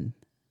looked dead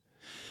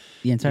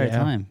the entire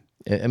time.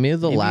 I mean,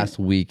 the last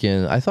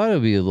weekend, I thought it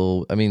would be a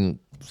little. I mean,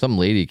 some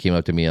lady came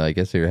up to me. I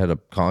guess they had a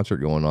concert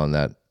going on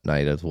that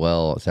night as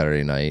well,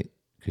 Saturday night,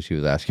 because she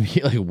was asking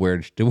me like where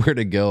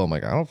to go. I'm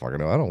like, I don't fucking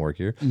know. I don't work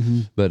here,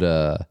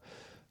 but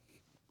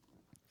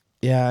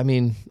yeah, I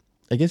mean,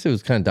 I guess it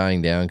was kind of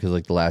dying down because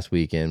like the last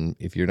weekend,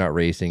 if you're not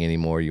racing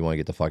anymore, you want to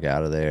get the fuck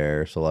out of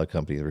there. So a lot of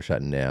companies were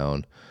shutting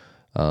down.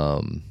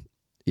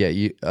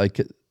 You went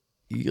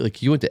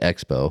to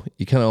Expo.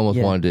 You kind of almost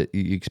wanted to.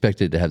 You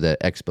expected to have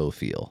that Expo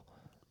feel,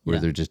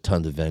 where there's just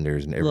tons of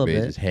vendors and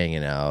everybody's just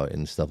hanging out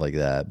and stuff like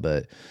that.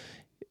 But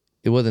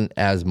it wasn't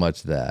as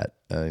much that.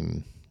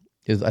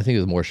 I think it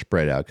was more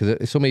spread out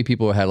because so many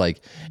people had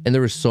like, and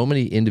there were so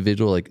many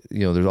individual, like, you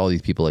know, there's all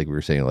these people like we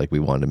were saying, like we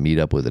wanted to meet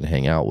up with and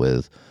hang out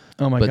with.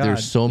 Oh my God. But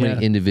there's so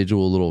many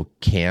individual little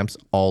camps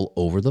all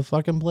over the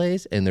fucking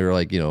place, and they're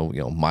like, you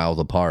know, miles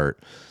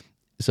apart.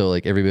 So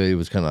like everybody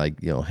was kind of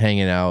like, you know,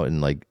 hanging out and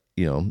like,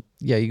 you know,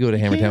 you go to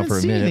Hammertown for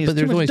a minute, but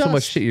there's only so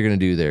much shit you're gonna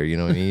do there. You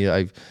know what I mean?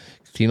 I've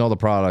seen all the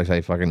products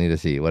I fucking need to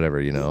see,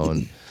 whatever, you know.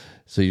 And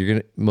so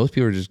most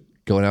people are just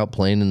going out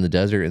playing in the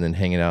desert and then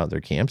hanging out at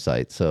their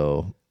campsite.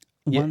 So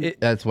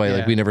that's why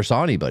like we never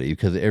saw anybody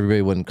because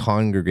everybody wasn't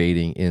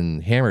congregating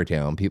in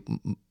Hammertown.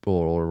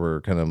 People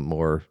were kind of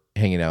more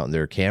hanging out in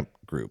their camp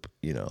group,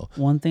 you know.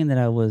 One thing that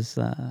I was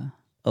a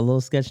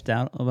little sketched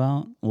out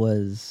about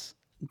was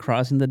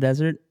crossing the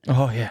desert.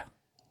 Oh yeah.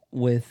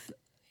 With,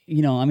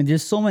 you know, I mean,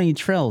 there's so many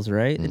trails,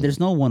 right? There's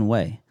no one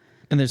way.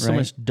 And there's so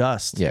much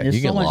dust. Yeah, there's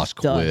you get lost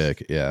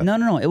quick. Yeah.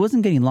 No, it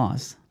wasn't getting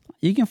lost.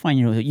 You can find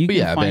your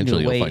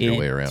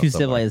way around to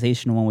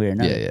civilization one way or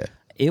another. Yeah.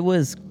 It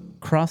was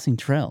crossing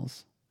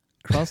trails.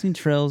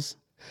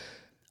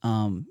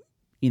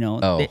 You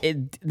know,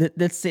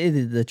 let's say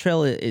the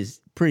trail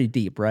is pretty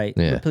deep, right?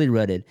 Yeah. Pretty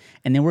rutted.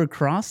 And then we're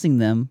crossing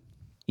them,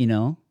 you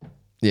know.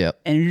 Yeah.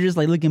 And you're just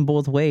like looking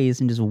both ways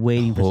and just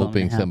waiting for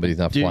something to happen. Somebody's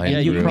not flying. Yeah,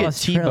 you get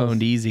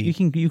T-boned easy.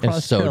 You cross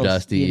it's so trails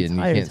dusty the and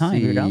you entire can't time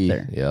see. You're out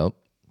there. Yep.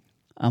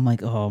 I'm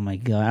like, oh my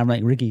God. I'm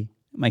like, Ricky,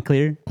 am I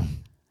clear?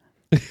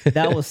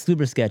 That was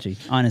super sketchy,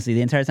 honestly.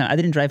 The entire time, I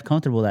didn't drive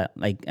comfortable at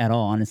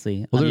all.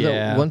 Honestly. Well, there's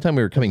that one time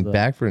we were coming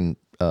back from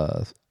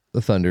the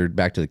Thunder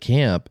back to the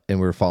camp, and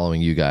we were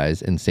following you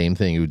guys, and same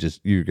thing. It was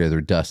just you guys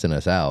were dusting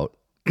us out,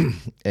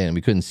 and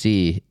we couldn't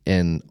see.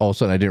 And all of a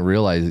sudden, I didn't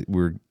realize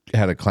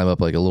had to climb up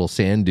like a little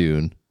sand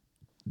dune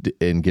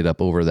and get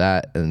up over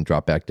that and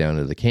drop back down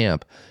to the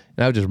camp.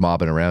 And I was just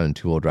mobbing around in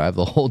 2-wheel drive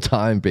the whole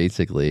time,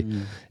 basically.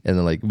 And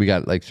then like we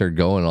got like started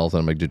going, all of a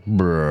sudden I'm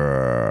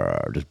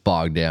like just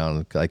bogged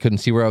down. I couldn't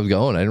see where I was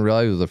going. I didn't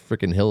realize it was a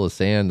freaking hill of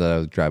sand that I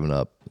was driving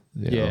up.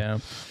 Yeah.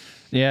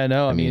 Yeah,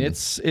 no, I mean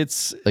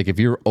it's like if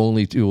you're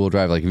only 2-wheel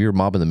drive, like if you're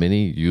mobbing the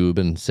Mini, you've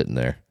been sitting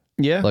there.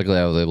 Yeah. Luckily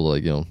I was able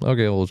to like,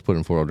 okay, well let's put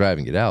in 4-wheel drive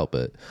and get out.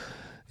 But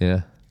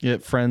yeah.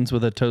 Get friends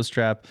with a tow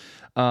strap.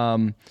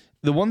 The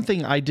one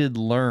thing I did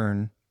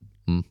learn,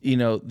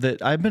 that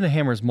I've been to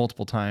Hammers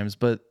multiple times,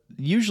 but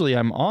usually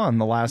I'm on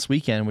the last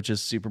weekend, which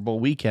is Super Bowl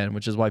weekend,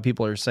 which is why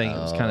people are saying it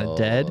was kind of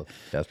dead.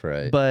 That's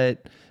right.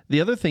 But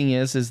the other thing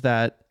is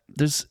that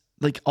there's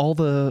like all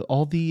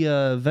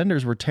the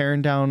vendors were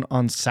tearing down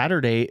on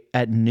Saturday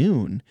at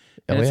noon.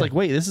 And it's like,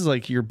 wait, this is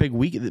like your big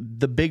week,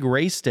 the big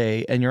race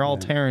day, and you're all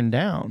tearing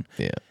down.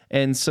 Yeah.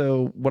 And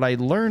so what I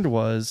learned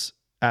was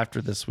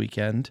after this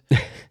weekend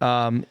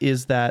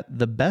is that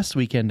the best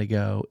weekend to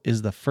go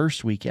is the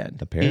first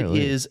weekend. Apparently.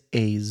 It is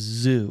a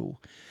zoo.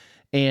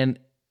 And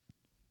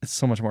it's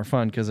so much more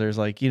fun because there's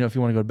like, if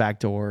you want to go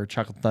backdoor,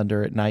 Chocolate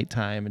Thunder at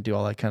nighttime and do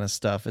all that kind of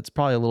stuff, it's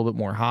probably a little bit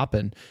more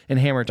hopping. And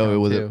Hammer Town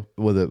was too.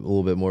 Was it a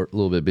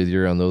little bit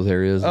busier on those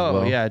areas? Oh, as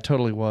well? Yeah, it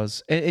totally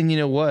was. And you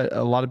know what?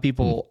 A lot of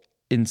people,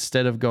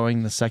 instead of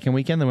going the second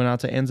weekend, they went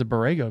out to Anza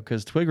Borrego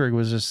because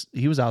Twigrig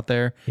he was out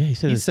there. Yeah, he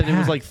said it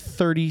was like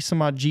 30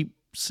 some odd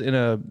Jeeps in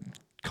a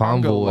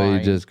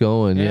convoy just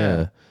going.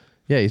 Yeah.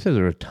 Yeah, he said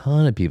there were a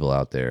ton of people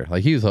out there.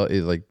 Like he's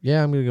like,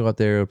 yeah, I'm gonna go out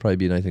there. It'll probably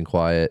be nice and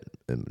quiet.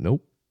 And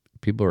nope,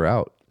 people are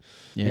out.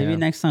 Yeah. Maybe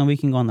next time we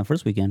can go on the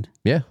first weekend.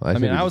 Yeah,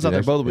 I was out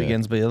there both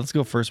weekends, but let's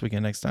go first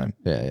weekend next time.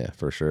 Yeah,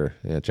 for sure.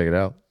 Yeah, check it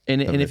out.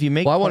 And if you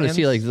make, I want to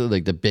see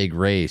like the big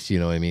race. You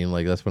know what I mean?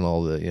 Like that's when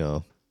all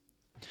the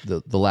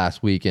the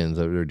last weekends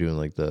that they're doing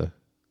like the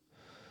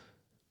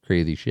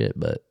crazy shit.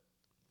 But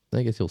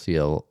I guess you'll see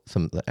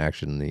some of the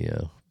action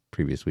the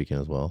previous weekend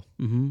as well.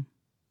 Mm-hmm.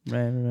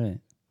 Right.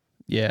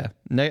 Yeah.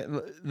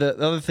 The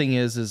other thing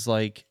is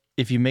like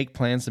if you make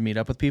plans to meet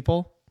up with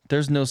people,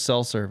 there's no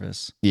cell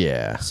service.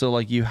 Yeah. So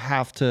like you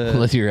have to,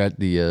 unless you're at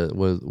the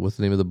what's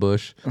the name of the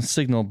bush?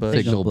 Signal bush.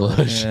 Signal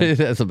bush. Yeah.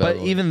 That's about.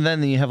 But even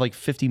then you have like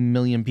 50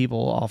 million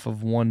people off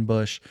of one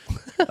bush.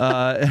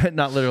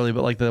 Not literally,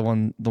 but like the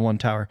one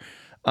tower.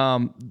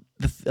 The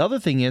other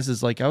thing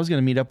is like I was going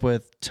to meet up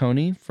with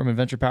Tony from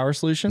Adventure Power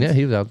Solutions. Yeah,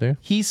 he was out there.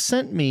 He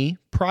sent me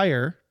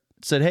prior,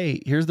 said,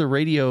 hey, here's the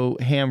radio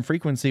ham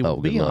frequency we'll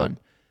be on.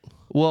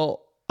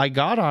 Well, I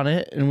got on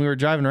it and we were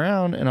driving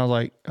around and I was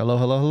like,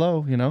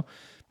 hello,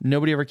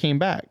 nobody ever came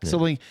back. Yeah. So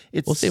like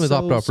it's same with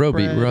Opt Off Road.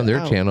 We were on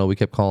their channel. We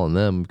kept calling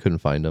them, couldn't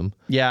find them.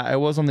 Yeah, I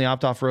was on the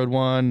Opt Off Road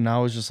one and I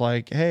was just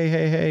like,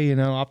 hey,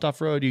 Opt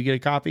Off Road, you get a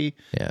copy?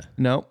 Yeah.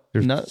 No.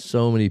 There's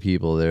so many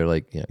people there.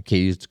 Like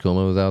Katie's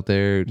Tacoma was out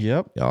there.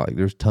 Yep.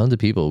 There's tons of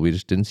people. We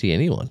just didn't see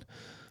anyone.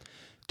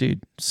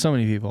 Dude, so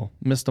many people.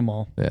 Missed them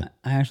all. Yeah.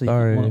 I actually,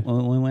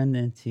 when we went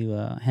into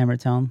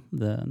Hammertown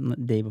the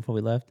day before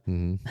we left,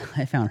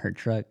 I found her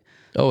truck.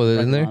 Oh, was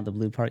it in there? The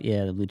blue part.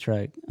 Yeah, the blue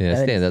truck. Yeah,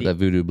 stands out that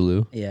voodoo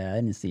blue. Yeah, I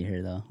didn't see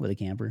her though with a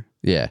camper.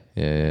 Yeah.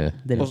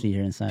 Didn't see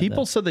her inside.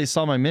 People said they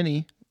saw my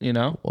Mini,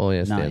 Well,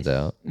 yeah, it stands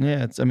out.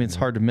 Yeah, it's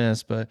hard to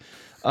miss, but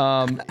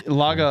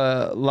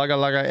Laga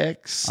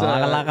X.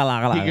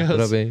 Laga. He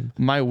goes,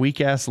 my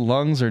weak ass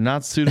lungs are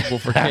not suitable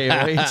for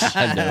KOH.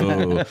 I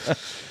know.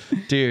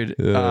 Dude,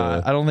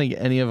 I don't think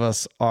any of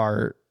us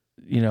are,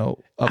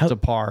 up to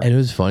par. And it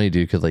was funny,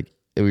 dude, because like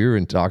we were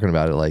talking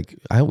about it, like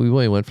we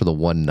only went for the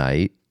one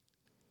night,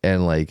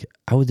 and like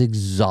I was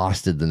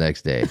exhausted the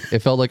next day. It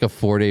felt like a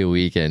 4-day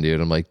weekend, dude.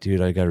 I'm like,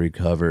 dude, I gotta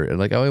recover, and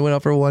like I only went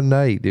out for one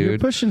night, dude. You're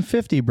pushing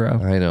 50, bro.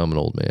 I know I'm an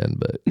old man,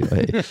 but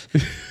hey.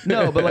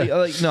 No, but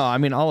like no, I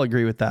mean I'll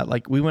agree with that.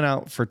 Like we went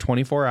out for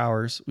 24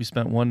 hours. We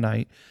spent one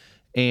night,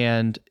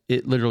 and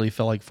it literally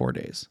felt like 4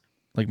 days.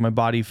 Like my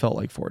body felt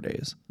like 4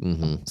 days.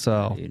 Mm-hmm.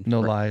 So no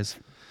lies.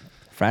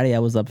 Friday I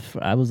was up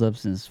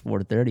since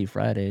 4:30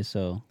 Friday.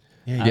 So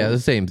the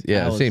same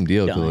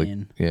deal.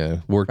 Like,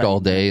 worked all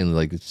day and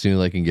like as soon as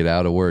I can get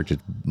out of work,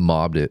 just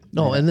mobbed it.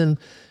 No, and then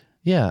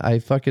I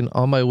fucking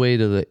on my way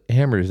to the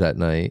Hammers that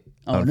night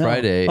on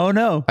Friday. Oh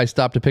no! I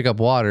stopped to pick up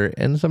water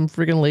and some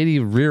freaking lady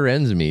rear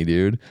ends me,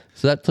 dude.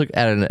 So that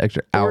added an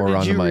extra hour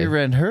onto my. Did you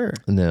rear end her?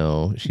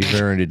 No, she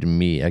rear ended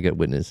me. I got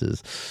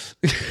witnesses.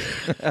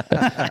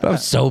 I'm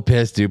so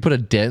pissed, dude. Put a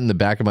dent in the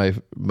back of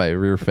my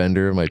rear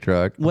fender of my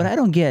truck. What I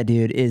don't get,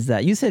 dude, is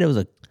that you said it was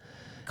a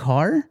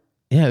car.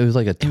 Yeah, it was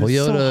like a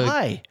Toyota so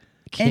high.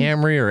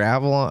 Camry or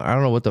Avalon. I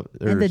don't know what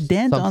and the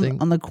dent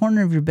on the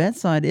corner of your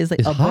bedside is like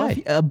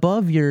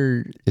above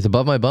your. It's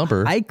above my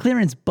bumper. High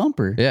clearance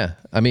bumper. Yeah,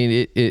 I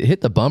mean it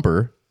hit the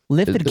bumper.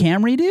 Lifted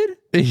Camry, dude.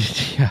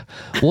 Yeah.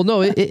 Well,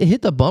 no, it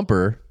hit the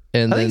bumper,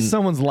 and I think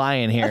someone's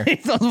lying here.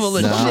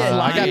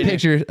 I got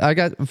pictures. I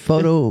got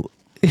photo.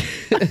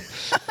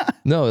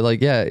 No,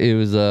 like it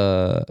was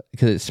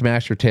because it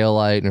smashed her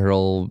taillight and her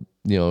old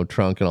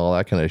trunk and all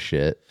that kind of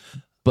shit.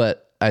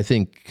 But I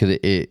think because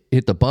it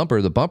hit the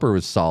bumper. The bumper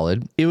was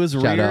solid. It was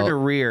rear to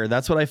rear.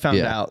 That's what I found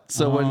out.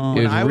 So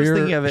when I was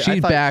thinking of it, I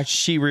thought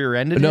she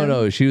rear-ended him.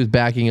 No, she was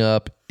backing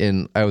up,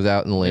 and I was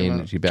out in the lane,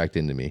 and she backed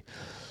into me.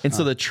 And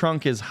so the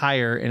trunk is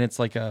higher, and it's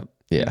like a,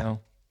 you know.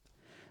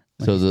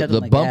 So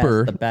the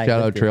bumper, shout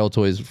out Trail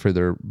Toys for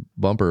their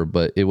bumper,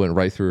 but it went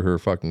right through her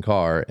fucking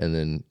car, and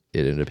then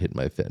it ended up hitting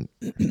my fender.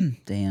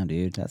 Damn,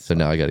 dude. So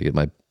now I got to get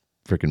my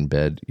freaking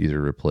bed either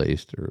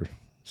replaced or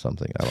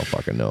something. I don't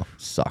fucking know.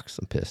 Sucks.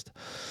 I'm pissed.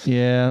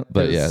 Yeah.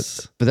 But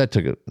but that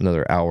took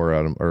another hour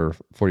out of, or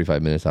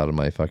 45 minutes out of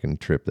my fucking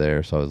trip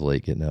there. So I was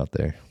late getting out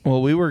there.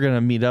 Well, we were going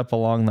to meet up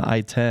along the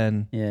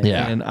I-10.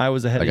 Yeah. And I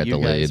was ahead of you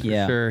guys for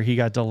sure. He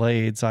got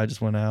delayed, so I just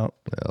went out.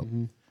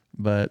 Well,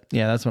 But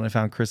yeah, that's when I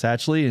found Chris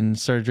Atchley and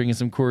started drinking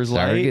some Coors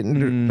Light.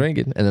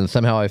 Drinking. And then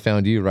somehow I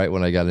found you right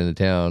when I got into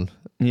town.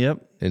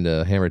 Yep.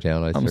 Into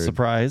Hammertown. I'm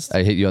surprised.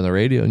 I hit you on the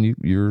radio and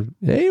you're,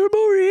 hey, we're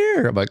over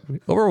here. I'm like,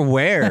 over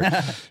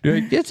where?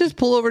 You're like, let's just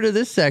pull over to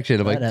this section.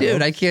 I'm like,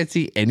 dude, I can't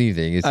see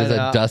anything. It's just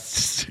a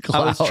dust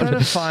cloud. I was trying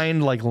to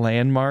find like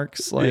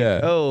landmarks. Like,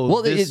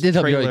 well, it did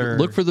help. Like,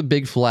 look for the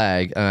big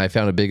flag. And I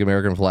found a big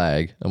American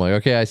flag. I'm like,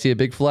 okay, I see a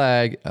big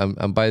flag.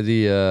 I'm by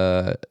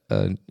the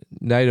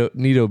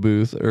Nido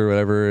booth or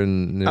whatever.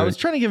 And I was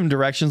trying to give him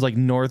directions like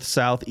north,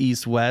 south,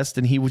 east, west,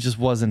 and he just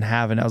wasn't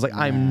having it. I was like,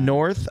 I'm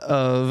north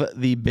of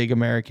the big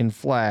American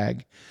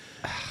flag.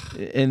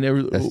 And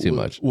that's too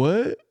much.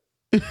 What?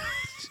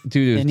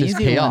 Dude, it was just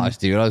chaos,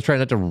 dude. I was trying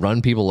not to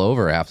run people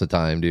over half the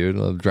time, dude. I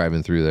was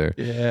driving through there.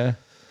 Yeah.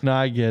 No,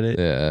 I get it.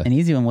 Yeah. An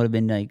easy one would have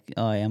been like,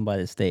 oh, I am by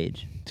the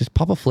stage. Just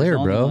pop a flare,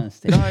 bro.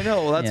 No, I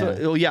know. Well, that's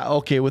what. Oh, yeah.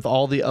 Okay. With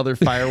all the other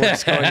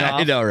fireworks going off.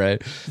 I know,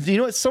 right? You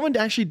know what? Someone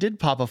actually did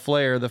pop a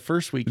flare the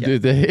first weekend.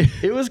 Did they?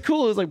 It was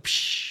cool. It was like,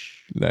 psh.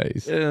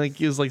 Nice. And like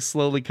it was like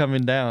slowly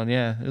coming down.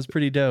 Yeah. It was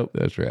pretty dope.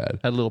 That's rad.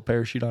 Had a little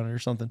parachute on it or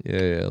something.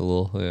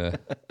 Yeah.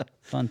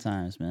 Fun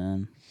times,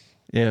 man.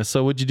 Yeah.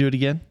 So would you do it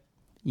again?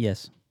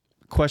 Yes.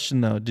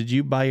 Question though, did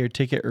you buy your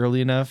ticket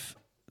early enough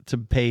to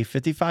pay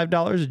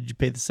 $55 or did you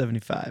pay the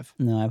 $75?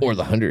 No, or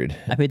the $100.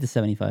 I paid the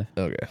 $75.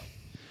 Okay.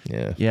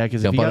 Yeah. Yeah,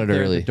 because if you got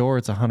there at the door,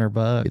 it's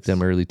 $100. Get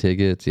them early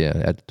tickets. Yeah,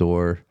 at the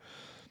door.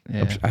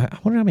 Yeah. I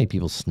wonder how many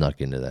people snuck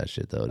into that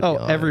shit though.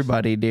 Oh,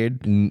 everybody, dude.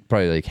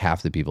 Probably like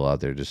half the people out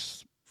there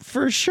just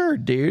for sure,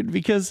 dude.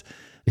 Because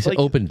it's like,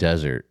 an open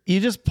desert. You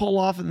just pull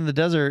off in the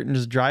desert and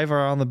just drive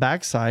around the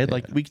backside. Yeah.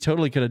 Like we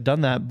totally could have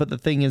done that, but the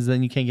thing is,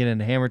 then you can't get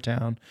into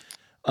Hammertown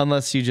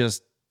unless you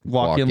just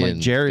walk in like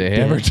Jared did.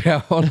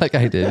 Hammertown, like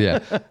I did. Yeah,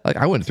 like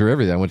I went through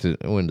everything. I went to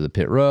the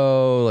pit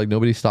row. Like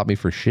nobody stopped me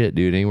for shit,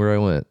 dude. Anywhere I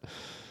went.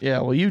 Yeah,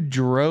 well, you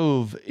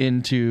drove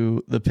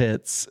into the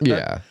pits.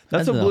 That's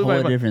what blew my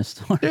mind. Different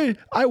story. Dude,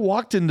 I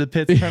walked into the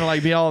pits trying to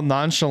like be all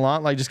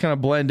nonchalant, like just kind of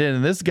blend in.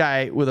 And this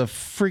guy with a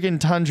freaking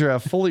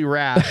Tundra fully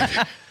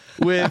wrapped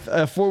with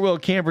a 4-wheel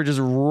camper just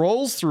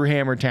rolls through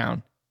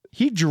Hammertown.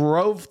 He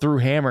drove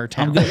through Hammertown.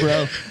 I'm good,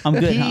 bro. I'm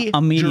good.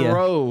 I'm media.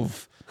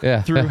 Drove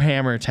through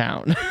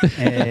Hammertown.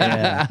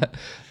 Yeah.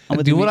 I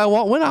do what I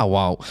want when I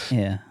want.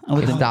 Yeah.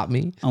 Stop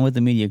me. I'm with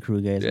the media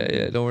crew, guys.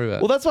 Yeah. Don't worry about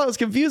it. Well, that's why I was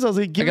confused. I was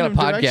like, giving him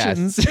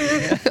directions.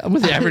 I'm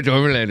with the average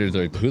Overlanders.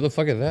 Like, who the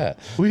fuck is that?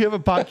 We have a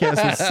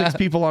podcast with 6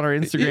 people on our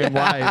Instagram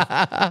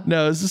live.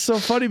 No, it's just so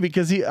funny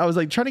because I was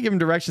like trying to give him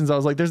directions. I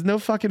was like, there's no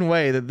fucking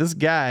way that this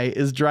guy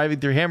is driving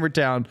through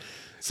Hammertown.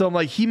 So I'm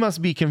like, he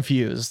must be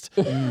confused.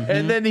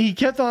 And then he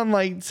kept on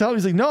like telling me,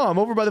 he's like, no, I'm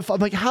over by the flag.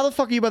 I'm like, how the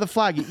fuck are you by the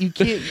flag? You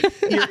can't,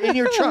 you're in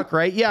your truck,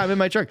 right? Yeah, I'm in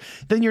my truck.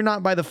 Then you're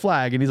not by the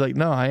flag. And he's like,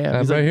 no, I am.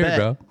 He's right like, here, bet.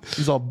 bro.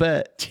 He's all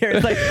bet.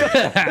 Jared's like,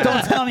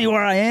 don't tell me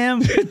where I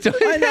am.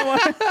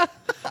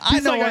 I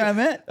know where I'm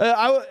at.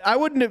 I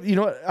wouldn't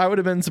have, I would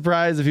have been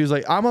surprised if he was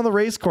like, I'm on the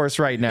race course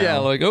right now. Yeah,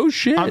 like, oh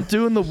shit. I'm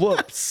doing the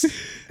whoops.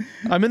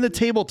 I'm in the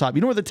tabletop.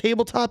 You know where the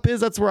tabletop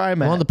is? That's where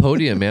I'm at. I'm on the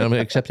podium, man. I'm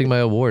accepting my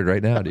award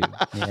right now, dude.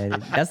 Yeah,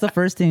 dude. That's the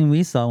first thing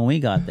we saw when we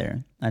got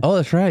there.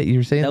 That's right. You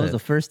were saying that was the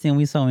first thing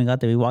we saw when we got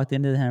there. We walked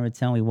into the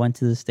Hammertown. We went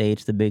to the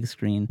stage, the big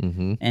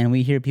screen, and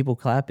we hear people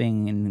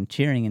clapping and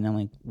cheering. And I'm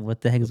like,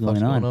 "What the heck is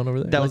going on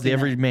over there?" That was the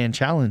Everyman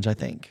Challenge, I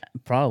think.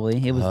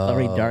 Probably. It was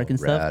already dark and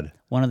stuff.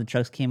 One of the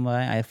trucks came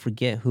by. I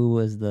forget who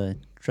was the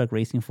truck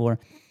racing for.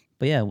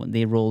 But yeah,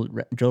 they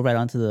drove right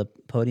onto the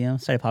podium,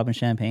 started popping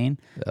champagne.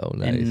 Oh,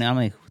 nice. And I'm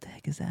like, what the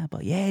heck is that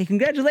about? Yay,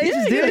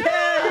 congratulations, dude.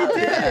 Yeah, you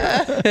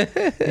did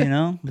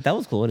it. But that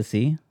was cool to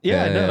see.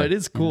 Yeah, no, it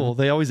is cool.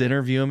 They always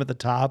interview him at the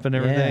top and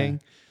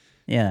everything.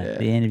 Yeah,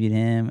 they interviewed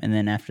him. And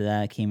then after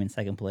that, came in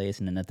second place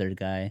and then the third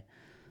guy.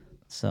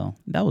 So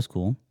that was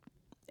cool.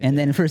 And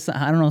then first,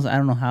 I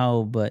don't know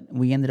how, but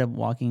we ended up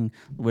walking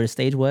where the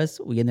stage was.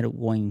 We ended up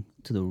going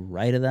to the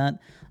right of that,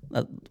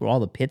 where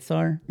all the pits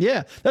are.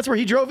 Yeah, that's where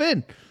he drove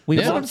in.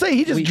 That's what I'm saying.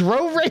 He just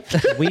drove right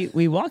there.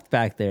 We walked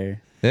back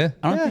there. Yeah,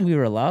 I don't think we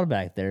were allowed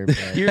back there.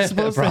 But you're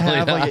supposed to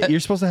have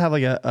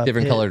like a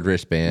different colored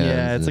wristband.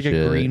 Yeah, it's like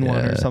a green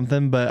one or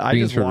something. But I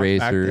just for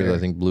racers. I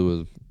think blue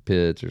was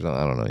pits or something.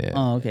 I don't know. Yeah.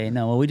 Oh, okay.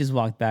 No, well, we just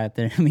walked back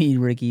there. Me,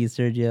 Ricky,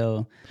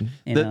 Sergio.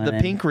 The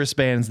pink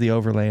wristband's the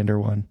Overlander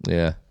one.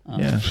 Yeah.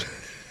 Yeah.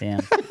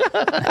 Damn.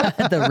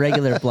 The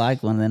regular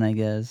black one, then I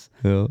guess.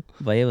 Yeah.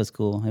 But it was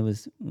cool. It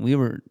was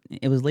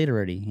late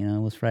already. You know,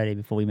 it was Friday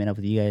before we met up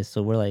with you guys.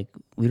 So we're like,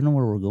 we don't know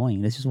where we're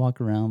going. Let's just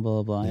walk around.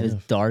 Blah blah blah. It was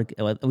dark.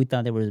 We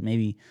thought there was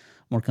maybe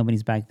more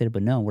companies back there,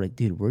 but no. We're like,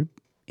 dude, we're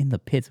in the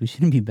pits. We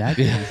shouldn't be back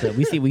there. So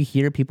we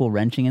hear people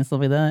wrenching and stuff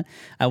like that.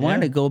 I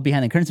wanted to go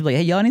behind the curtains and be like,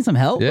 hey, y'all need some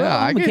help? Yeah,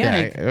 I can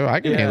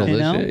handle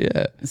this shit.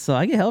 Yeah. So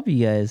I can help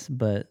you guys,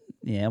 but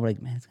yeah, we're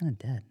like, man, it's kind of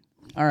dead.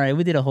 All right,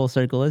 we did a whole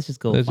circle. Let's just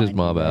go. Let's just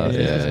mob out.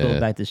 Let's go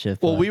back to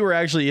shift. Well, we were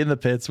actually in the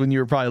pits when you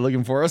were probably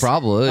looking for us.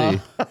 Probably.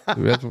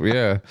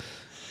 Yeah.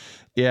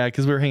 Yeah,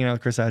 because we were hanging out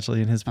with Chris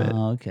Ashley in his pit.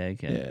 Oh, okay.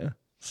 Yeah.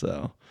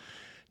 So,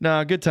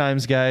 no, good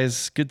times,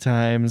 guys. Good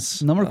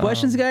times. No more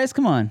questions, guys.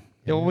 Come on.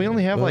 Yeah, well, we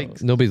only have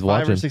like nobody's 5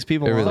 watching. or 6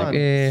 people on.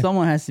 Like,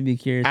 Someone has to be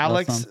curious.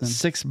 Alex about something.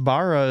 Six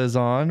Barra is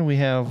on. We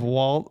have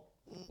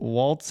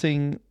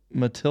Waltzing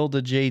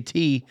Matilda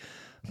JT.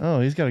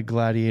 Oh, he's got a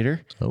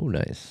gladiator. Oh,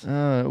 nice.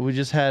 We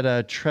just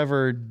had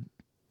Trevor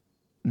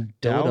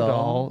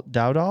Dowdall.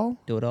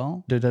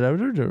 Dodal.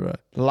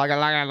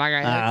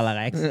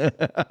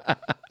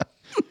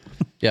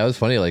 Yeah, it was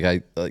funny.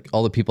 Like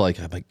all the people I'm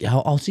like, yeah,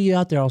 I'll see you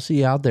out there. I'll see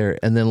you out there.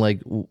 And then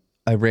like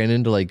I ran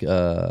into like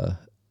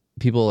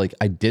people like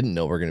I didn't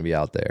know were gonna be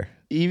out there.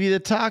 Evie the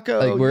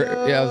Taco. Like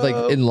I was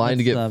like in line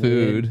to get up,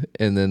 food, dude?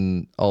 and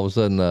then all of a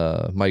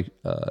sudden, Mike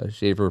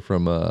Schaefer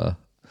from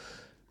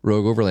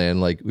Rogue Overland,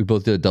 like we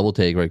both did a double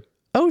take. We're like,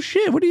 oh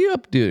shit, what are you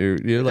up to?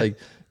 You're like,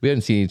 we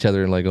hadn't seen each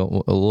other in like a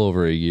little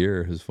over a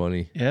year. It was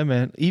funny. Yeah,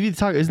 man. Evie the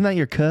Taco. Isn't that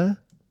your cuh?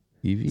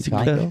 Evie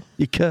Taco.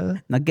 Your cuh.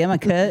 Now get my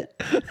cut.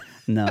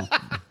 No,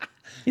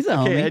 he's a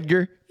Okay, homie.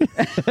 Edgar.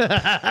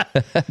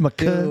 My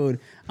cuh. Dude,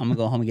 I'm gonna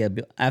go home and get a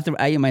bill. After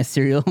I eat my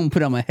cereal, I'm gonna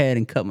put it on my head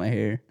and cut my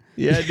hair.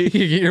 Yeah, dude.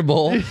 you get your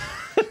bowl.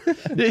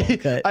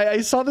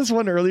 I saw this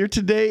one earlier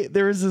today.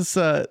 There was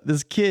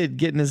this kid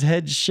getting his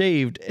head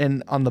shaved,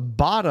 and on the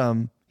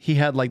bottom he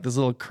had like this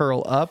little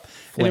curl up,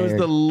 and it was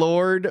the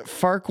Lord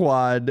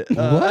Farquaad.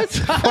 What?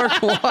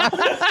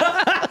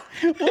 Farquaad?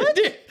 What?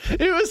 Dude,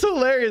 it was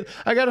hilarious.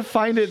 I gotta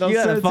find it. You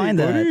gotta find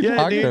that. What are you Yeah,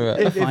 talking dude. about?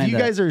 If Find you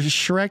that. guys are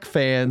Shrek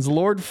fans,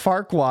 Lord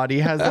Farquaad, he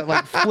has that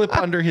like flip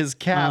under his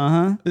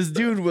cap. This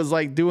dude was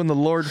like doing the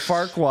Lord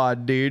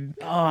Farquaad, dude.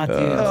 Oh, dude.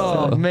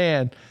 Oh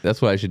man,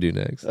 That's what I should do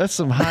next. that's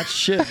some hot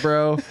shit,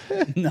 bro.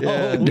 No.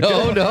 Yeah.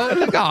 No.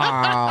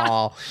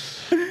 Oh.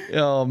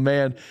 Oh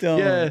man, Don't.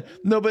 yeah,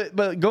 no,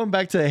 but going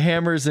back to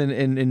hammers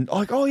and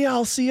like, oh yeah,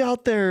 I'll see you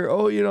out there.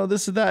 Oh, you know,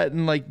 this and that,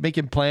 and like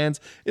making plans.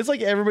 It's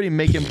like everybody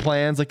making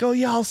plans, like, oh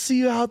yeah, I'll see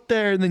you out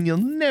there, and then you'll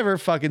never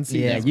fucking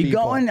see. Yeah, these you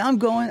people. going? I'm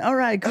going. All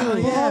right, cool. Oh,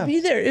 yeah. yeah. I'll be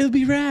there. It'll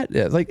be rad.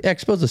 Yeah, like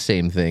Expo's the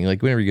same thing.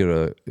 Like whenever you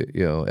go to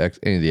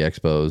any of the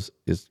Expos,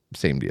 it's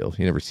same deal.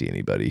 You never see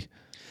anybody.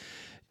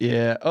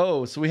 Yeah.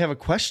 Oh, so we have a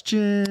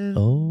question.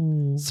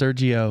 Oh,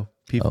 Sergio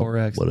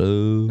P4X. what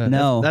up?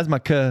 No. That's my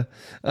cuh.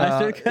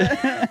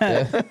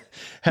 I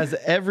Has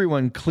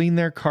everyone cleaned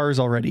their cars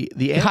already?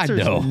 The answer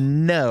no. is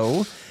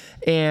no.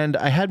 And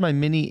I had my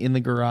Mini in the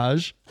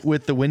garage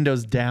with the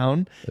windows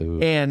down,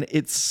 and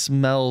it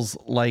smells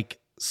like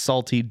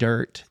salty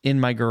dirt in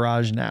my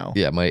garage now.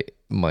 Yeah,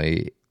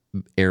 my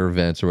air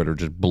vents or whatever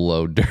just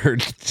blow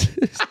dirt.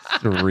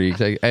 It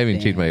reeks. I haven't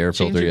changed my air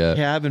Change filter your yet.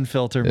 cabin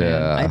filter, man.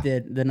 Yeah. I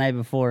did the night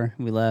before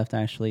we left.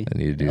 Actually, I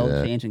need to do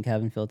that. Change in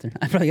cabin filter.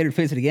 I probably got to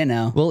fix it again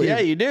now. Well, Yeah,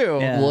 you do.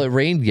 Yeah. Well, it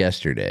rained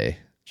yesterday.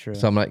 True.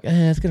 So I'm like,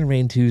 it's going to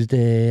rain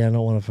Tuesday. I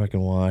don't want to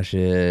fucking wash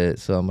it.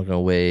 So I'm going to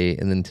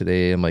wait. And then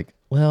today I'm like,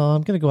 well,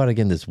 I'm going to go out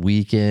again this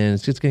weekend.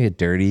 It's just going to get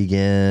dirty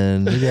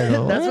again. Maybe I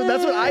go,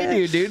 That's what I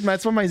do, dude.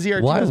 That's why my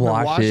ZR2 why has been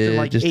wash washed in it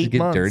like just 8 to get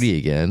months. dirty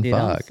again? Dude,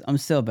 Fuck. I'm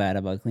still bad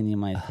about cleaning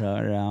my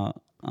car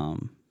out.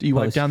 Do you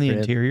wipe down the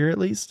post-trip. interior at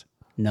least?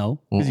 No.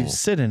 Because you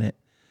sit in it.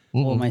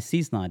 Well, my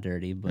seat's not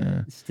dirty,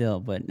 but still.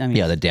 But I mean,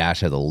 Yeah, the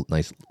dash has a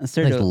nice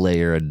Sergio-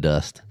 layer of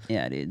dust.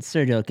 yeah, dude.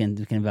 Sergio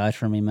can vouch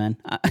for me, man.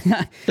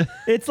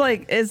 It's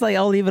like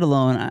I'll leave it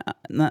alone.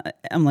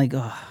 I'm like,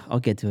 oh, I'll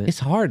get to it. It's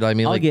hard. I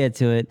mean, I'll like, get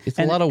to it. it's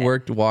a lot of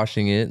work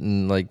washing it,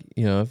 and like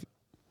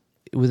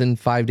within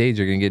 5 days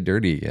you're gonna get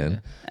dirty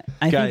again.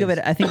 I think of it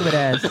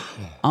as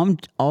I'm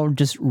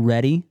just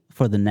ready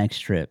for the next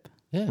trip.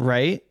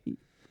 Right?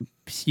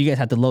 You guys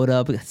have to load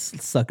up,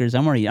 suckers.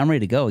 I'm ready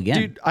to go again.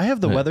 Dude, I have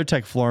the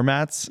WeatherTech floor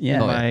mats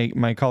Yeah. in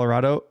my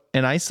Colorado,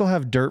 and I still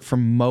have dirt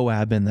from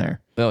Moab in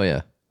there. Oh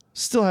yeah,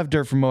 Still have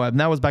dirt from Moab, and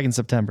that was back in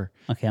September.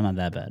 Okay, I'm not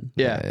that bad.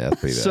 yeah, that's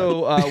pretty bad.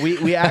 So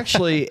we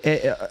actually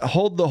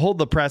hold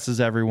the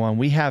presses, everyone.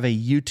 We have a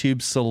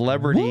YouTube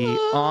celebrity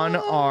on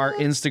our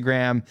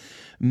Instagram,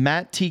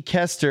 Matt T.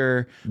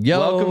 Kester. Yo,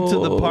 Welcome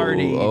to the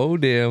party. Oh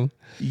damn.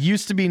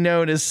 Used to be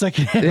known as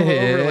Secondhand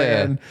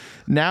Overland.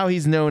 Now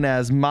he's known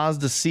as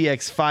Mazda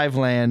CX-5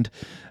 Land.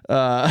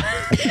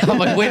 I'm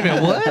like, wait a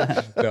minute,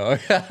 what?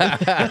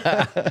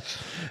 No.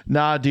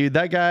 Nah, dude,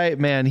 that guy,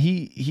 man,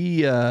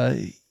 he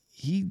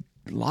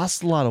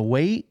lost a lot of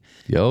weight.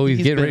 Yo,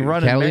 he's getting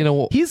ready.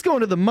 Catalina. He's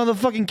going to the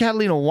motherfucking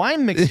Catalina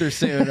wine mixer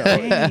soon.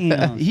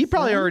 Damn. He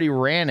probably already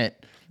ran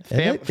it.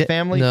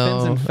 Family no,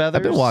 Fins and Feathers.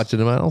 I've been watching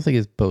him. I don't think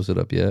it's posted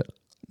up yet.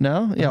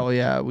 No? Yeah, well,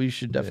 yeah, we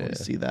should definitely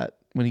see that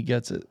when he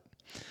gets it.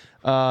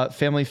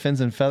 Family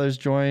Fins and Feathers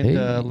joined.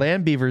 Hey.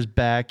 Land Beaver's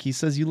back. He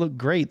says, you look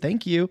great.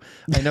 Thank you.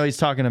 I know he's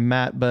talking to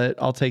Matt,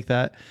 but I'll take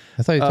that.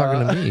 I thought you were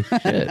talking to me.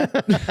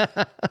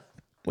 Shit.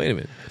 Wait a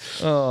minute.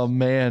 Oh,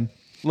 man.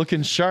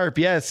 Looking sharp.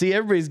 Yeah, see,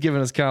 everybody's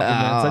giving us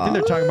compliments. I think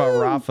they're talking about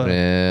Rafa.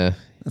 Yeah.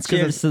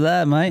 Cheers to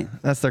that, mate.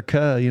 That's their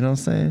you know what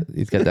I'm saying?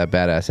 He's got that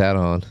badass hat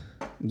on.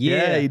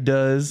 Yeah, he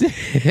does.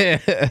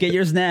 Get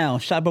yours now.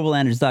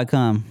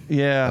 ShopOverlanders.com.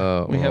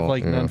 Yeah, we have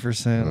none for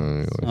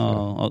sale.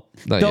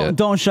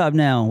 Don't shop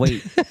now.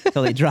 Wait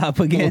till they drop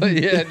again. Well,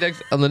 yeah,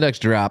 on the next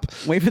drop.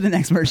 Wait for the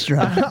next merch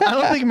drop. I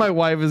don't think my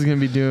wife is going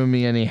to be doing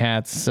me any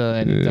hats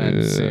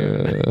anytime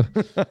soon.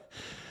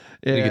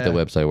 You get the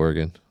website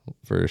working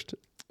first.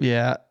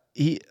 Yeah.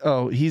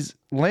 He's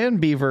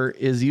Land Beaver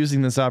is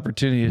using this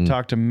opportunity to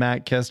talk to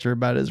Matt Kester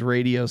about his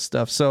radio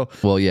stuff. So,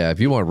 well, yeah, if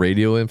you want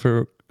radio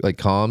info, like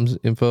comms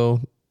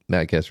info,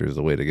 Matt Kester is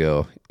the way to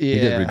go. Yeah. He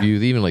did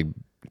reviews, even like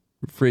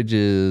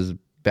fridges,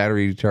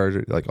 battery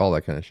charger, like all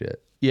that kind of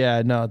shit.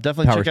 Yeah, no,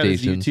 definitely Power check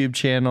stations. out his YouTube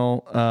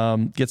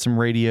channel. Get some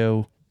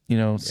radio,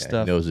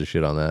 stuff. He knows his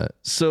shit on that.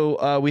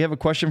 So we have a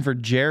question for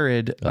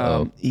Jared.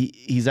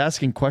 He's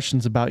asking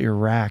questions about your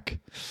rack.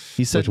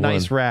 He said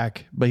nice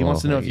rack, but he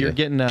wants to know if you're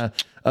getting a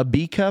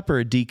B cup or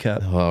a D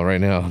cup. Well, right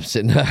now I'm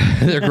sitting.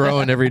 They're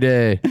growing every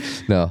day.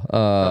 No,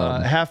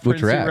 half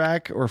Prinsu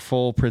rack or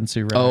full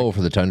Prinsu rack. Oh,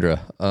 for the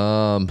Tundra.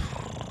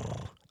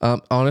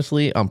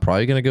 Honestly, I'm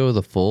probably gonna go with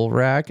a full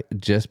rack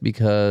just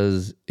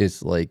because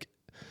it's like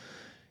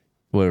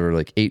whatever,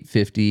 like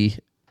 $850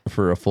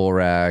 for a full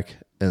rack,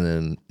 and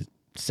then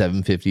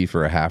 $750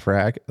 for a half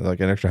rack, like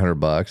an extra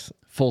 $100.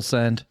 Full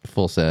send,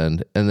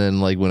 and then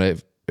like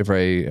whenever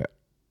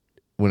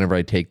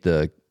I take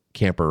the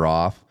camper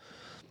off,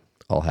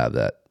 I'll have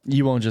that.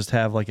 You won't just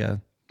have like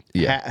a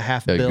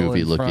half bill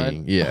goofy in looking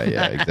front.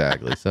 yeah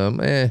exactly. So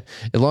as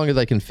long as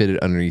I can fit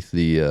it underneath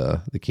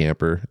the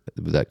camper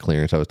with that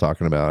clearance I was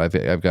talking about.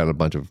 I've got a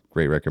bunch of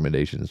great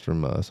recommendations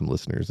from some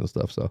listeners and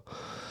stuff, so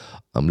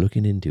I'm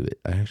looking into it.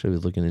 I actually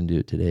was looking into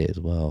it today as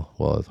well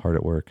while I was hard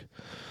at work.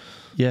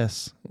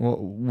 Yes. Well,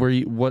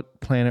 what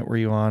planet were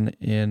you on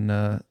in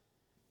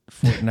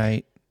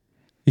Fortnite?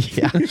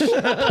 Yeah.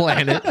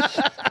 Planet.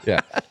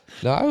 Yeah.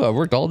 No, I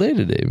worked all day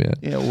today, man.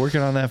 Yeah,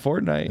 working on that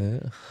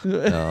Fortnite.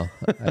 Yeah.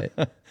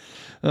 No.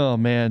 Oh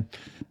man.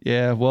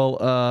 Yeah.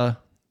 Well,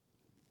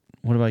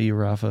 what about you,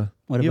 Rafa?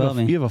 What about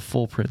me? You have a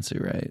full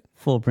Prinsu, right?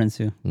 Full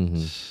Prinsu.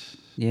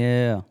 Mm-hmm.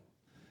 Yeah.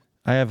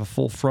 I have a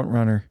full Front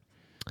Runner.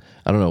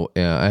 I don't know.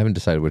 Yeah, I haven't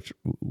decided which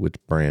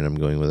brand I'm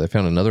going with. I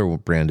found another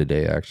brand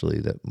today actually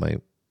that might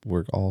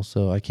work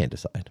also. I can't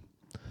decide.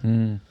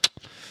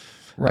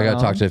 Right I got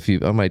to talk to a few.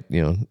 I might,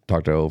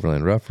 talk to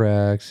Overland Rough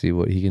Rack, see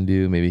what he can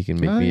do. Maybe he can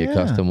make me a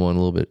custom one,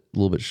 a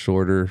little bit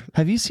shorter.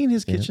 Have you seen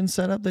his kitchen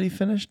setup that he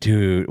finished,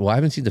 dude? Well, I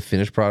haven't seen the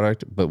finished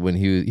product, but when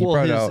he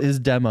brought out his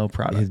demo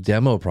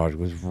product,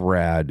 was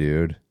rad,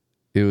 dude.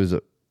 It was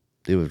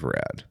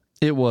rad.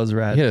 It was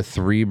rad. He had a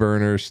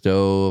 3-burner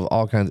stove,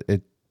 all kinds.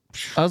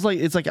 I was like,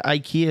 it's like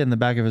IKEA in the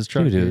back of his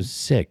truck. Dude, it was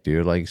sick,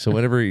 dude. Like, so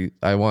whenever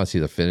I want to see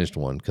the finished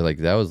one, because like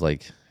that was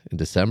like in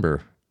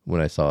December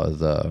when I saw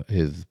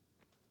his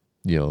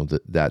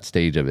that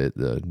stage of it,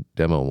 the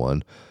demo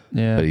one.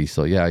 Yeah. But I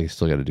still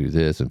got to do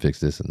this and fix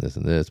this and this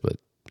and this. But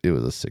it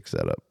was a sick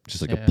setup.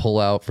 Just like a pull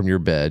out from your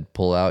bed,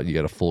 you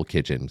got a full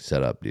kitchen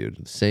setup,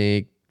 dude.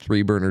 Sink,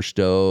 3-burner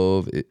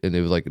stove, and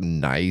it was like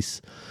nice,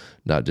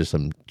 not just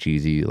some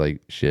cheesy like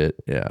shit.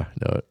 Yeah,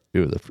 no, it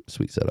was a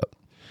sweet setup.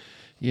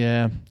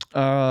 Yeah.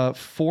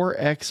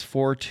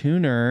 4X4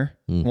 Tuner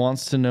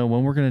wants to know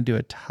when we're going to do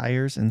a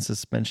tires and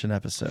suspension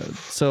episode.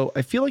 So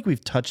I feel like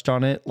we've touched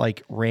on it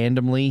like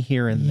randomly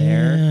here and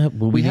there. Yeah,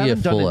 but we need a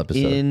haven't full done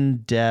episode.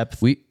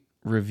 In-depth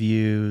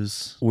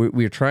reviews.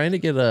 We're trying to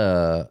get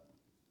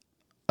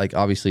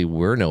obviously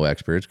we're no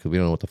experts because we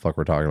don't know what the fuck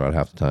we're talking about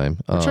half the time.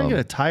 We're trying to get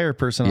a tire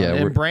person on.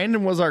 And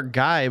Brandon was our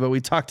guy, but we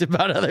talked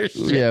about other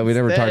shit. Yeah, we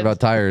never talked about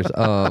tires.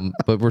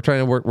 But we're trying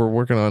to we're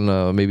working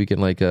on maybe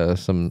getting like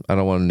some, I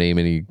don't want to name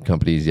any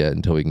companies yet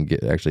until we can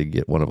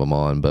get one of them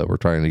on, but we're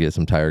trying to get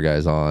some tire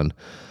guys on.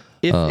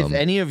 If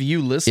any of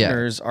you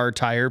listeners are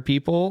tire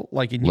people,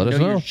 like, and you know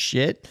your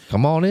shit,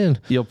 come on in.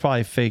 You'll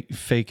probably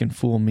fake and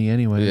fool me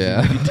anyway.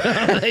 Yeah.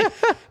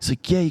 It's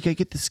like, you gotta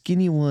get the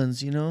skinny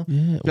ones, Yeah,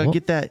 you gotta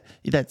get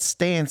that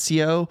stance,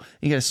 yo.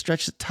 You gotta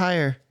stretch the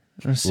tire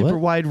on a super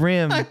wide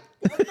rim.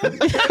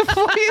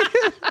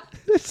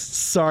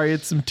 Sorry,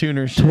 it's some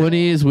tuner shit.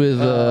 20s with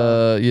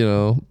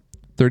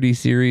 30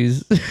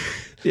 series.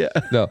 Yeah.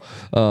 No.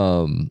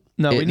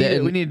 We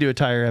need to do a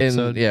tire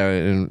episode.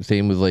 And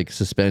same with like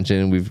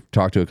suspension. We've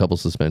talked to a couple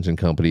suspension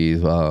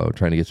companies,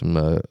 trying to get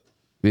some.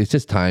 It's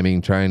just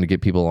timing. Trying to get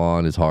people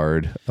on is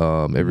hard.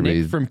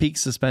 Everybody's Nick from Peak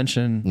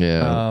Suspension.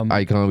 Yeah.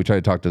 Icon. We tried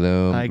to talk to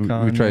them.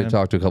 Icon, we tried to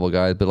talk to a couple of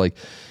guys, but like,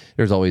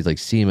 there's always like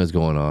SEMA's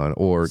going on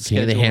or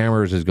Canada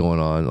Hammers is going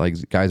on. Like,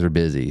 guys are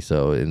busy,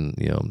 so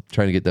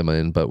trying to get them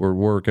in. But we're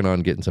working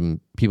on getting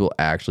some people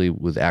actually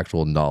with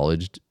actual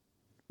knowledge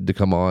to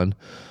come on.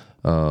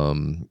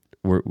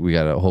 we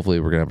got hopefully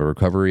we're gonna have a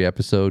recovery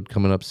episode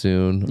coming up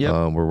soon.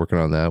 Yep. We're working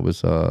on that with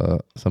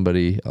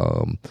somebody.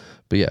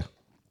 But yeah,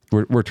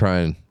 we're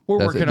trying.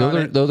 We're working on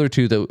it. Those are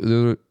two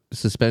that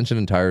suspension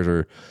and tires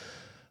are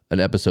an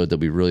episode that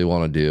we really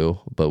want to do,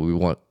 but we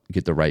want to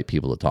get the right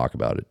people to talk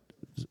about it.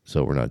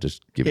 So we're not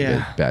just giving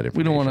bad information.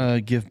 We don't want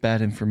to give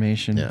bad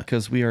information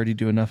because we already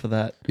do enough of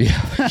that.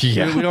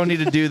 Yeah. We don't need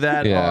to do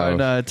that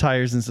on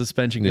tires and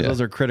suspension because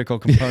those are critical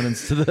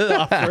components to the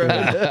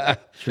off-road.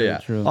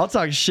 True. I'll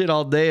talk shit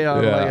all day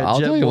on like a I'll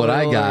jet tell you what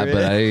I boil got,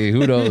 but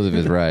who knows if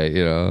it's right,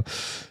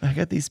 I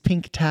got these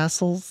pink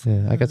tassels.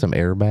 Yeah, I got some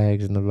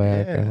airbags in the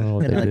back. I don't know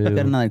what they do.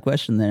 Got another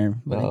question there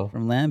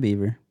from Land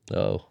Beaver.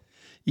 Oh.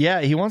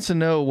 Yeah, he wants to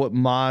know what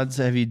mods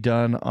have you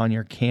done on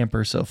your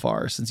camper so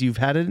far? Since you've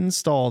had it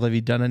installed, have you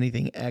done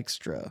anything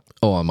extra?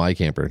 Oh, on my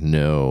camper?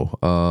 No.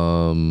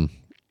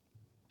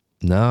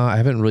 No, I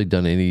haven't really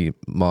done any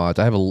mods.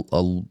 I have a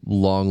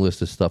long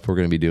list of stuff we're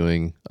going to be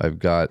doing. I've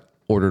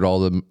ordered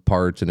all the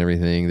parts and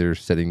everything.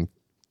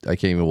 I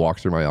can't even walk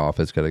through my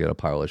office because I got a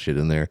pile of shit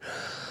in there.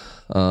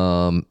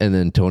 And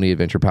then Tony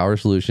Adventure Power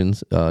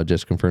Solutions,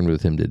 just confirmed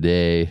with him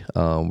today.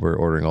 We're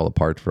ordering all the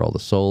parts for all the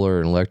solar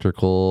and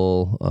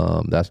electrical.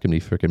 That's going to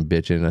be freaking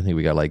bitching. I think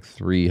we got like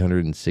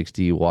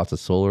 360 watts of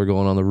solar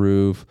going on the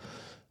roof.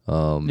 2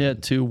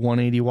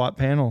 180 watt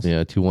panels.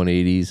 Yeah, 2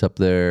 180s up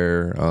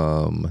there.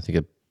 I'm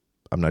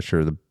not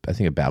sure. I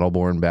think a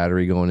Battleborn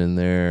battery going in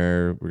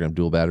there. We're going to have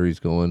dual batteries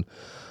going.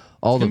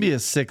 It's going to be a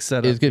sick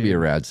setup. It's going to be a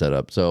rad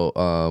setup. So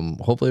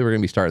hopefully we're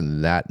going to be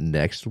starting that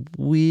next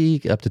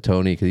week. Up to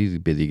Tony because he's a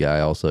busy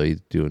guy also.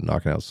 He's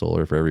knocking out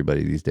solar for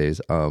everybody these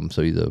days.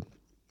 So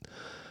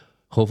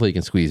hopefully he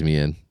can squeeze me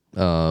in.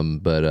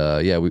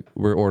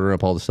 We're ordering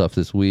up all the stuff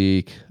this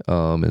week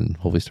and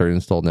hopefully start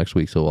installed next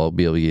week. So I'll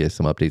be able to get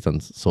some updates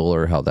on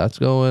solar, how that's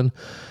going.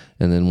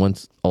 And then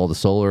once all the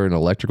solar and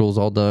electrical is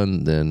all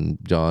done, then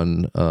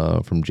John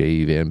from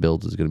JE Van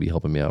Builds is going to be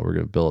helping me out. We're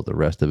going to build up the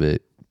rest of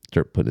it.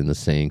 Start putting in the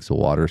sinks, the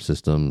water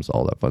systems,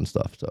 all that fun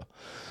stuff. So,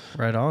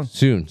 right on.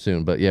 Soon.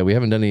 But yeah, we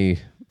haven't done any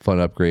fun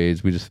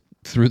upgrades. We just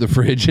threw the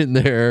fridge in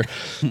there,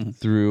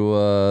 threw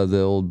the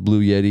old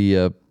Blue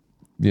Yeti.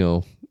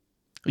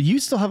 You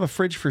still have a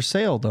fridge for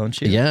sale, don't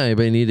you? Yeah.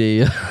 Anybody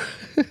need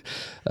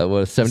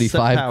a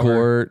 75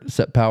 quart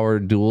set power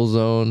dual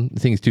zone? The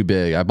thing's too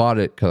big. I bought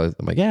it because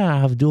I'm like, I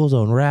have a dual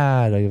zone,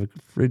 rad. I have a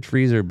fridge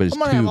freezer, but it's too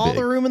big. I'm gonna have all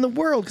the room in the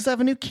world because I have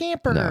a new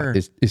camper. No,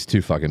 it's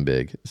too fucking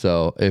big.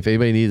 So if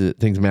anybody needs it,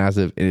 thing's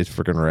massive and it's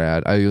freaking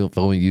rad. I've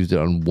only used it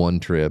on one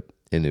trip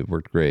and it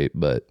worked great,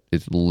 but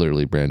it's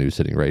literally brand new,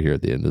 sitting right here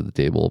at the end of the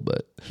table.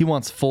 But he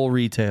wants full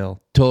retail.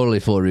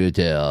 Totally full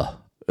retail.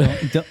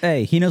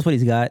 Hey, he knows what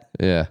he's got.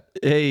 Yeah.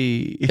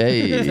 Hey.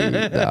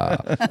 Nah.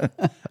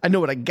 I know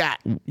what I got.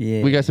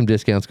 Yeah. We got some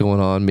discounts going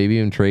on. Maybe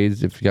even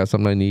trades if you got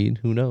something I need.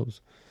 Who knows?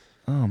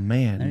 Oh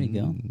man. There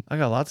you go. I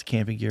got lots of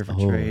camping gear for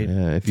trade.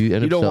 Yeah. If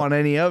you don't want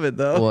any of it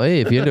though. Well,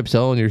 hey, if you end up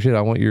selling your shit,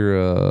 I want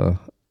your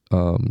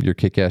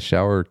kick-ass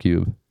shower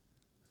cube.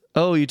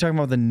 Oh, you're talking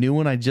about the new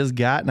one I just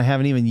got and I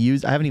haven't even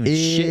used. I haven't even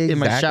shit in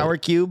my shower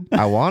cube.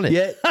 I want it.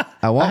 Yet.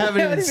 I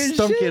haven't even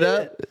stunk it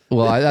up.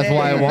 Well, that's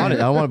why I want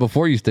it. I want it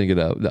before you stink it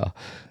up. No,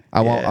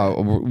 I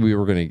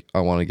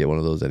want to get one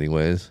of those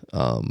anyways.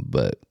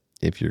 But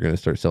if you're gonna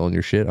start selling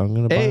your shit, I'm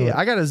gonna buy it.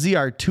 I got a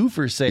ZR2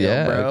 for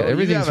sale, bro.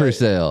 Everything's for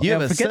sale. You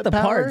have forget the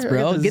parts,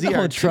 bro. Get the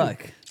whole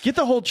truck. Get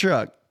the whole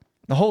truck.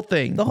 The whole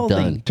thing. The whole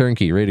Done. thing.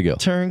 Turnkey, ready to go.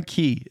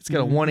 Turnkey. It's got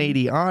a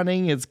 180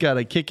 awning. It's got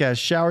a kick-ass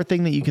shower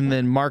thing that you can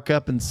then mark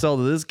up and sell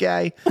to this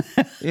guy.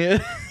 Yeah.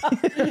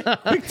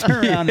 Quick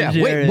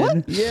turnaround. Wait,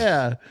 what?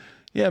 Yeah.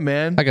 Yeah,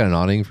 man. I got an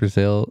awning for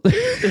sale.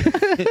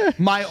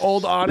 My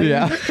old awning.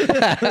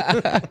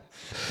 Yeah.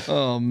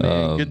 Oh,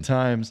 man. Good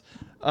times.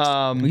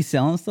 We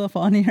selling stuff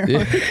on here?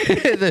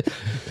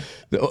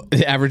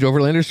 The average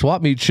Overlanders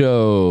swap meet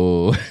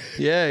show.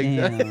 Yeah,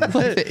 exactly.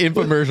 Like the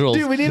infomercials.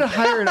 Dude, we need to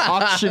hire an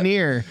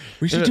auctioneer.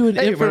 We should do an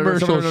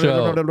infomercial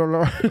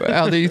show.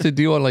 How they used to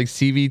do on like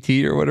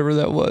CVT or whatever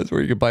that was,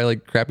 where you could buy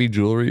like crappy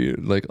jewelry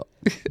like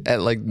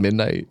at like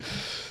midnight.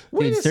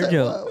 Wait, Dude,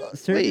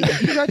 Sergio, wait,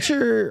 you got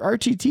your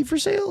RTT for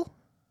sale?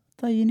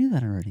 I thought you knew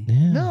that already.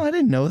 Yeah. No, I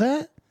didn't know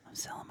that. I'm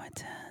selling my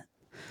tent.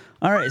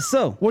 All right,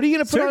 so what are you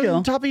gonna put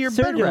on top of your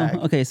bed rack?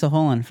 Okay, so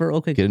hold on for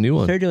real quick. Get a new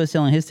one. Sergio is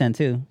selling his tent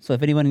too. So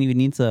if anyone even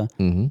needs a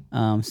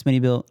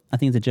Smitty built, I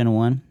think it's a Gen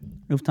 1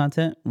 rooftop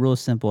tent. Real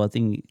simple. I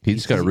think He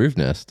just got a roof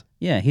nest.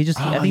 Yeah, he just.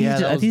 I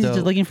think he's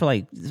just looking for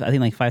like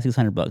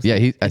 $500-600.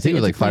 Yeah, I think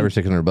it was like $500 or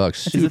 $600.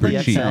 Super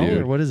cheap, dude.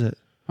 Or what is it?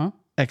 Huh?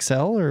 XL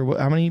or what,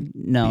 how many?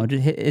 No,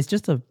 it's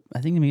just I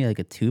think maybe like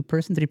a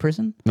 2-person,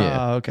 3-person.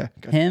 Yeah. Okay.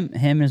 Him,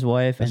 and his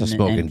wife. That's a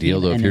smoking deal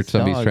though. If you're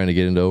somebody's trying to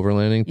get into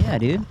overlanding. Yeah,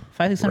 dude.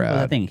 $500-600.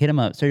 I think. Hit him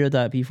up.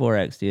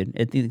 Sergio.p4x,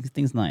 dude.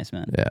 Thing's nice,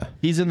 man. Yeah.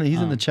 He's in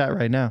the chat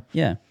right now.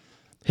 Yeah.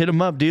 Hit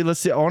him up, dude. Let's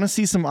see. I want to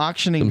see some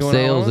auctioning going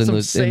sales on.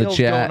 In the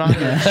chat. Going on in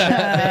the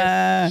chat,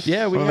 man.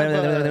 Yeah,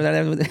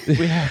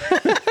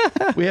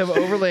 we have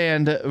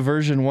Overland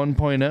version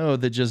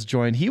 1.0 that just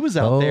joined. He was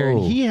out there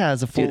and he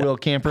has a 4-wheel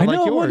camper like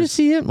yours. I want to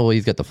see him. Well,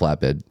 he's got the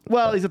flatbed.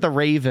 Well, he's at the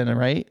Raven,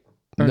 right?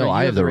 No,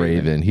 I have the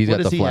Raven. He's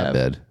got the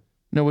flatbed.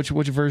 No, which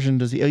version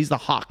does he? Oh, he's the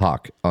Hawk.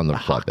 Hawk on the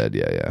flatbed.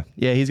 Yeah.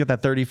 Yeah, he's got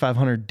that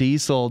 3500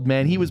 diesel.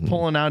 Man, he was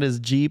pulling out his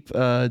Jeep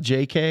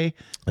JK,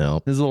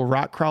 his little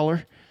rock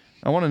crawler.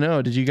 I want to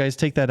know, did you guys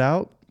take that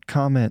out?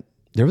 Comment.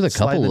 There was a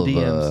couple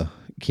of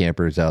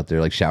campers out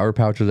there, like shower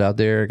pouches out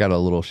there. Got a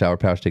little shower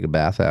pouch to take a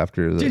bath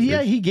after. Dude,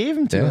 he gave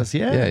them to us.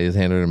 Yeah, he was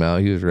handing them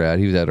out. He was rad.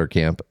 He was at our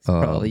camp.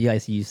 Probably you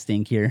guys use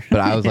stink here. But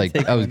I was like,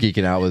 I was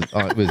geeking out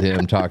with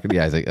him talking.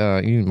 Yeah, I was like,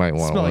 you might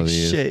want one of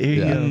these. Shit.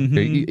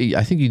 Here you go.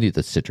 I think you need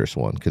the citrus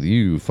one because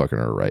you fucking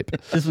are ripe.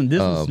 This one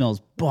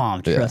smells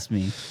bomb. Trust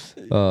me.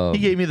 He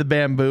gave me the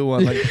bamboo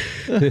one. Like,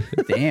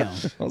 damn.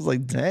 I was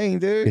like, dang,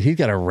 dude. He's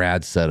got a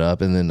rad setup,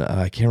 and then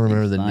I can't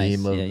remember the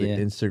name of the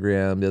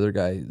Instagram. The other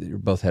guy, they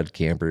both had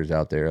campers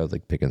out there. I was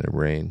like picking their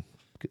brain.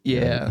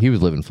 Yeah, he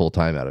was living full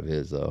time out of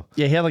his though.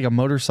 Yeah, he had like a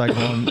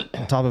motorcycle on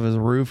top of his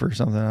roof or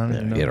something. I don't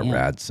even know. He had a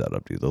rad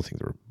setup, dude. Those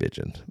things were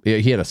bitching. Yeah,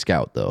 he had a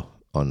Scout though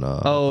on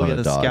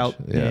the Dodge. Scout.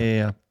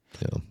 Yeah.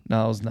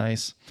 No, it was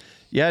nice.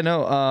 Yeah,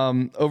 no,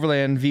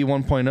 Overland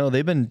V1.0,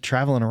 they've been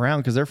traveling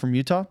around because they're from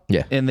Utah.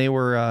 Yeah. And they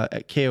were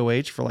at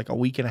KOH for like a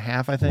week and a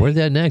half, I think. Where's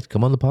that next?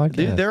 Come on the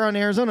podcast. They're on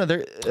Arizona.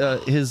 They're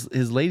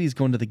his lady's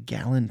going to the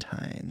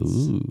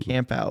Galentine's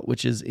camp out,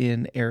 which is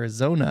in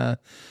Arizona.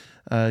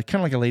 Kind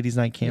of like a ladies'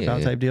 night camp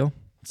out type deal.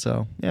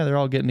 So, yeah, they're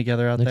all getting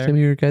together out there. Next time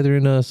you guys are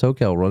in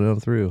SoCal running them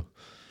through.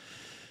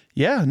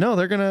 Yeah, no,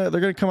 they're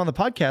gonna come on the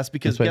podcast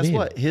because guess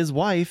what? His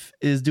wife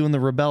is doing the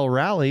Rebel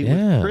Rally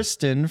with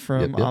Kristen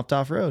from Opt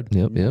Off Road.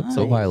 Yep. Nice.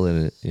 So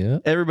violent it. Yeah.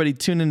 Everybody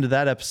tune into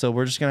that episode.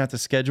 We're just gonna have to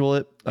schedule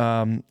it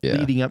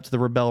leading up to the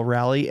Rebel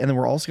Rally, and then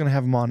we're also gonna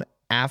have them on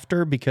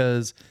after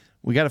because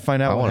we got to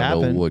find out what happened. I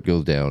want to know what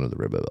goes down at the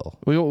Rebel.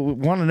 We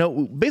want to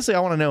know. Basically, I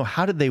want to know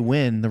how did they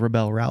win the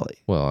Rebel Rally.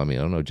 Well, I mean,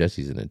 I don't know.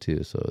 Jesse's in it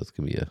too, so it's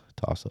gonna be a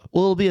toss up.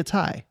 Well, it'll be a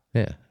tie.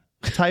 Yeah,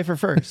 tie for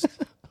first.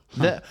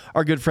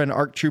 Our good friend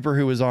Arc Trooper,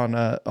 who was on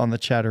the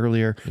chat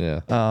earlier,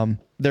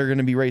 they're going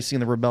to be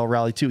racing the Rebel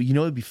Rally too. You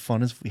know, it'd be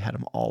fun if we had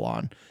them all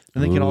on,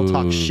 and they can all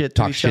talk shit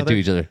to each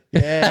other.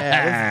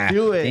 Yeah, let's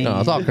do it. No,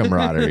 it's all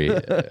camaraderie.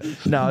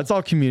 No, it's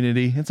all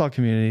community. It's all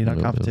community,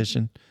 not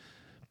competition.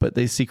 But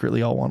they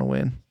secretly all want to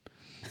win.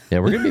 Yeah,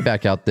 we're gonna be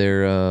back out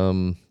there,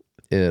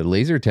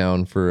 Laser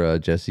Town for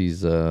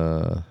Jesse's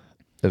event.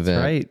 That's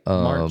right,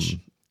 March.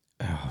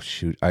 Oh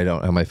shoot, I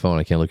don't have my phone.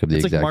 I can't look up the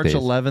exact March days.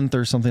 11th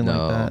or something like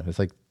that. It's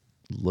like,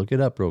 look it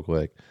up real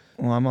quick.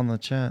 Well, I'm on the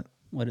chat.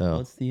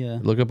 What's the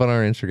look up on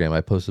our Instagram?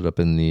 I posted up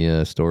in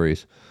the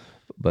stories.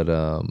 But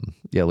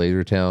yeah,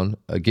 Laser Town.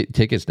 Get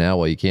tickets now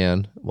while you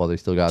can, while they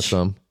still got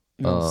some.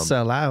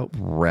 Sell out.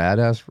 Rad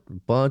ass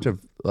bunch of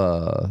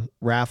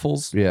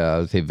raffles. Yeah, I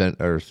would say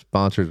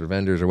sponsors or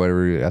vendors or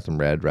whatever. You got some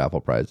rad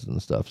raffle prizes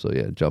and stuff. So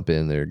yeah, jump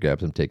in there,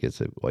 grab some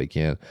tickets while you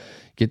can.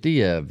 Get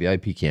the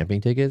VIP camping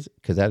tickets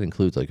because that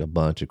includes like a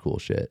bunch of cool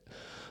shit.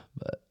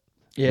 But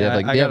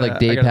yeah, they have like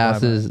day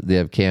passes, they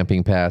have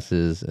camping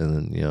passes,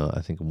 and then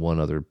I think one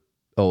other.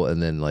 Oh,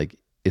 and then like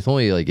it's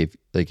only like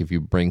if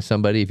you bring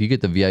somebody, if you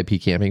get the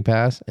VIP camping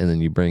pass and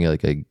then you bring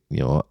like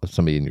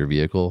somebody in your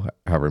vehicle,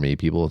 however many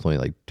people, it's only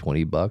like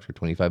 $20 or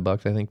 $25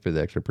 I think for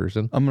the extra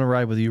person. I'm gonna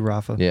ride with you,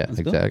 Rafa. Yeah,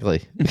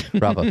 exactly.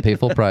 Rafa, pay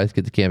full price,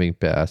 get the camping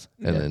pass,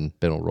 and then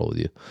Ben will roll with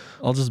you.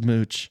 I'll just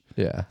mooch.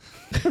 Yeah,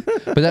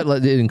 but that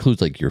it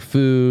includes like your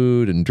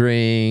food and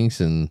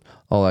drinks and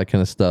all that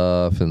kind of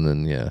stuff, and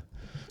then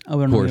I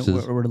don't know where to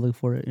look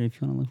for it if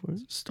you want to look for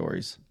it.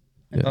 Stories.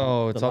 Yeah.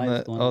 Oh, it's on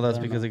the. Oh, that's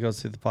because it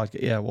goes through the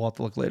podcast. Yeah, we'll have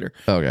to look later.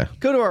 Okay.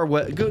 Go to our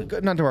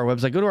not to our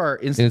website. Go to our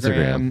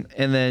Instagram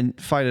and then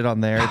find it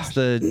on there. Gosh.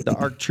 It's the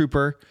Arc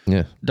Trooper.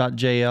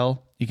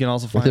 .jl. You can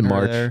also find it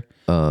March. There.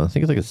 I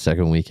think it's like the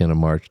second weekend of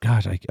March.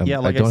 Gosh, I don't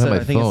have my phone.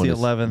 I think it's the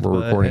 11th.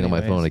 We're recording on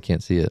my phone. I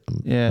can't see it.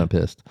 I'm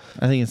pissed.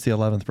 I think it's the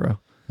 11th, bro.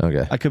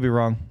 Okay. I could be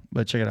wrong,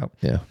 but check it out.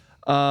 Yeah.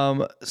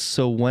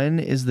 So when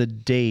is the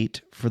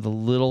date for the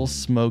Little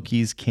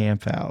Smokies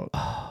camp out?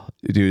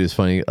 Dude, it's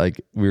funny. Like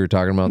we were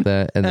talking about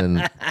that, and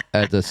then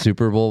at the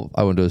Super Bowl,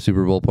 I went to a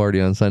Super Bowl party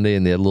on Sunday,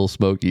 and they had Little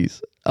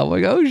Smokies. I'm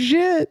like, oh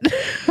shit.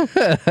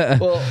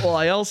 well,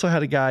 I also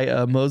had a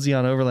guy, Mosey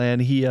on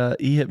Overland. He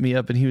hit me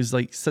up, and he was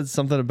like, said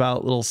something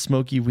about Little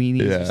Smoky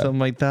weenies or something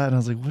like that, and I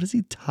was like, what is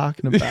he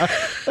talking about?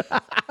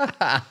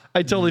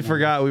 I totally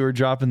forgot we were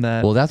dropping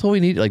that. Well, that's what we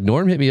need. Like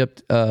Norm hit me up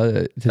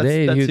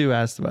today. That's who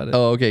asked about it.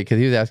 Oh, okay, because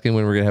he was asking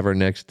when we're gonna have our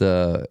next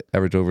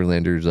Average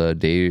Overlanders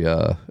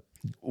day.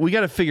 We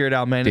got to figure it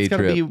out, man. It's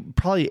going to be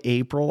probably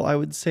April, I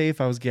would say,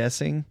 if I was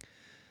guessing.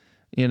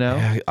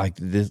 Yeah, like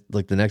this,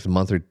 like the next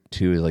month or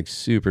two is like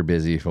super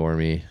busy for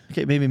me.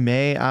 Okay, maybe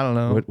May. I don't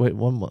know. Wait,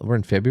 we're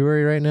in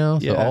February right now,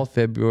 so all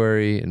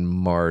February and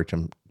March,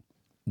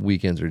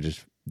 weekends are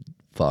just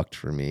fucked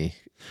for me.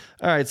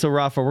 All right, so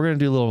Rafa, we're gonna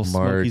do a little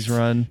Smokies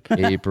run.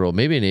 April,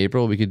 maybe in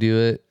April we could do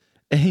it.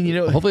 And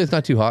hopefully it's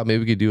not too hot. Maybe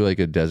we could do like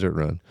a desert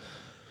run.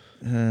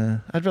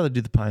 I'd rather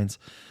do the Pines.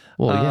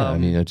 Well, yeah, I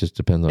mean, it just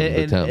depends on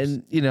the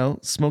temps.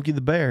 And Smokey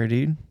the Bear,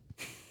 dude.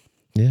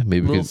 Yeah,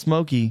 maybe we could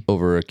Smokey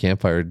over a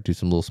campfire do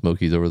some little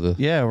Smokies over the.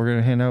 Yeah, we're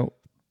gonna hand out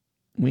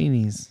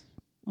weenies.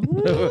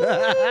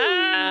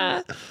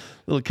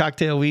 Little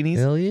cocktail weenies.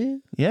 Hell yeah.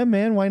 Yeah,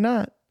 man. Why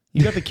not?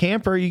 You got the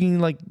camper. You can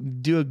like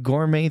do a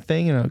gourmet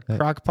thing in a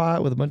crock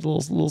pot with a bunch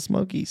of little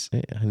smokies.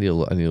 Yeah, I need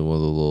one of the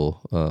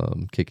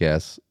little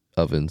kick-ass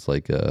ovens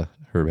like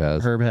Herb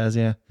has. Herb has,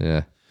 yeah.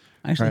 Yeah.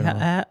 Actually,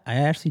 I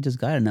actually just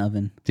got an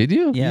oven. Did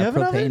you? Yeah, You have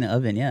an propane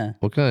oven? Yeah.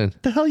 What kind?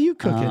 The hell you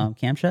cooking?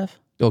 Camp Chef.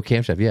 Oh,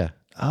 Camp Chef, yeah.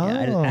 Oh,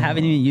 Yeah, I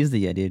haven't even used it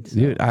yet, dude. So.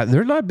 Dude,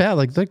 they're not bad.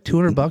 Like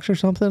 $200 or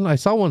something. I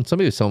saw one.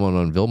 Somebody was selling one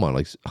on Vilmont,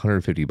 like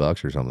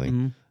 $150 or something.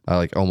 Mm-hmm. I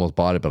like almost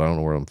bought it, but I don't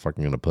know where I'm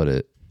fucking gonna put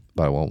it.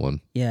 But I want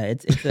one. Yeah,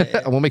 it's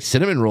I want to make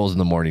cinnamon rolls in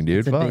the morning,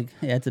 dude.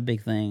 it's a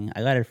big thing.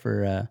 I got it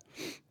for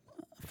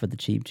the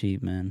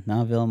cheap, man.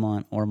 Not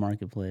Vilmont or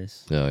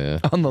Marketplace. Oh yeah,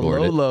 on the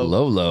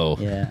low.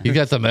 Yeah, you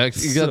got some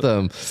X. You got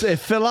them. Say,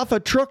 fill off a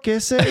truck,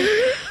 is it?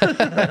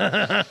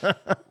 I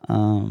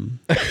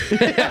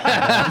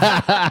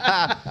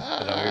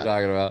know what you're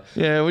talking about.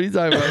 Yeah, what are you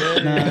talking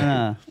about?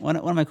 no. One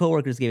of my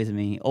coworkers gave it to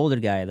me. Older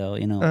guy though,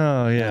 you know.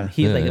 Oh yeah.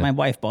 He's like, my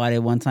wife bought it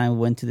one time. We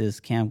went to this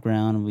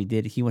campground. And we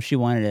did. She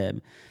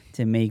wanted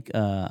to make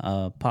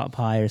a pot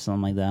pie or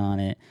something like that on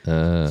it.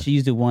 She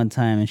used it one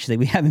time, and she's like,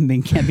 we haven't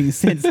been camping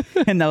since.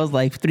 And that was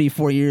like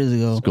 3-4 years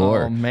ago.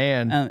 Score. Oh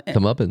man.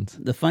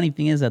 Comeuppance. The funny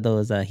thing is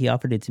that he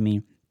offered it to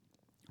me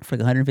for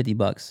like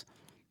 $150.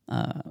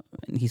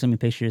 He sent me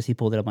pictures. He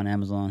pulled it up on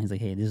Amazon. He's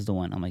like, hey, this is the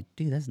one. I'm like,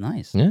 dude, that's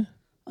nice. Yeah.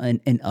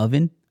 An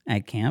oven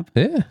at camp.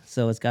 Yeah.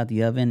 So it's got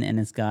the oven and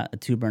it's got a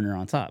 2-burner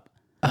on top.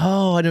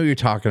 Oh, I know what you're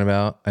talking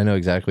about. I know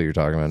exactly what you're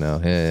talking about now.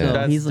 Yeah. So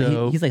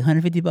Yeah. he's like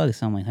 $150.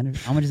 So I'm like,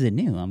 how much is it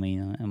new? I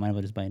mean, I might as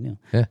well just buy it new.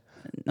 Yeah.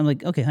 I'm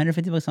like, okay,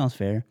 $150 sounds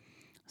fair.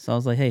 So I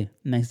was like, hey,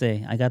 next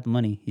day, I got the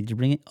money. Did you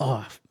bring it?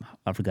 Oh,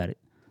 I forgot it.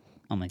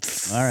 I'm like,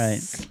 all right.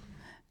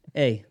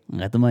 Hey, I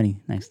got the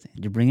money. Next day,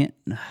 did you bring it?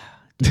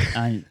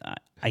 Dude,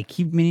 I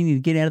keep meaning to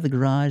get out of the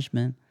garage,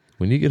 man.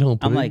 When you get home,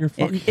 put I'm it like, in your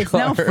fucking it's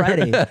car. now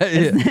Friday.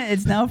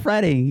 It's now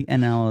Friday.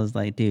 And I was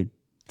like, dude,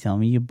 tell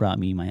me you brought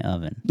me my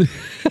oven.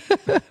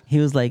 He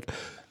was like,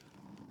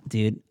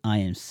 dude, I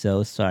am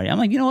so sorry. I'm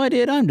like, you know what,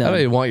 dude? I'm done. I don't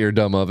even want your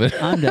dumb oven.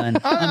 I'm done.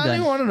 I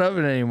don't want an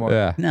oven anymore.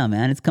 Yeah. No,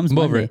 man, it comes I'm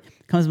over Monday.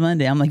 it. Comes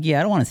Monday. I'm like, yeah,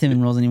 I don't want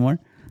cinnamon rolls anymore.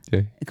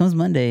 Okay. It comes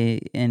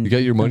Monday, and You got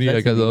your money? I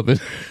got the oven.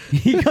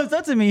 He comes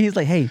up to me. He's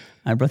like, hey,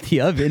 I brought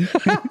the oven.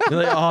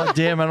 You're like, oh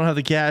damn, I don't have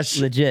the cash.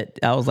 Legit.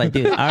 I was like,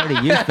 dude, I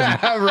already used them.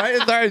 Right?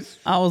 It's ours.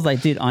 I was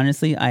like, dude,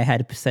 honestly, I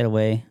had to set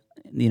away,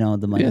 the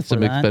money Yeah, for some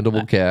that.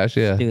 expendable cash.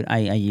 Yeah. Dude,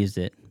 I used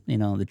it.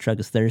 The truck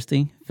is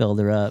thirsty. Filled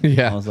her up.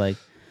 Yeah. I was like,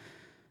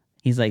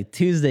 he's like,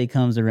 Tuesday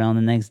comes around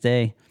the next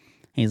day.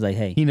 He's like,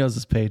 hey. He knows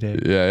it's payday.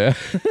 Yeah.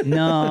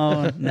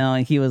 No.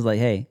 He was like,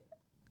 hey,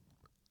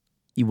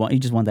 you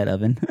just want that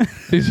oven?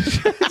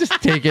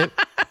 Just take it.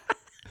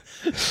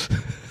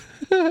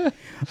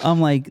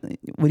 I'm like,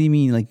 what do you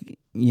mean? Like,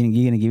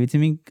 you're gonna give it to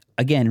me?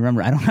 Again,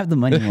 remember, I don't have the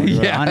money anymore.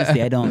 Yeah.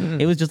 Honestly, I don't.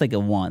 It was just like a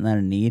want, not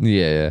a need.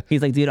 Yeah.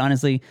 He's like, dude,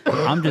 honestly,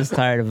 I'm just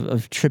tired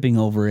of tripping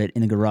over it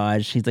in the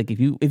garage. He's like, if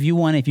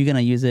you're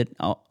gonna use it,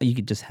 you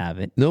could just have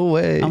it. No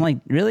way. I'm like,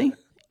 really?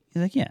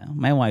 He's like, yeah,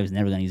 my wife's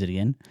never gonna use it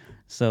again.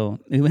 So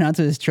we went out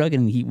to his truck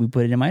and we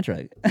put it in my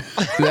truck.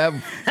 that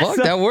works.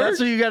 That's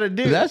what you got to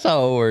do. That's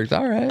how it works.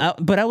 All right.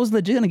 But I was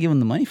legit gonna give him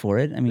the money for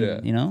it. I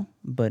mean,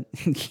 but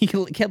he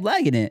kept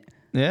lagging it.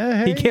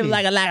 Yeah. He kept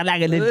lagging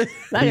it.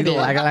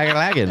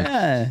 Lagging.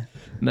 Yeah.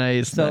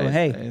 Nice. So nice,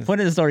 hey, nice.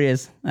 point of the story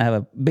is I have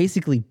a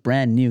basically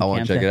brand new I wanna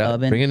Camp check Chef it out.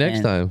 oven. Bring it next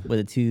and time. With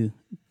a 2,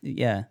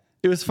 yeah.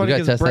 It was funny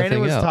gotta because test that Brandon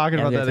thing was out. talking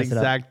Yeah, about we that gotta test it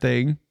out. exact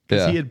thing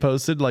because Yeah. he had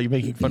posted like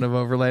making fun of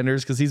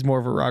Overlanders because he's more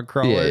of a rock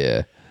crawler.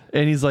 Yeah.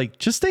 And he's like,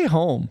 just stay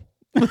home.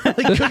 Like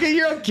cook in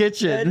your own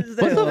kitchen. What's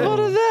the fun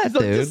of that, He's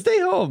like, dude? just stay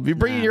home. You're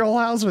bringing your whole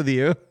house with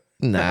you.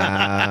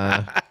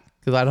 Nah.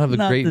 Because I don't have a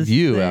Not great the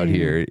view out same.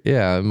 here.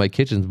 Yeah, my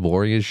kitchen's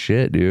boring as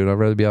shit, dude. I'd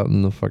rather be out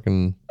in the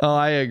fucking... Oh,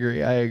 I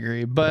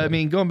agree. But I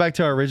mean, going back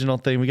to our original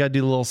thing, we got to do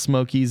the little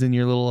smokies in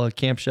your little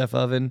Camp Chef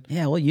oven.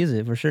 Yeah, we'll use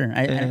it for sure.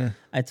 Yeah.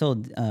 I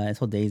told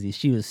Daisy,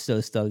 she was so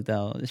stoked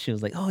out. She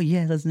was like, "Oh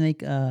yeah, let's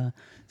make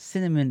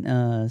cinnamon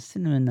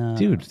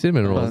Dude,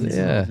 cinnamon rolls. buns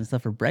Yeah. and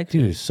stuff for breakfast,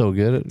 Dude, it's so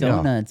good. Yeah.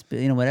 donuts,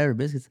 whatever,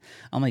 biscuits."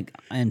 I'm like,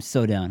 I am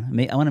so down.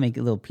 I want to make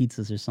little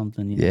pizzas or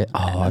something. Yeah.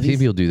 Oh, I've seen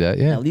people do that.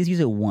 Yeah. At least use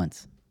it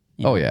once.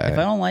 Oh, yeah. If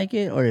I don't like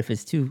it or if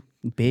it's too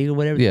big or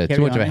whatever, Yeah, to too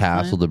carry much of a on next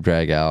hassle time, to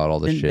drag out all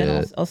the then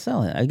shit. I'll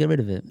sell it. I get rid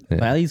of it.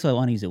 But at least I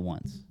want to use it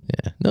once.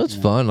 Yeah, no, it's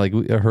fun. Like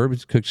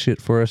Herb's cooked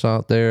shit for us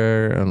out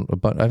there, and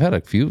but I've had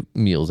a few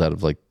meals out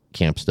of like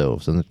camp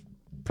stoves, and it's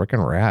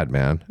freaking rad,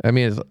 man. I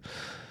mean, it's,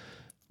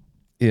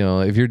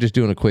 if you're just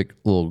doing a quick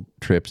little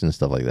trips and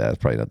stuff like that, it's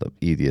probably not the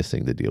easiest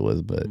thing to deal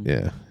with, but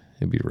yeah,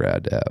 it'd be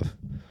rad to have.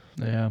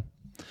 Yeah.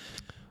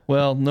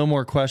 Well, no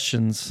more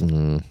questions.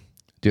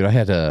 Dude, I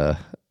had a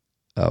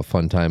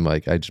fun time.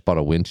 Like I just bought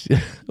a winch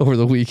over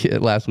the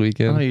last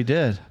weekend. Oh, you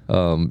did?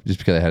 Just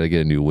because I had to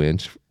get a new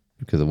winch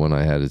because the one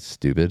I had is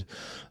stupid.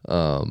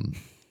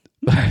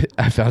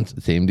 I found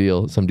the same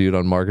deal. Some dude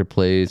on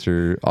Marketplace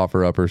or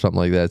OfferUp or something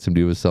like that. Some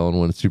dude was selling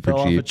one super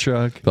cheap.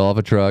 Fell off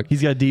a truck.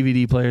 He's got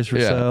DVD players for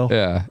sale.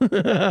 Yeah.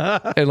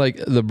 And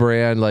like the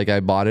brand like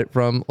I bought it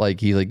from, like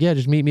he's like, yeah,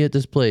 just meet me at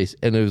this place.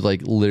 And it was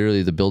like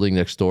literally the building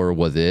next door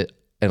was it.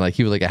 And like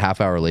he was like a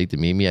half hour late to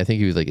meet me. I think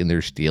he was like in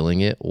there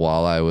stealing it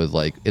while I was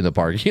like in the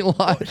parking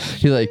lot.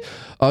 He's like,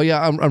 oh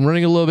yeah, I'm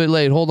running a little bit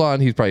late. Hold on.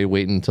 He's probably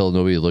waiting until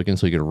nobody was looking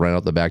so he could run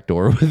out the back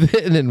door with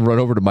it and then run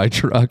over to my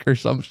truck or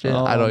some shit.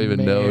 I don't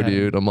even know,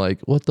 dude. I'm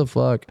like, what the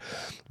fuck?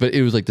 But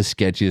it was like the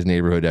sketchiest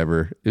neighborhood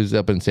ever. It was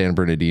up in San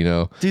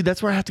Bernardino. Dude,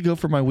 that's where I have to go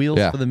for my wheels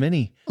for the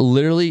Mini.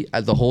 Literally,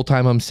 the whole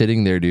time I'm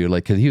sitting there, dude,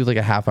 like, because he was like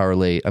a half hour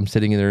late. I'm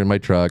sitting in there in my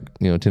truck,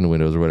 tinted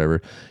windows or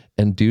whatever.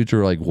 And dudes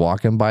were like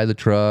walking by the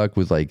truck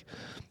with like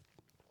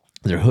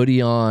their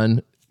hoodie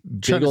on,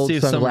 big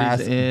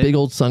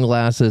old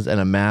sunglasses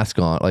and a mask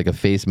on, like a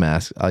face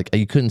mask. Like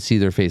you couldn't see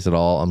their face at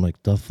all. I'm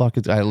like, the fuck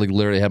is, I like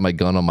literally had my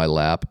gun on my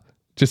lap,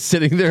 just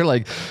sitting there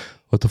like,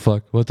 what the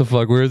fuck? What the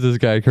fuck? Where is this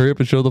guy? Hurry up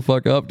and show the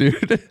fuck up,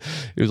 dude.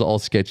 It was all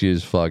sketchy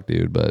as fuck,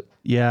 dude. But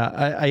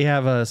yeah, I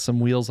have some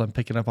wheels I'm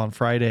picking up on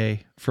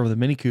Friday for the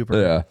Mini Cooper.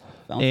 Yeah.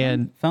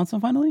 Found some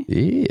finally?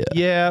 Yeah.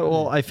 Yeah,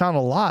 well, I found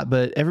a lot,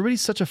 but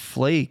everybody's such a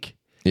flake.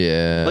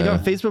 Yeah. Like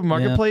on Facebook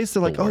Marketplace,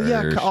 they're like, oh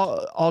yeah,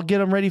 I'll get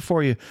them ready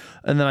for you.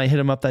 And then I hit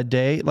them up that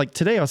day. Like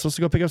today, I was supposed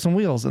to go pick up some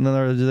wheels, and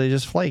then they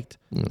just flaked.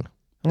 Yeah.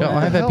 No,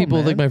 I've had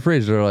people like my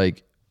fridge. They're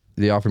like,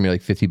 they offer me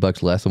like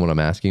 $50 less than what I'm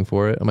asking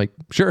for it. I'm like,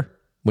 sure.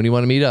 When do you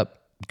want to meet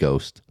up?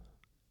 Ghost.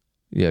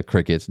 Yeah,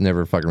 crickets.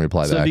 Never fucking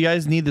reply back. So if you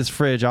guys need this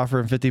fridge, offer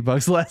him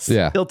 $50 less.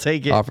 Yeah, he'll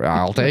take it.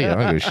 I'll take it. I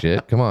don't give a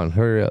shit. Come on,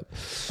 hurry up.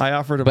 I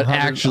offered him, but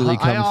actually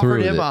come I through.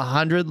 offered him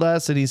 100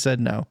 less, and he said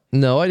no.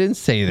 No, I didn't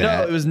say that.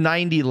 No, it was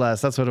 90 less.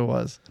 That's what it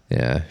was.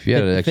 Yeah, if you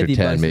had an extra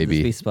 10,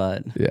 maybe. Sweet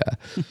spot. Yeah,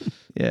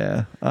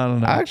 yeah. I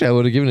don't know. Actually, I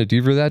would have given it to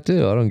you for that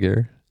too. I don't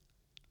care.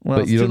 Well,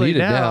 but you don't need it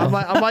now.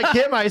 I'm like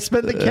him. I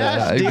spent the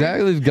cash.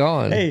 Exactly, it's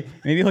gone. Hey,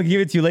 maybe he'll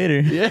give it to you later.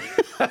 Yeah.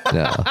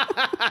 No.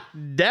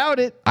 Doubt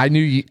it. I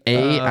knew you.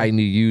 I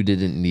knew you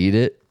didn't need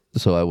it,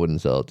 so I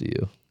wouldn't sell it to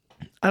you.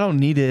 I don't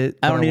need it.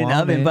 I don't need an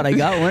oven, but I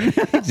got one.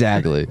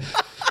 Exactly.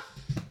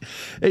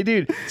 Hey,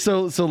 dude.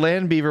 So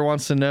Land Beaver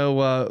wants to know.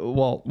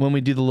 Well, when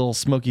we do the little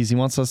smokies, he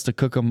wants us to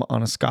cook them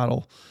on a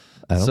scuttle.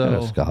 I don't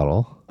got a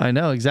scuttle. I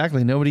know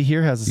exactly. Nobody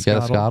here has a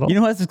scuttle. Got a scuttle? You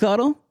know who has a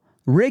scuttle?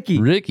 Ricky.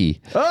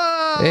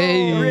 Oh,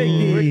 hey,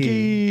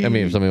 Ricky. I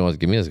mean, if somebody wants to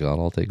give me a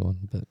scuttle, I'll take one.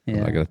 But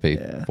I'm not gonna pay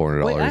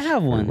 $400. Wait, I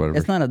have one.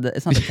 It's not the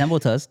Temple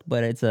Tusk,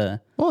 but it's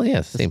a. Well, yeah,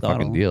 it's the same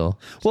fucking deal.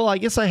 Well, I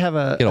guess I have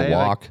a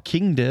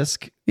king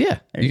disc. Yeah,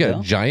 you got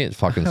a giant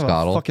fucking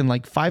scuttle. Fucking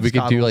like 5. We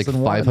could do like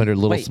 500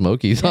 little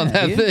smokies on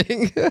that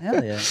thing.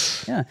 Hell yeah,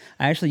 yeah.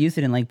 I actually used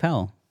it in Lake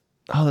Powell.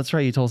 Oh, that's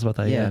right. You told us about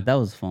that. Yeah, that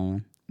was a fun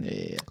one.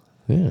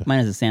 Yeah. Mine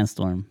is a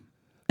sandstorm.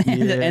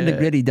 And the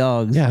gritty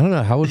dogs. Yeah, I don't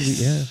know. How would we?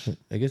 Yeah,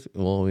 I guess.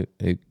 Well, we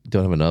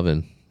don't have an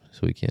oven,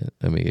 so we can't.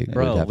 I mean,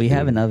 bro, we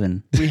have an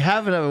oven. We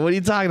have an oven. What are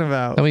you talking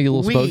about? How many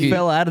little smokies? We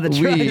fell out of the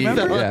truck.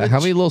 Yeah. How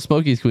many little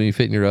smokies can you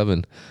fit in your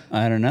oven?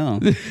 I don't know.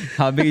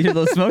 How big are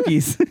those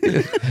smokies?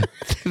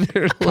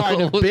 They're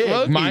kind of big.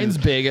 Smokies. Mine's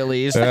big, at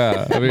least.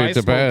 Yeah, I mean, it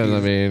depends.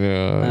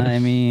 Smokies. I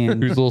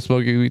mean, whose little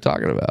smoky are we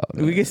talking about?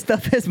 We can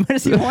stuff as much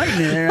as you want in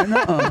there. I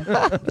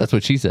know. That's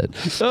what she said.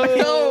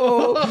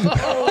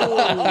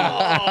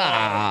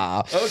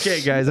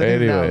 Okay, guys.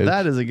 Now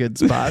that is a good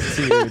spot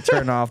to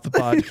turn off the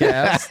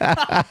podcast.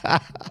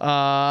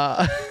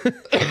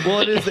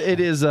 Well, it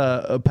is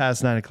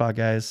past 9 o'clock,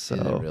 guys.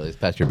 So really, it's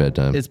past your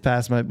bedtime. It's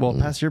past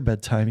past your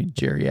bedtime, you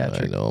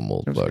geriatric. I know, I'm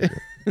old fucker.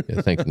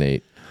 Yeah, thanks,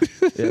 Nate.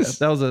 Yeah,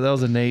 that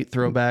was a Nate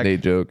throwback.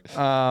 Nate joke.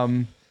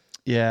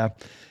 Yeah.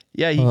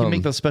 Yeah, he can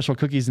make those special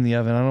cookies in the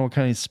oven. I don't know what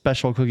kind of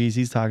special cookies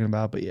he's talking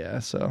about, but yeah.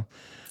 So,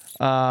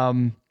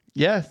 Hillshire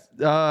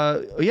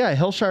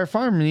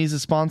Farm needs to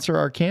sponsor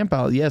our camp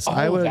out. Yes,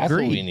 I would that's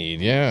agree. What we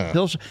need, yeah.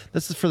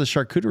 This is for the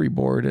charcuterie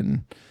board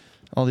and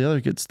all the other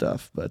good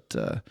stuff. But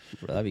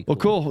that'd be cool. Well,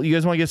 cool. You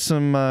guys want to get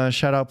some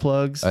shout out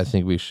plugs? I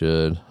think we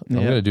should. I'm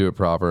gonna do it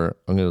proper.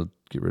 I'm gonna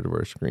get rid of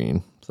our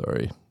screen.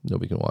 Sorry,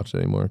 nobody can watch it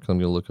anymore because I'm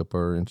gonna look up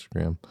our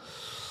Instagram.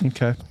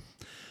 Okay.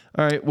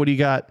 All right. What do you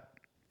got?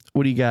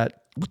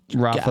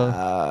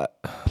 Rafa,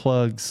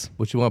 plugs.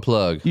 What you want to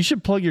plug? You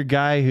should plug your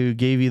guy who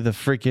gave you the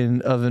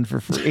freaking oven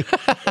for free.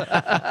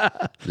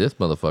 This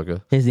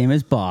motherfucker. His name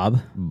is Bob.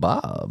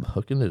 Bob,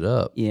 hooking it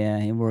up. Yeah,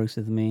 he works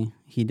with me.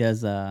 He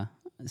does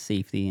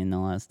safety and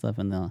all that stuff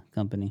in the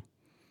company.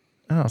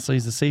 Oh, so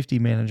he's a safety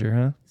manager,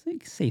 huh? It's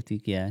like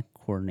safety,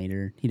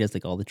 coordinator. He does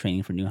like all the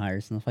training for new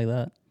hires and stuff like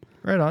that.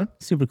 Right on.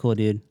 Super cool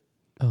dude.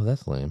 Oh,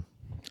 that's lame.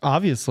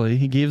 Obviously,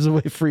 he gives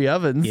away free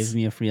ovens. Gives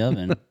me a free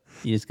oven.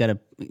 You just gotta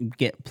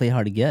play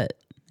hard to get,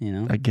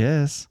 I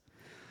guess.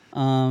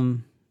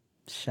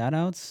 Shout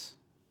outs.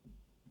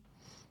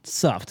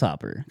 Soft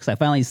Topper, because I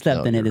finally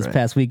stepped in it this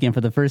past weekend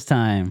for the first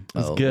time.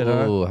 It's good.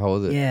 Oh, how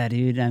was it? Yeah,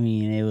 dude. I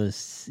mean, it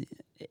was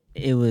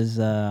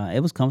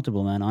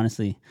comfortable, man.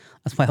 Honestly,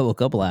 that's why I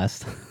woke up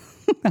last.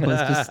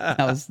 I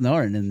was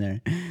snoring in there.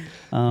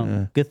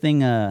 Good thing,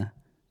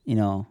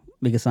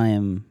 because I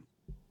am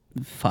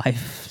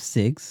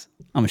 5'6".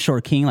 I'm a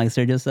short king, like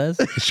Sergio says.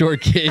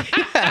 Short king.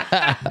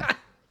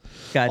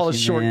 Got All you, the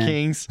short man.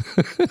 kings.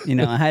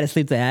 I had to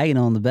sleep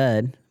diagonal in the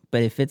bed,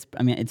 but if it's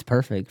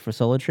perfect for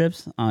solo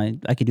trips. I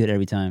could do it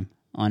every time.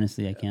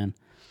 Honestly, I can.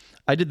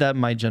 I did that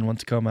in my Gen 1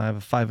 Tacoma. I have a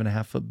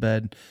 5.5 foot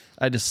bed.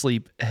 I had to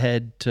sleep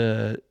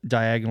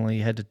diagonally,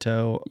 head to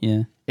toe.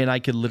 Yeah. And I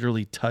could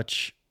literally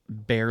touch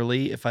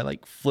barely. If I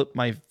like flip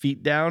my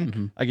feet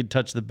down, I could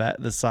touch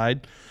the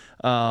side.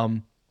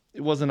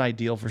 It wasn't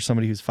ideal for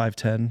somebody who's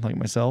 5'10" like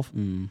myself,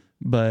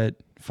 but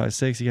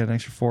 5'6", you got an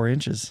extra 4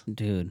 inches.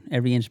 Dude,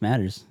 every inch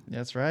matters.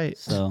 That's right.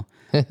 So,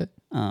 I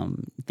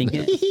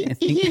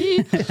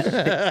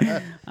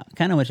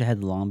kind of wish I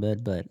had the long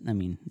bed, but I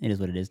mean, it is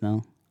what it is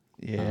now.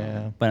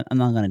 Yeah. But I'm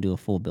not gonna do a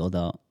full build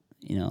out,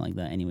 like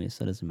that anyway,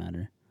 so it doesn't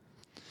matter.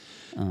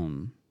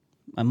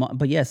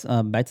 But yes,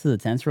 back to the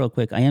tents real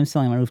quick. I am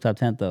selling my rooftop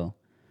tent though.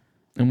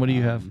 And what do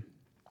you have?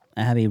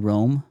 I have a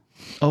Rome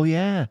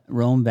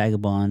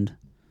Vagabond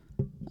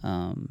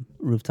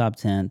rooftop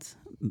tent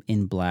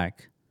in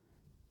black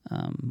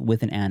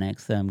with an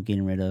annex that I'm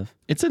getting rid of.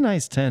 It's a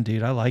nice tent,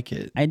 dude. I like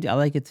it. I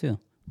like it too.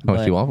 How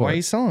much do you want for Why are it?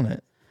 you selling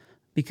it?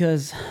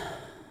 Because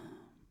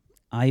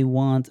I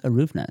want a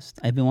roof nest.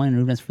 I've been wanting a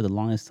roof nest for the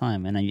longest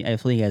time, and I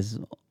told you guys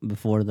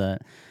before the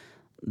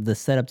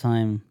setup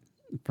time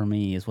for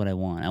me is what I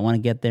want. I want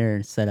to get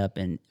there, set up,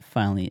 and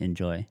finally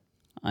enjoy.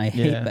 I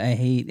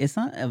hate. It's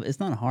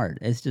not hard.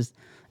 It's just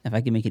if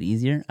I can make it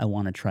easier, I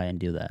want to try and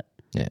do that.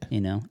 Yeah.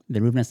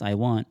 The roof nest I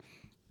want.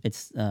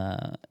 It's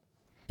the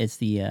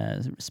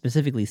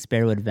specifically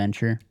Sparrow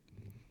Adventure.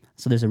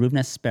 So there's a roof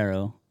nest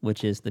Sparrow,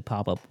 which is the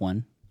pop up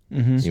one.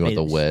 Mm-hmm. You want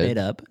the wedge? Straight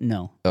up,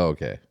 no. Oh,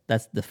 okay.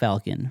 That's the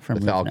Falcon from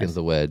the Roof Falcon's Nest.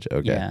 the wedge.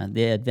 Okay.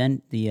 Yeah,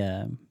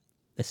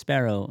 the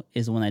Sparrow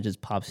is the one that just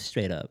pops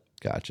straight up,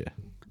 Gotcha.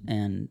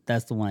 and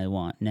that's the one I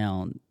want.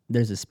 Now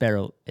there's a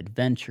Sparrow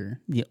Adventure.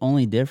 The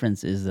only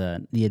difference is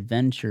that the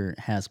Adventure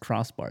has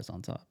crossbars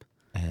on top.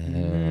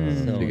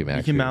 So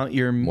You can mount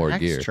your more max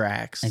gear.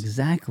 tracks,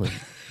 Exactly.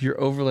 your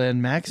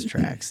Overland max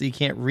tracks, so you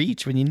can't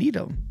reach when you need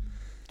them.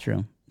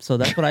 True. So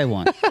that's what I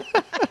want.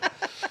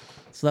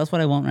 So that's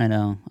what I want right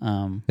now.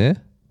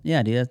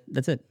 Yeah, dude,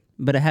 that's it.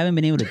 But I haven't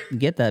been able to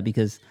get that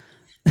because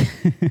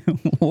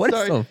what's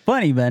so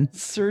funny, Ben?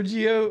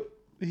 Sergio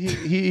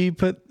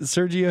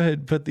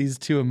had put these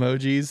two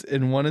emojis,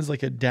 and one is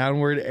like a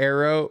downward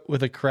arrow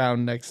with a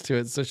crown next to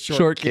it. So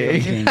short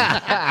king.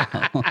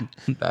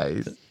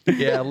 Nice.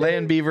 Yeah,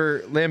 Land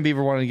Beaver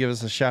wanted to give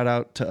us a shout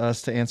out to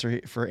us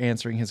for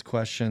answering his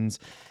questions.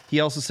 He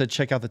also said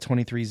check out the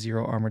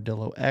 23-0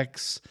 Armadillo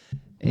X,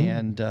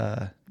 and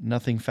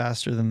nothing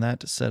faster than that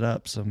to set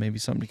up. So maybe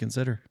something to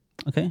consider.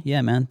 Okay,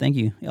 yeah, man. Thank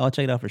you. I'll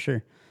check it out for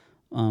sure.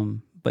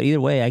 But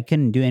either way, I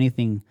couldn't do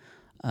anything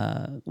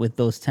with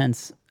those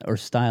tents or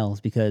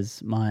styles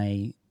because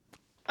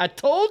I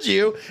told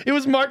you it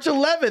was March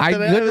 11th.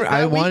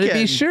 I wanted to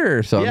be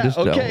sure, so I'm just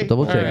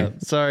double checking.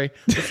 Right, sorry.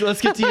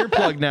 Let's get to your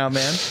plug now,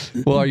 man.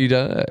 Well, are you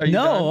done? Are you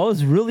done? I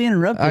was really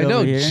interrupted. I know.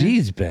 Over here.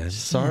 Jeez, Ben.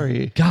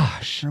 Sorry.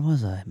 Gosh. Where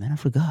was I, man? I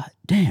forgot.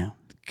 Damn.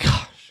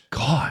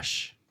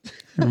 Gosh.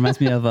 It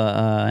reminds me of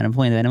an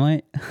employee in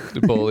Dynamite.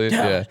 Napoleon.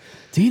 Yeah.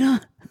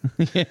 Tina.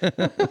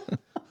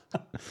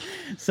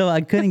 So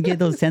I couldn't get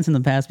those tents in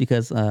the past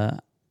because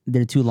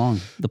they're too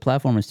long. The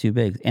platform is too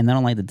big, and I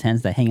don't like the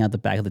tents that hang out the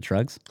back of the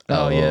trucks.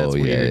 Oh yeah, it's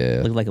weird.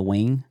 Yeah. Look like a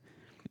wing.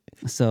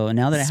 So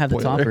now that I have the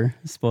topper,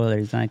 spoiler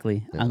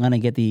exactly, I'm gonna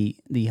get the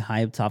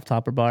high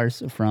topper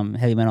bars from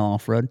Heavy Metal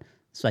Off Road,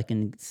 so I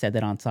can set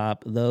that on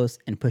top of those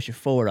and push it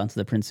forward onto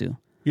the Prinsu.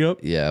 Yep.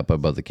 Yeah, up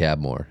above the cab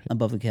more.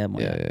 Above the cab.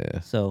 Yeah.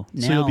 So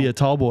now So you'll be a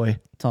tall boy.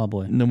 tall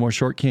boy. No more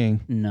short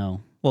king.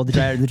 No. Well, the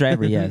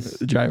driver, yes.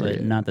 The driver, but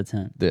yeah. not the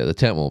tent. Yeah, the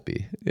tent won't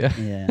be. Yeah.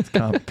 Yeah.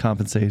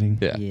 Compensating.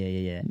 Yeah.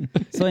 Yeah.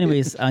 So,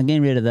 anyways, I'm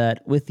getting rid of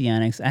that with the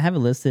annex. I have it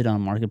listed on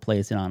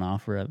Marketplace and on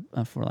offer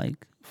for like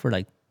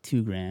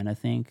 $2,000, I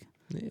think.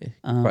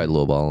 Probably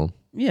lowball him.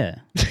 Yeah.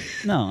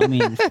 No, I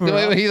mean,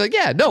 He's like,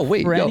 yeah, no,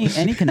 wait. for no.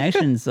 any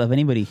connections of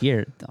anybody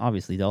here,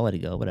 obviously they'll let it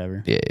go,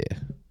 whatever.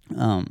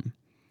 Yeah.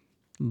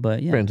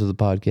 But yeah. Friends of the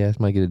podcast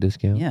might get a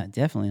discount. Yeah,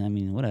 definitely. I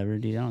mean, whatever,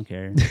 dude. I don't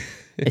care.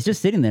 It's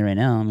just sitting there right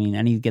now. I mean,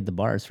 I need to get the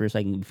bars first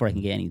before I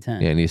can get any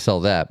tent. Yeah, and you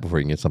sell that before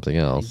you can get something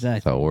else. Exactly.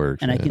 That's how it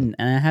works. And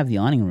I have the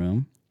awning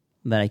room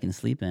that I can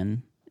sleep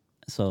in.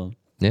 So,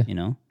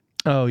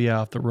 Oh yeah,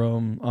 off the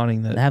Rome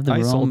awning that I have the I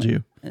Rome. sold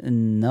you.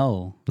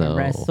 No.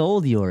 Remember, I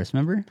sold yours,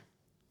 remember?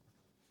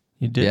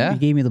 You did. Yeah. You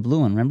gave me the blue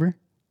one, remember?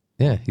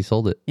 Yeah, he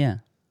sold it. Yeah.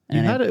 You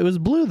And had it. It was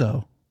blue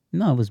though.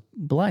 No, it was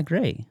black,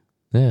 gray.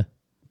 Yeah.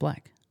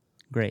 Black,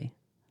 gray.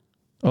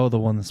 Oh, the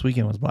one this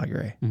weekend was black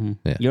gray. Mm-hmm.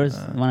 Yeah. Yours,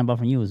 the one I bought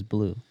from you, was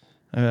blue.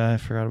 I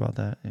forgot about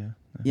that. Yeah.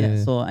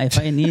 Yeah. So if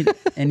I need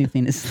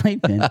anything to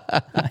sleep in,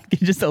 I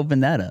can just open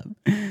that up.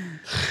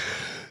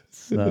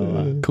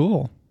 So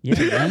Cool. yeah,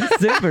 man,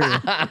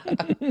 super.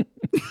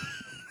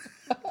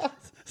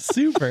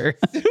 Super.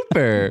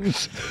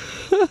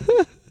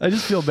 I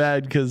just feel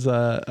bad because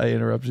I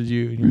interrupted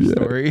you in your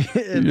story.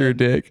 And You're a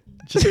dick.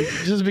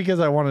 just because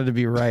I wanted to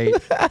be right.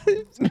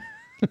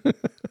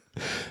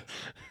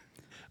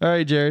 All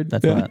right, Jared.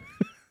 That's not.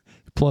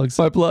 Plugs.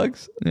 My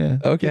plugs? Yeah.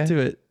 Okay. Get to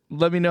it.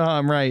 Let me know how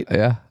I'm right.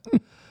 Yeah.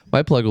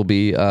 My plug will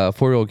be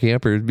 4-wheel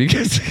campers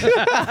because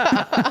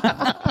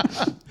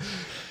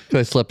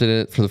I slept in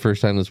it for the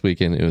first time this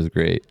weekend. It was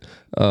great.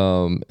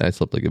 I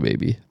slept like a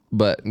baby.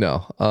 But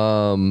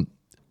no.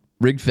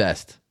 Rig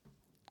Fest.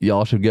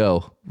 Y'all should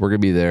go. We're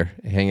going to be there.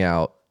 Hang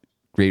out.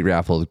 Great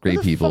raffles. Great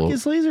Where the people. fuck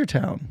is Laser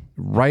Town?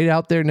 Right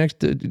out there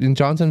next to in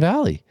Johnson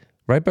Valley.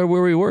 Right by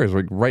where we were. It's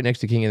like right next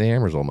to King of the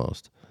Hammers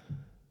almost.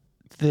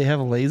 Do they have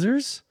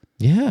lasers?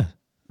 Yeah.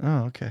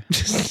 Oh, okay.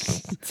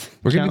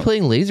 We're going to be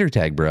playing laser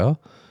tag, bro.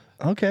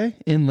 Okay.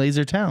 In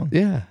Laser Town.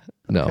 Yeah.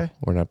 No, Okay.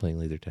 we're not playing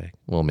laser tag.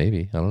 Well,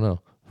 maybe. I don't know.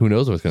 Who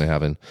knows what's going to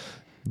happen?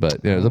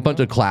 But there's a bunch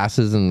of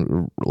classes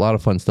and a lot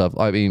of fun stuff.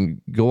 I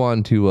mean, go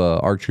on to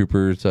ARC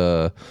Troopers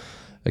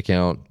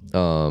account.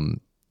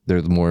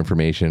 There's more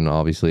information,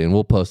 obviously, and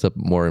we'll post up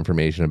more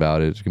information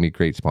about it. It's gonna be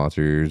great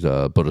sponsors.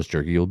 Boto's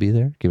Jerky will be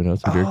there, giving out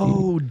some jerky.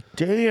 Oh,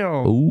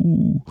 damn.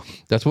 Ooh,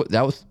 that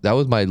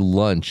was my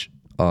lunch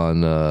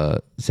on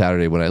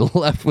Saturday when I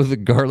left with the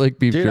garlic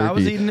beef Dude, jerky. I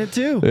was eating it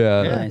too.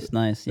 Yeah.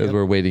 Nice. As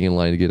we're waiting in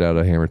line to get out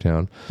of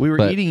Hammertown. We were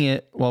eating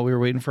it while we were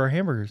waiting for our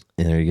hamburgers.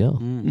 And there you go.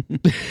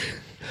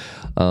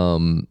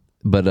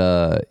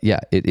 Yeah,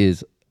 it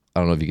is. I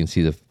don't know if you can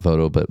see the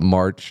photo, but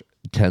March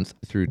 10th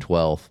through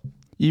 12th.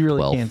 You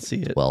really can't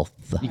see it. 12th.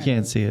 You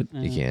can't see it.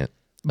 You can't.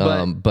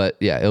 But- But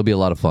yeah, it'll be a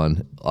lot of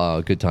fun.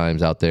 Good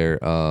times out there.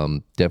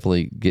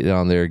 Definitely get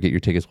on there, get your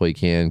tickets while you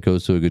can.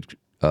 Goes to a good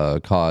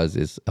cause.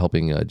 It's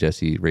helping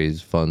Jesse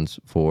raise funds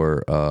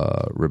for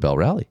Rebel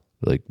Rally,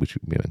 which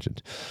we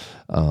mentioned.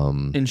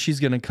 And she's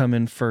going to come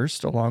in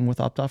first along with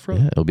Opt Off Road.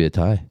 Yeah, it'll be a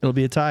tie. It'll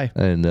be a tie.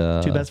 And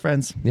Two best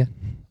friends. Yeah.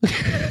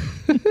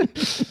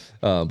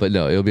 But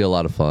no, it'll be a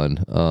lot of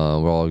fun. We're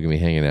all going to be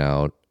hanging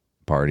out,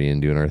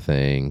 partying, doing our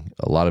thing.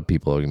 A lot of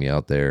people are going to be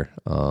out there.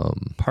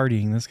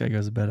 Partying. This guy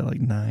goes to bed at like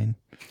 9.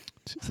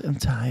 I'm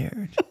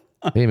tired.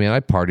 Hey, man, I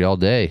party all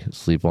day,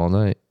 sleep all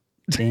night.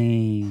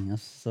 Dang.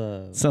 That's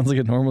Sounds like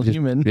a normal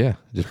human. Yeah,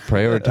 just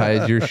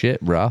prioritize your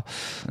shit, bro.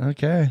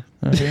 Okay.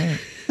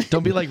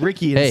 Don't be like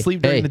Ricky and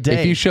sleep during the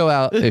day. If you show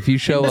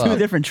two up,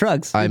 different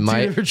trucks. I Two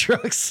might different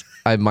trucks.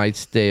 I might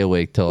stay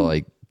awake till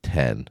like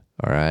 10.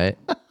 All right.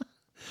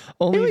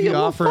 Only if you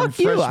offer him fuck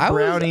you. fresh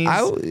brownies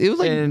It was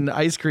like and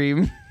ice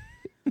cream.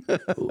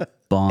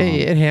 Bomb.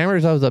 Hey, at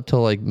Hammers, I was up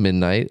till like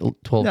midnight,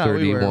 12:30,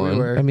 No, we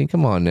were. I mean,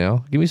 come on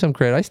now, give me some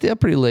credit. I stay up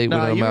pretty late when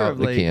I'm you were out at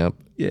the late.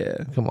 camp. Yeah.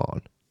 Come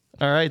on.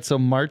 All right. So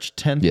March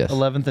 10th, Yes.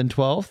 11th, and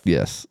 12th.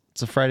 Yes.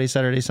 It's a Friday,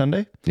 Saturday,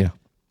 Sunday. Yeah.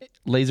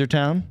 Laser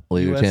Town.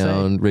 Laser USA.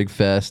 Town, Rig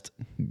Fest.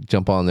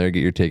 Jump on there,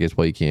 get your tickets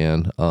while you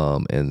can.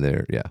 And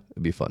there, yeah,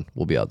 it'd be fun.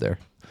 We'll be out there.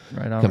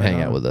 Right on. Come right hang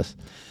on. out with us.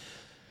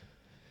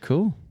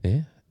 Cool.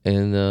 Yeah.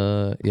 And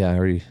I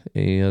already.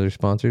 Any other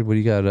sponsors? What do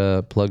you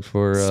got? Plugs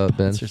for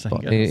Ben? Sponsors. I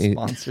got no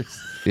sponsors.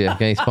 Yeah,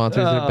 any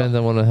sponsors there, Ben,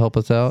 that want to help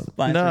us out?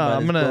 Sponsored No, by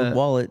I'm this gonna- broke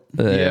wallet.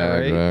 Yeah,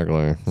 right.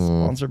 Exactly.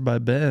 Sponsored by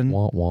Ben.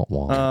 Wah, wah,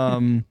 wah.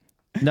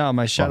 No,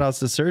 my shout outs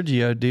to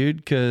Sergio, dude,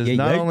 because Yeah,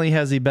 not yeah. only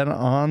has he been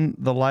on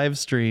the live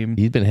stream,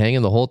 He's been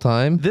hanging the whole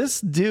time.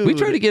 this dude. We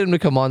tried to get him to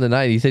come on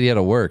tonight. He said he had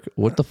to work.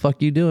 What the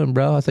fuck you doing,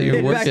 bro? I thought you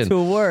were Get back working.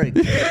 to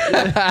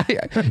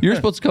work. You're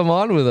supposed to come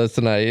on with us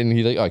tonight, and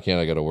he's like, "Oh, I can't.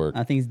 I got to work."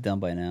 I think he's done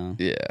by now.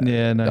 Yeah.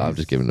 Yeah, no, No, I'm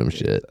just giving him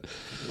shit.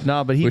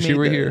 No, but he Wish made you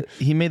were here.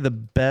 He made the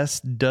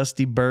best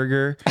dusty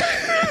burger.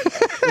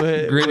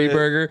 Gritty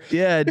burger.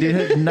 Yeah, dude,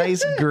 it had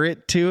nice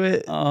grit to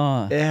it.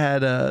 Oh, It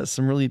had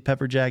some really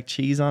pepper jack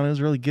cheese on it. It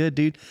was really good,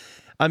 dude.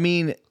 I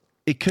mean,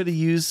 it could have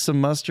used some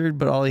mustard,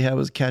 but all he had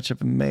was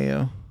ketchup and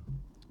mayo.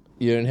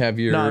 You didn't have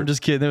your. No, I'm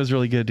just kidding. It was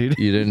really good, dude.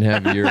 You didn't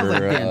have your.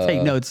 yeah,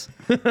 take notes.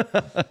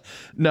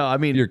 No, I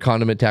mean, Your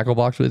condiment tackle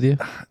box with you.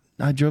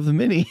 I drove the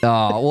Mini.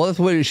 Oh, well, that's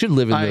what it should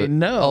live in. I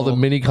know. all the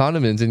mini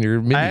condiments in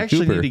your mini I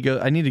actually Cooper. need to go.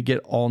 I need to get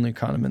all new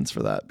condiments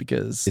for that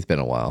because It's been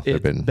a while.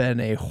 They've it's been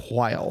a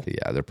while.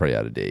 yeah, they're probably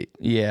out of date.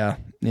 Yeah,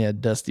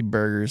 dusty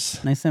burgers.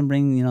 Next time,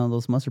 bring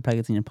those mustard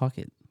packets in your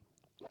pocket.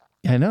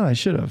 I know. I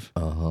should have.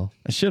 Uh-huh.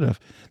 I should have.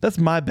 That's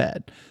my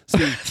bad.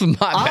 See, It's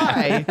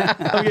my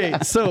bad. okay,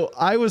 so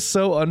I was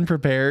so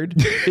unprepared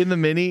in the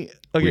Mini.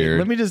 Okay, Weird.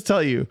 let me just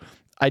tell you,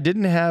 I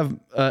didn't have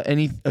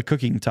a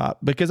cooking top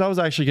because I was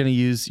actually going to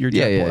use your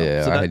Yeah, jet yeah, boil.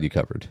 yeah. So I that- had you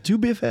covered. to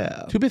be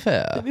fair, To be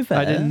fair.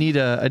 I didn't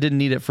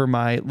need it for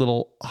my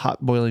little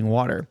hot boiling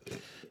water,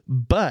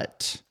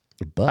 but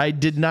I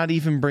did not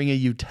even bring a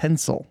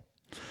utensil.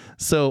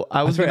 So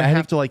I was right, going I to had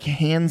have to like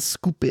hand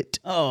scoop it.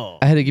 Oh,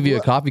 I had to give you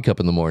a coffee cup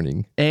in the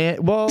morning,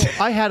 And well,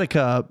 I had a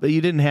cup, but you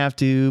didn't have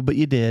to, but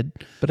you did.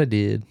 but I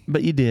did.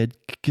 But you did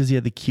because you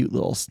had the cute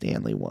little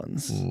Stanley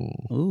ones.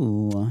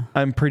 ooh.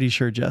 I'm pretty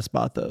sure Jess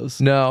bought those.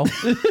 No.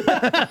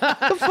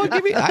 The fuck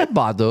you mean? I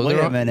bought those. Wait They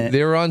were a on- minute.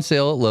 They were on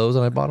sale at Lowe's,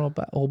 and I bought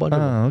a whole bunch of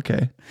them. Oh,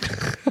 okay.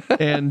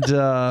 And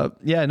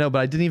but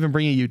I didn't even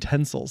bring a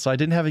utensil, so I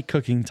didn't have a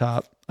cooking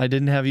top. I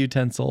didn't have a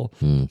utensil.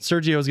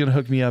 Sergio was gonna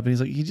hook me up, and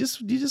he's like, "You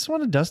just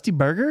want a dusty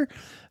burger?"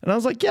 And I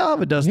And yeah, I'll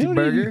have a dusty You don't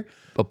burger. need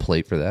a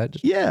plate for that.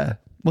 Just Yeah.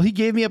 Well, he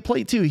gave me a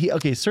plate too.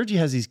 Sergio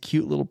has these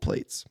cute little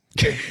plates.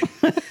 cute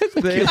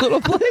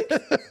little plate.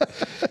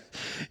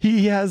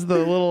 he has the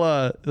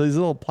little these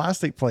little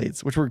plastic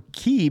plates, which were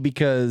key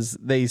because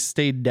they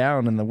stayed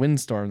down in the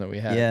windstorm that we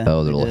had. Yeah.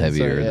 Oh, they're a little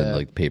heavier than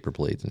like paper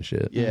plates and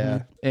shit.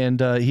 Yeah. And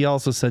he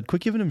also said,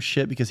 quit giving him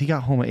shit because he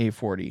got home at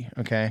 8:40.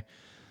 Okay.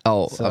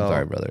 Oh, so, I'm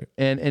sorry, brother.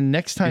 And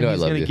next time he's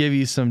going to give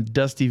you some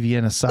dusty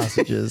Vienna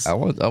sausages. I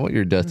want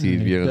your dusty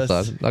Vienna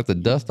sausage. Knock the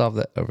dust off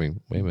that. I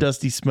mean, wait a minute.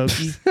 Dusty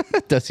smoky.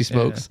 Dusty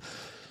smokes.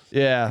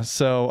 Yeah.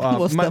 So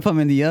we'll stuff them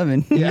in the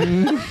oven.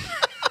 Yeah.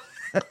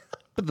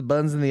 Put the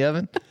buns in the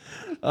oven.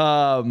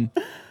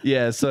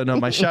 Yeah. So no,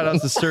 my shout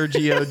outs to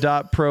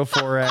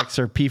Sergio.pro4x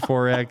or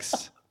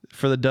P4X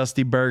for the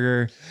dusty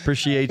burger.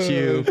 Appreciate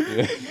you.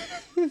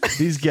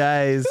 These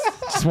guys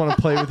just want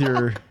to play with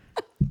your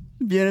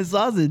Vienna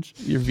sausage.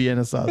 Your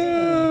Vienna sausage.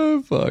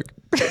 Oh, fuck.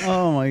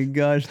 Oh my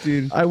gosh,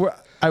 dude. I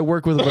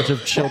work with a bunch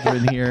of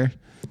children here.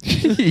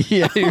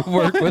 Yeah, you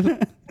work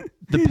with.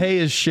 The pay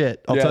is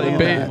shit. I'll tell you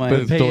that. But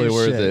it's totally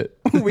worth it.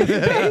 We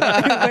get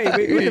paid.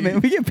 Wait a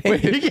minute. We get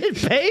paid. You get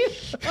paid?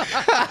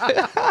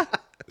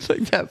 It's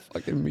like that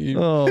fucking meme.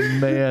 Oh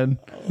man.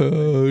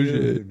 Oh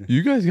shit.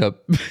 You guys got.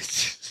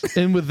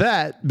 And with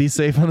that, be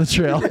safe on the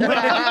trail.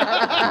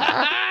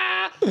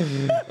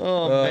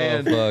 Oh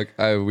man. Fuck.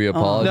 We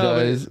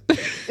apologize. No,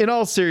 in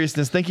all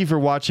seriousness, thank you for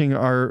watching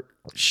our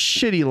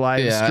shitty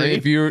live stream.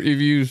 If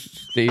you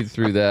stayed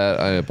through that,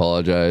 I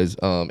apologize.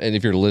 And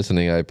if you're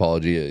listening, I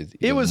apologize.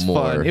 It was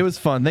fun. It was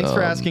fun. Thanks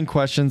for asking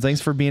questions.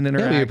 Thanks for being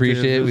interactive. Yeah, we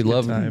appreciate it. We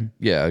love time.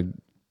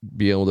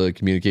 Be able to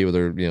communicate with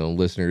our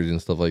listeners and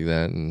stuff like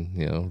that, and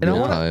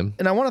real time.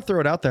 And I want to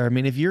throw it out there. I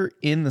mean, if you're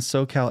in the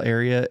SoCal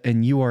area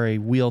and you are a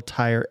wheel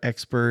tire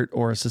expert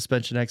or a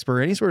suspension expert,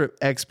 or any sort of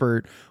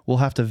expert, we'll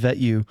have to vet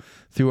you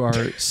through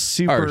our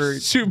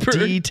super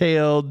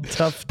detailed,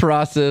 tough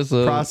process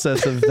of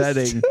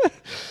vetting.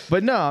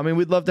 But no, I mean,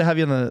 we'd love to have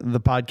you on the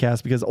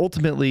podcast because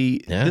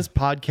ultimately, this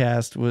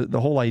podcast,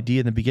 the whole idea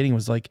in the beginning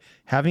was like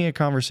having a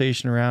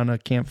conversation around a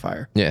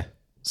campfire. Yeah.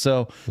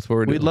 So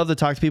we'd love to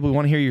talk to people. We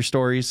want to hear your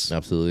stories.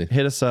 Absolutely.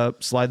 Hit us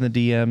up, slide in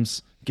the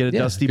DMs, get a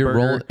dusty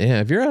burger.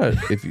 If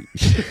you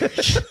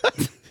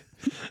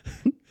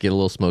get a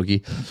little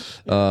smoky.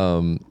 I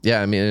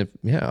mean,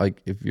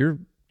 if you're,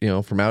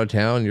 from out of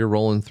town, you're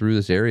rolling through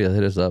this area,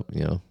 hit us up,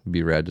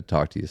 be rad to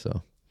talk to you.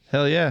 So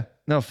hell yeah.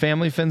 No,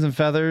 Family Fins and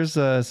Feathers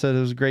said it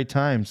was a great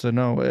time. So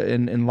no,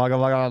 in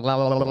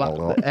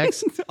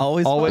X,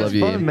 always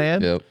fun,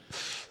 man. Yep.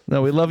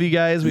 No, we love you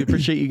guys. We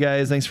appreciate you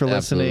guys. Thanks for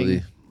listening.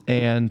 Absolutely.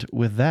 And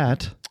with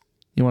that,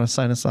 you want to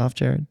sign us off,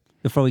 Jared?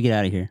 Before we get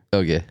out of here.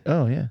 Okay.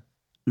 Oh, yeah.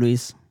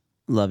 Luis,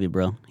 love you,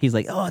 bro. He's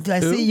like, oh, did I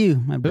see you?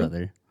 My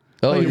brother.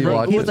 Oh, your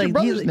brother. What's your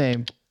brother's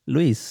name?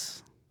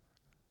 Luis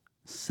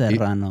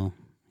Serrano.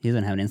 He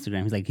doesn't have an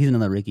Instagram. He's like, he's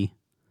another Ricky.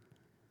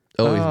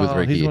 Oh, he's with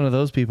Ricky. He's one of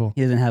those people.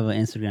 He doesn't have an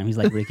Instagram. He's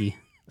like Ricky.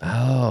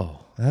 Oh.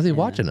 How's he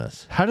watching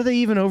us? How do they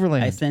even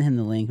overland? I sent him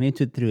the link.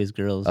 Maybe through his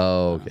girls.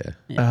 Oh, okay.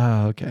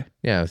 Oh, okay.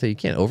 Yeah, so you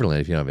can't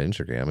overland if you don't have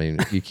Instagram. I mean,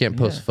 you can't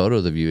post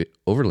photos of you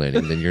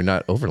overlanding, then you're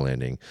not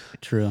overlanding.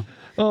 True.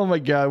 Oh my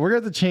God, we're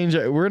going to have to change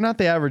it. We're not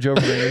the average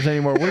overlanders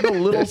anymore. We're the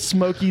Little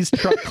Smokies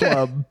Truck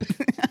Club.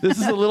 This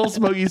is the Little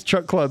Smokies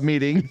Truck Club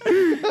meeting.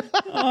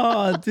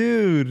 Oh,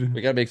 dude.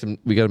 We gotta make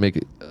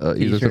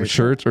either some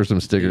shirts or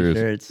some stickers.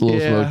 T-shirts. Little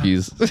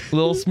Smokies.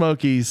 Little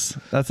Smokies.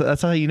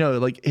 That's how you know.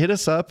 Like, hit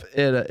us up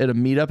at a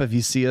meetup if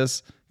you see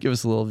us. Give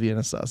us a little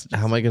Vienna sausage.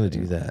 How am I gonna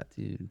do that,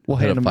 dude? We'll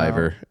hand them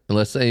 $5. out.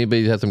 Unless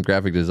anybody has some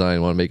graphic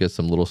design, want to make us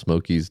some Little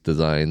Smokies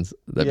designs.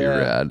 That'd be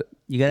rad.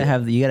 You gotta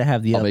have the.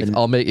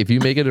 I'll make if you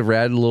make it a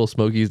rad Little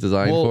Smokies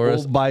design for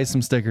us. We'll buy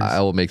some stickers. I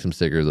will make some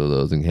stickers of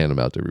those and hand them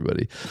out to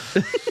everybody.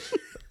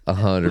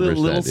 100%.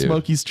 Little dude.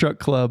 Smokies Truck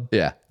Club.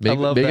 Yeah, make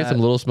it some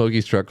Little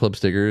Smokies Truck Club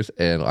stickers,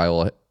 and I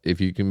will. If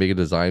you can make a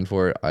design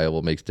for it, I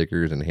will make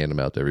stickers and hand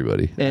them out to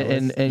everybody.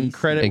 And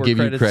credit and give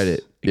you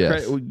credit.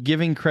 Yes.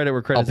 Giving credit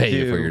where credit's due. I'll pay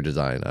you for your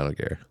design. I don't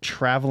care.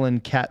 Traveling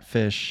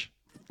Catfish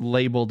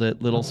labeled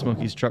it Little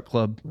Smokies Truck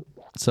Club.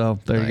 So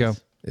there you go.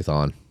 It's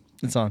on.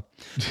 It's on.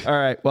 All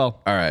right.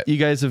 Well, all right. You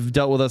guys have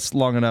dealt with us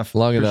long enough.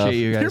 Appreciate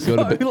you guys. You're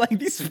probably like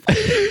these.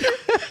 This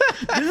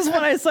is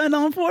what I signed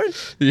on for?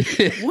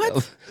 Yeah.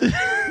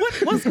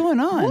 What's going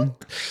on?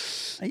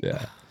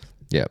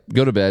 Yeah.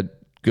 Go to bed.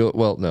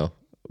 No.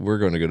 We're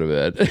going to go to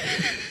bed.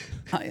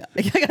 I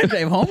gotta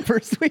drive home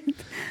first week.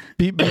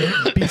 Be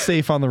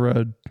safe on the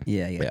road.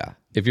 Yeah.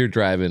 If you're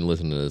driving,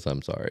 listen to this.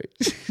 I'm sorry.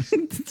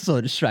 So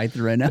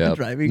distracted right now. Yep.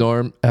 Driving.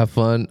 Norm, have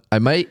fun. I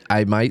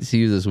might see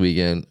you this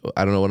weekend.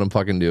 I don't know what I'm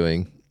fucking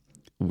doing.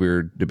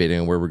 We're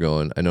debating on where we're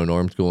going. I know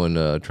Norm's going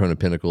to Trona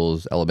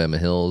Pinnacles, Alabama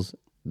Hills.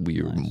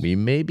 We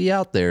may be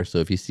out there. So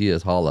if you see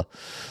us, holla.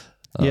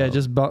 Yeah,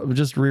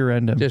 just rear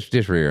end him.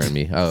 Just rear end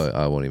me.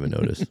 I won't even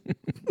notice.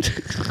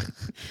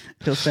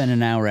 He'll spend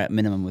an hour at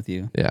minimum with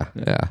you. Yeah.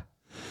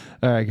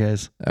 All right,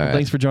 guys. All right.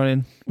 Thanks for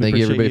joining. Thank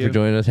you, everybody, for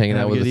joining us, hanging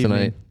out with us evening.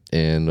 tonight.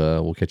 And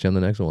we'll catch you on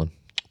the next one.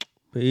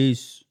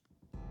 Peace.